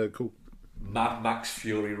 cool. Mad Max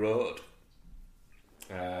Fury Road.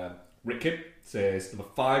 Rick Kim says number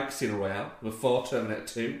 5, Casino Royale. Number 4, Terminator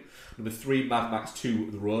 2. Number 3, Mad Max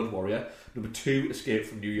 2, The Road Warrior. Number 2, Escape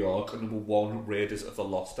from New York. And number 1, Raiders of the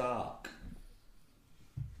Lost Ark.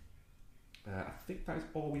 I think that is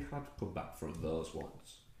all we had to come back from those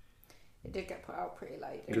ones. It did get put out pretty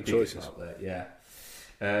late. Good choices. Out there,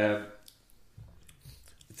 yeah.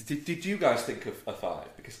 Did you guys think of a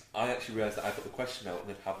 5? Because I actually realised that I got the question out and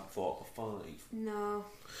then haven't thought of a 5. No.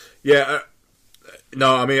 Yeah,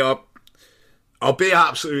 no, I mean, I'll be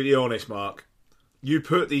absolutely honest, Mark. You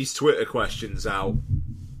put these Twitter questions out,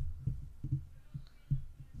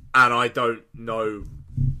 and I don't know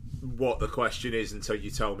what the question is until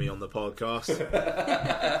you tell me on the podcast.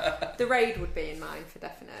 The Raid would be in mine for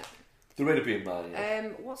definite. The Raid would be in mine, yeah.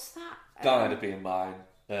 What's that? Die Hard would be in mine.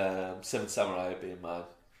 Seven Samurai would be in mine.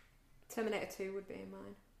 Terminator 2 would be in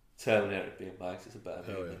mine. Terminator would be in mine, 'cause it's a better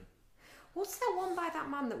movie. Yeah. What's that one by that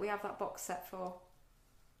man that we have that box set for?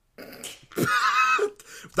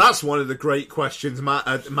 That's one of the great questions a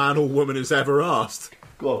man or woman has ever asked.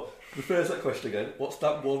 Go on, rephrase that question again. What's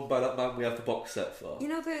that one by that man we have the box set for? You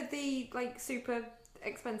know the like super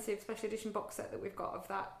expensive special edition box set that we've got of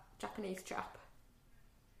that Japanese chap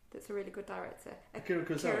that's a really good director. Akira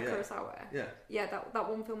Kurosawa. Yeah. Yeah, that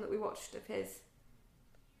one film that we watched of his.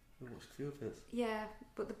 We watched a few of his. Yeah,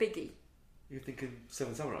 but the biggie. You're thinking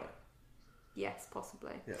Seven Samurai? Yes,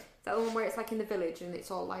 possibly. Yeah. Is that the one where it's like in the village and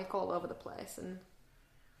it's all like all over the place and...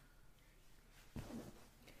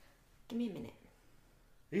 Give me a minute.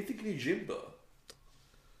 Are you thinking Yojimbo?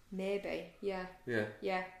 Maybe, yeah. Yeah.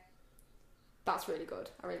 Yeah. That's really good.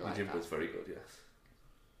 I really like that. Yojimbo's very good, yes.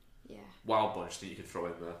 Yeah. Wild Bunch that you can throw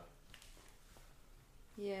in there.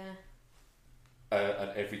 Yeah.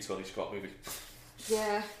 And every Tony Scott movie.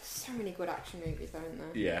 Yeah. So many good action movies, aren't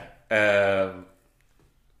there? Yeah.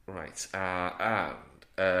 Right.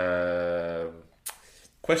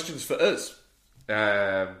 Questions for us.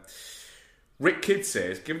 Rick Kidd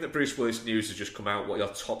says, given that Bruce Willis news has just come out, what are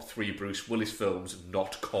your top 3 Bruce Willis films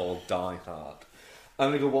not called Die Hard?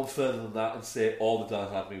 I'm going to go one further than that and say all the Die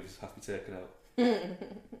Hard movies have to be taken out.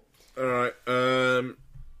 Alright,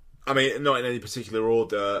 I mean, not in any particular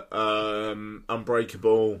order.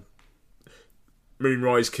 Unbreakable,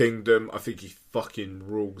 Moonrise Kingdom. I think he fucking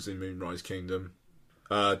rules in Moonrise Kingdom.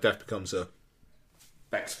 Death Becomes Her.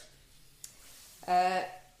 Bex.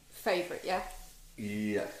 Favourite, yeah?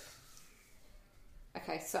 Yeah.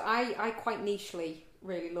 Okay, so I quite nichely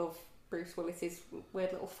really love Bruce Willis's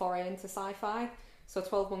weird little foray into sci-fi. So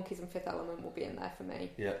 12 Monkeys and Fifth Element will be in there for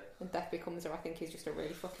me. Yeah. And Death Becomes Her, I think, is just a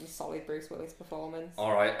really fucking solid Bruce Willis performance.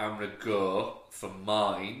 Alright, I'm going to go, for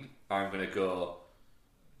mine, I'm going to go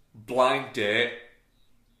Blind Date,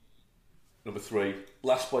 number 3,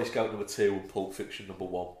 Last Boy Scout, number 2, and Pulp Fiction, number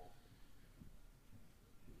 1.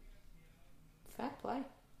 Fair play.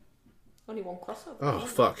 Only one crossover. Oh,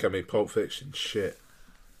 fuck, I mean, Pulp Fiction, shit.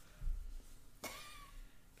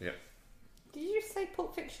 Yeah. Did you just say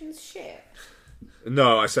Pulp Fiction's shit?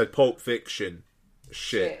 No, I said Pulp Fiction,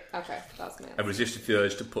 shit. Okay, that's me. I resisted the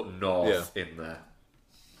urge to put North in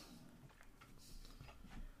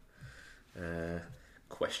there.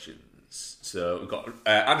 Questions. So we've got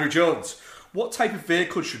Andrew Jones. What type of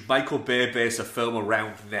vehicle should Michael Bay base a film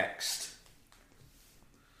around next?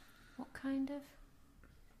 What kind of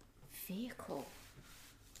vehicle?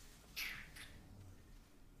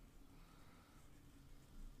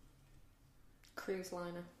 Cruise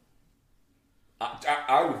liner.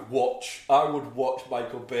 I would watch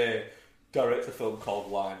Michael Bay direct a film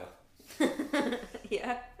called Liner.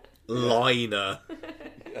 Yeah. Liner.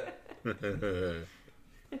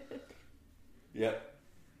 Yeah.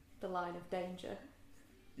 The Line of Danger.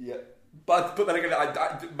 Yeah. But then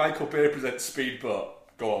again, Michael Bay presents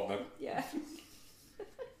Speedboat. Go on then. Yeah.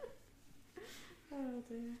 Oh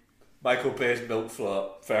dear. Michael Bay's Milk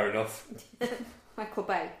Float. Fair enough. Michael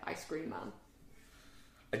Bay, Ice Cream Man.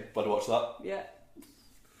 I'd better watch that. Yeah.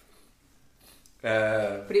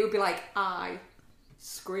 But it would be like, I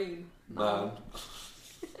scream man.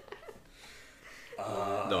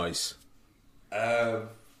 Nice.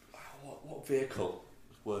 What vehicle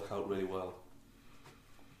would work out really well?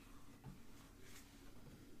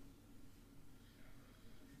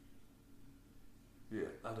 Yeah,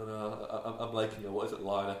 I don't know. I'm liking you. What is it,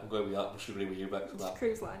 Liner? I'm going with that. I'm just agreeing with you back to that.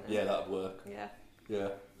 Cruise liner. Yeah, that'd work. Yeah. Yeah.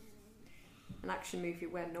 An action movie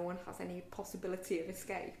where no one has any possibility of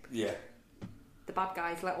escape. Yeah. The bad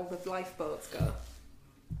guys let all the lifeboats go.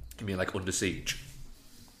 You mean like Under Siege?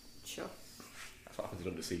 Sure. That's what happens in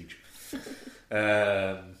Under Siege.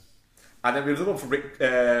 And then we have another one from Rick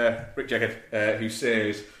Jagged, who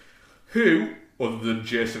says, "Who, other than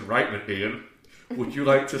Jason Reitman, Ian, would you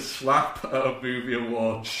like to slap at a movie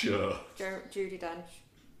awards show?" Judi Dench.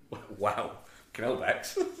 Wow. Can help,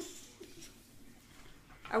 Bex.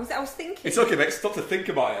 I was thinking... It's okay, Bex. Stop to think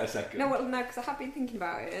about it a second. No, because I have been thinking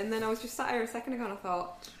about it, and then I was just sat here a second ago and I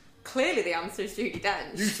thought, clearly the answer is Judi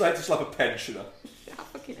Dench. You'd like to slap a pensioner. I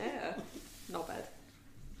fucking hate her. Not bad.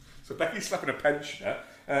 So Becky's slapping a pensioner.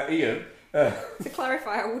 Ian... To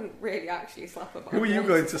clarify, I wouldn't really actually slap her. Who are you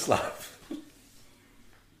going to slap?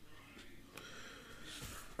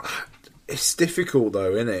 It's difficult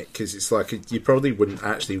though, isn't it? Because it's like you probably wouldn't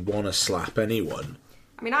actually want to slap anyone.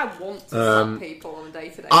 I mean, I want to slap people on a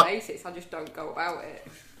day-to-day basis. I just don't go about it.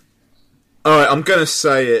 Alright, I'm going to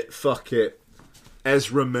say it. Fuck it.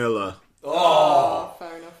 Ezra Miller. Oh,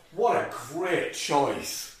 fair enough. What a great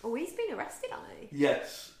choice. Oh, he's been arrested, hasn't he?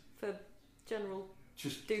 Yes. For general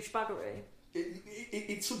douchebaggery.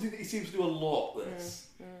 It's something that he seems to do a lot, this.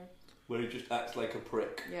 Where he just acts like a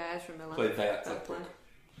prick. Yeah, Ezra Miller. Where they act like a prick.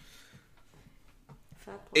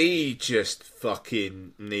 Fair point. He just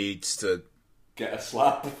fucking needs to... Get a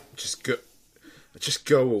slap. Just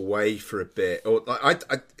go away for a bit. Or I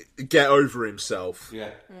get over himself.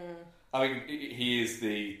 Yeah. I mean, he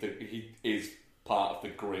is part of the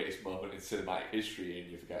greatest moment in cinematic history, and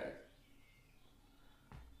you forget it.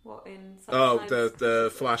 What in?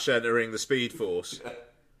 The Flash entering the Speed Force.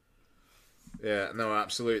 Yeah, no,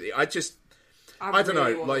 absolutely. I don't know.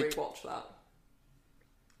 I want to rewatch that.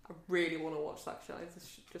 I really want to watch that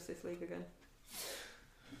Justice League again.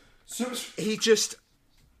 So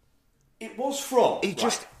it was from.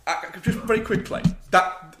 Just very quickly.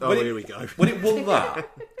 Here we go. When it won that,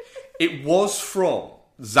 it was from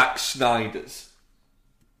Zack Snyder's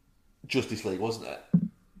Justice League, wasn't it?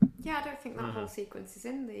 Yeah, I don't think that whole sequence is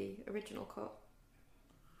in the original cut.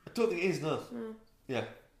 I don't think it is, no. Yeah.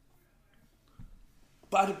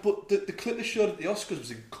 But the clip they showed at the Oscars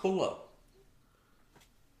was in colour.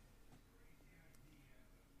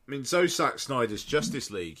 I mean, so Zack Snyder's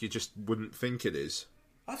Justice League, you just wouldn't think it is.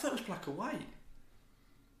 I thought it was black and white.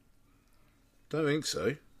 Don't think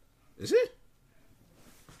so. Is it?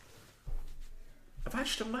 Have I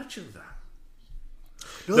just imagined that?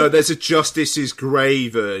 No, there's a Justice is Grey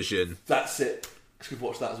version. That's it. Because we've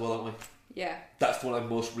watched that as well, haven't we? Yeah. That's the one I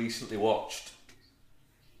most recently watched.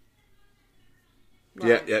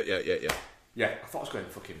 Right. Yeah. Yeah, I thought I was going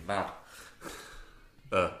fucking mad.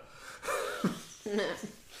 If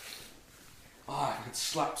I could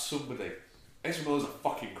slap somebody. Ezra Miller's a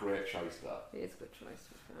fucking great choice, that. It is a good choice.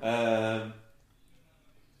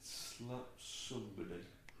 Slap somebody.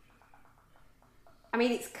 I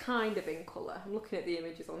mean, it's kind of in colour. I'm looking at the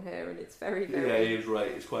images on here and it's very, very... Yeah, he is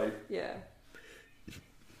right. It's quite... Yeah.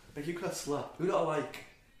 Like, who could I slap? Who do I like?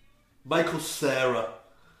 Michael Cera.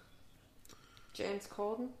 James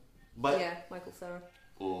Corden? Yeah, Michael Cera.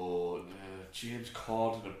 Oh, no. James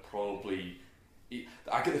Corden would probably...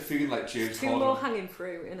 I get the feeling like James Corden... Too low hanging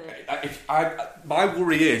fruit, innit? My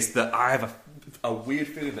worry is that I have a weird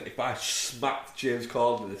feeling that if I smacked James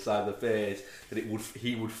Corden in the side of the face, that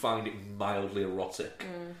he would find it mildly erotic,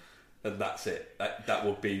 and that's it. That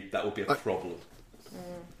would be a problem.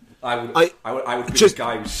 I would be the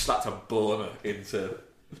guy who slapped a boner into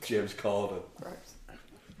James Corden.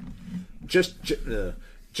 Just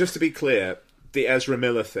to be clear, the Ezra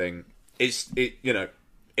Miller thing, it's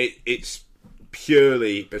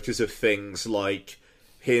purely because of things like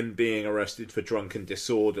him being arrested for drunk and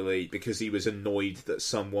disorderly because he was annoyed that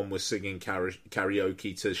someone was singing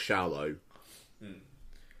karaoke to Shallow.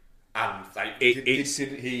 And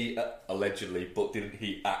didn't he allegedly, but didn't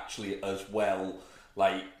he actually as well,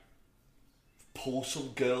 like, pull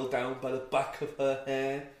some girl down by the back of her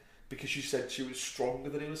hair because she said she was stronger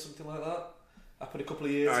than him or something like that? Happened a couple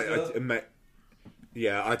of years ago.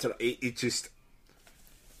 I don't know.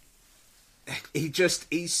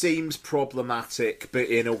 He seems problematic, but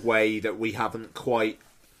in a way that we haven't quite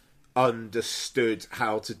understood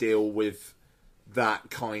how to deal with that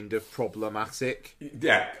kind of problematic.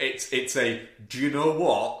 Yeah, it's a, do you know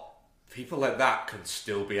what? People like that can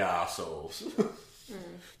still be arseholes.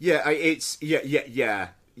 Yeah,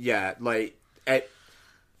 like,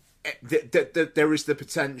 there is the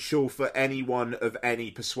potential for anyone of any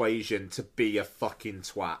persuasion to be a fucking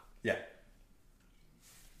twat. Yeah.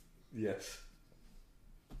 Yes.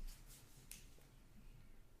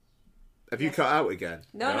 Have you cut out again?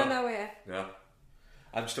 No, yeah. No.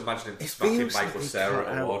 I'm just imagining smacking Michael Cera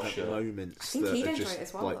at a award show. Moments I think that he'd are enjoy just it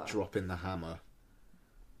as well, like though. dropping the hammer.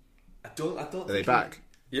 I don't. Are they back?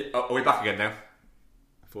 Yeah, are we back again now?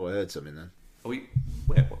 I thought I heard something then. Are we?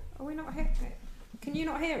 Where? What? Are we not here? Can you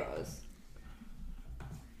not hear us?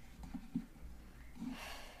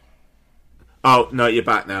 Oh no, you're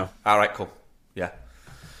back now. All right, cool. Yeah.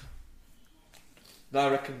 No,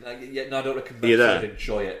 I reckon. I don't reckon. I'd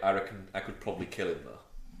enjoy it. I reckon I could probably kill him though.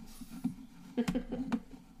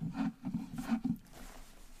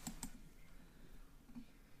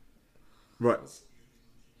 Right.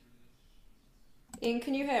 Ian,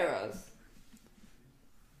 can you hear us?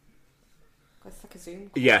 It's like a Zoom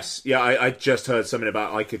call. Yes, yeah, I just heard something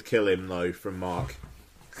about I could kill him though from Mark.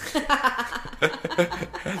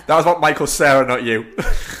 That was what Michael Sarah, not you.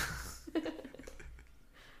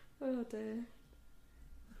 Oh dear.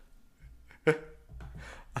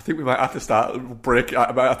 I think we might have to start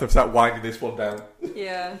winding this one down.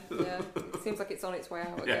 Yeah. It seems like it's on its way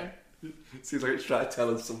out again. It seems like it's trying to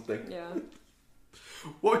tell us something. Yeah.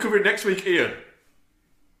 What are we covering next week, Ian?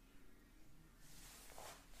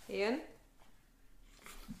 Ian?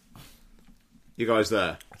 You guys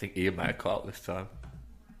there? I think Ian might have caught up this time.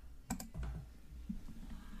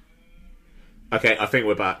 Okay, I think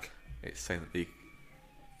we're back. It's saying that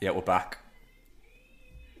yeah, we're back.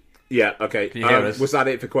 Yeah, okay. Can you hear us? Was that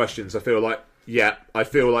it for questions? I feel like maybe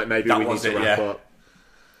that we need to wrap up.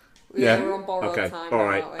 Yeah, we're on borrowed time. All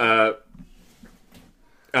right.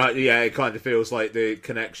 Yeah, it kind of feels like the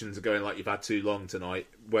connections are going like you've had too long tonight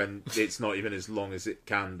when it's not even as long as it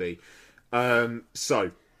can be.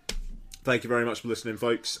 So, thank you very much for listening,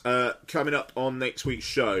 folks. Coming up on next week's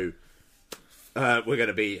show, we're going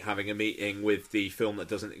to be having a meeting with the film that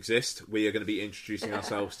doesn't exist. We are going to be introducing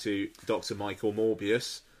ourselves to Dr. Michael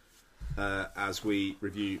Morbius as we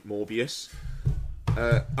review Morbius.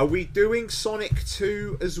 Are we doing Sonic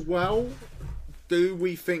 2 as well? Do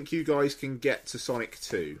we think you guys can get to Sonic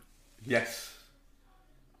 2? Yes.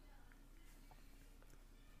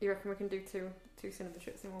 You reckon we can do two cinema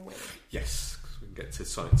trips in one week? Yes, because we can get to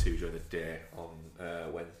Sonic 2 during the day on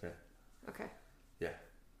Wednesday. Okay. Yeah.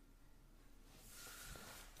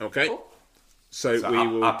 Okay. Cool. So we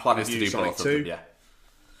will. Our plan is to do Sonic both 2. of them, yeah.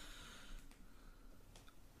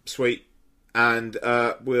 Sweet. And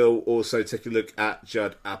we'll also take a look at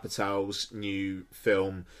Judd Apatow's new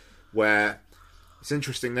film, where it's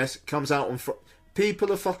interesting. This comes out on.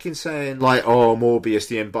 People are fucking saying like, "Oh, Morbius,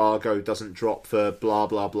 the embargo doesn't drop for blah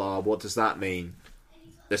blah blah." What does that mean?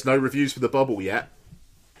 There's no reviews for the bubble yet.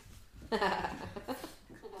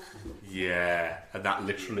 Yeah, and that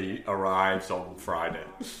literally arrives on Friday.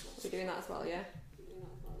 We're doing that as well, yeah?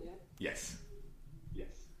 Yes.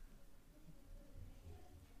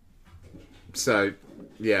 So,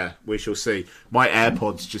 yeah, we shall see. My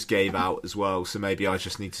AirPods just gave out as well, so maybe I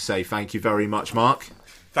just need to say thank you very much, Mark.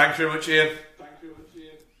 Thanks very much, Ian.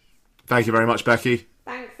 Thank you very much, Becky.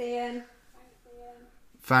 Thanks, Ian.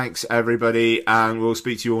 Thanks, everybody, and we'll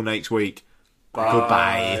speak to you all next week. Bye.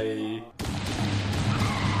 Goodbye.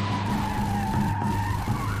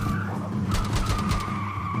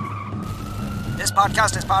 This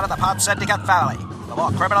podcast is part of the Pod Syndicate family. For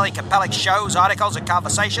more criminally compelling shows, articles, and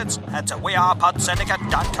conversations, head to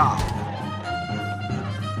wearepodsyndicate.com.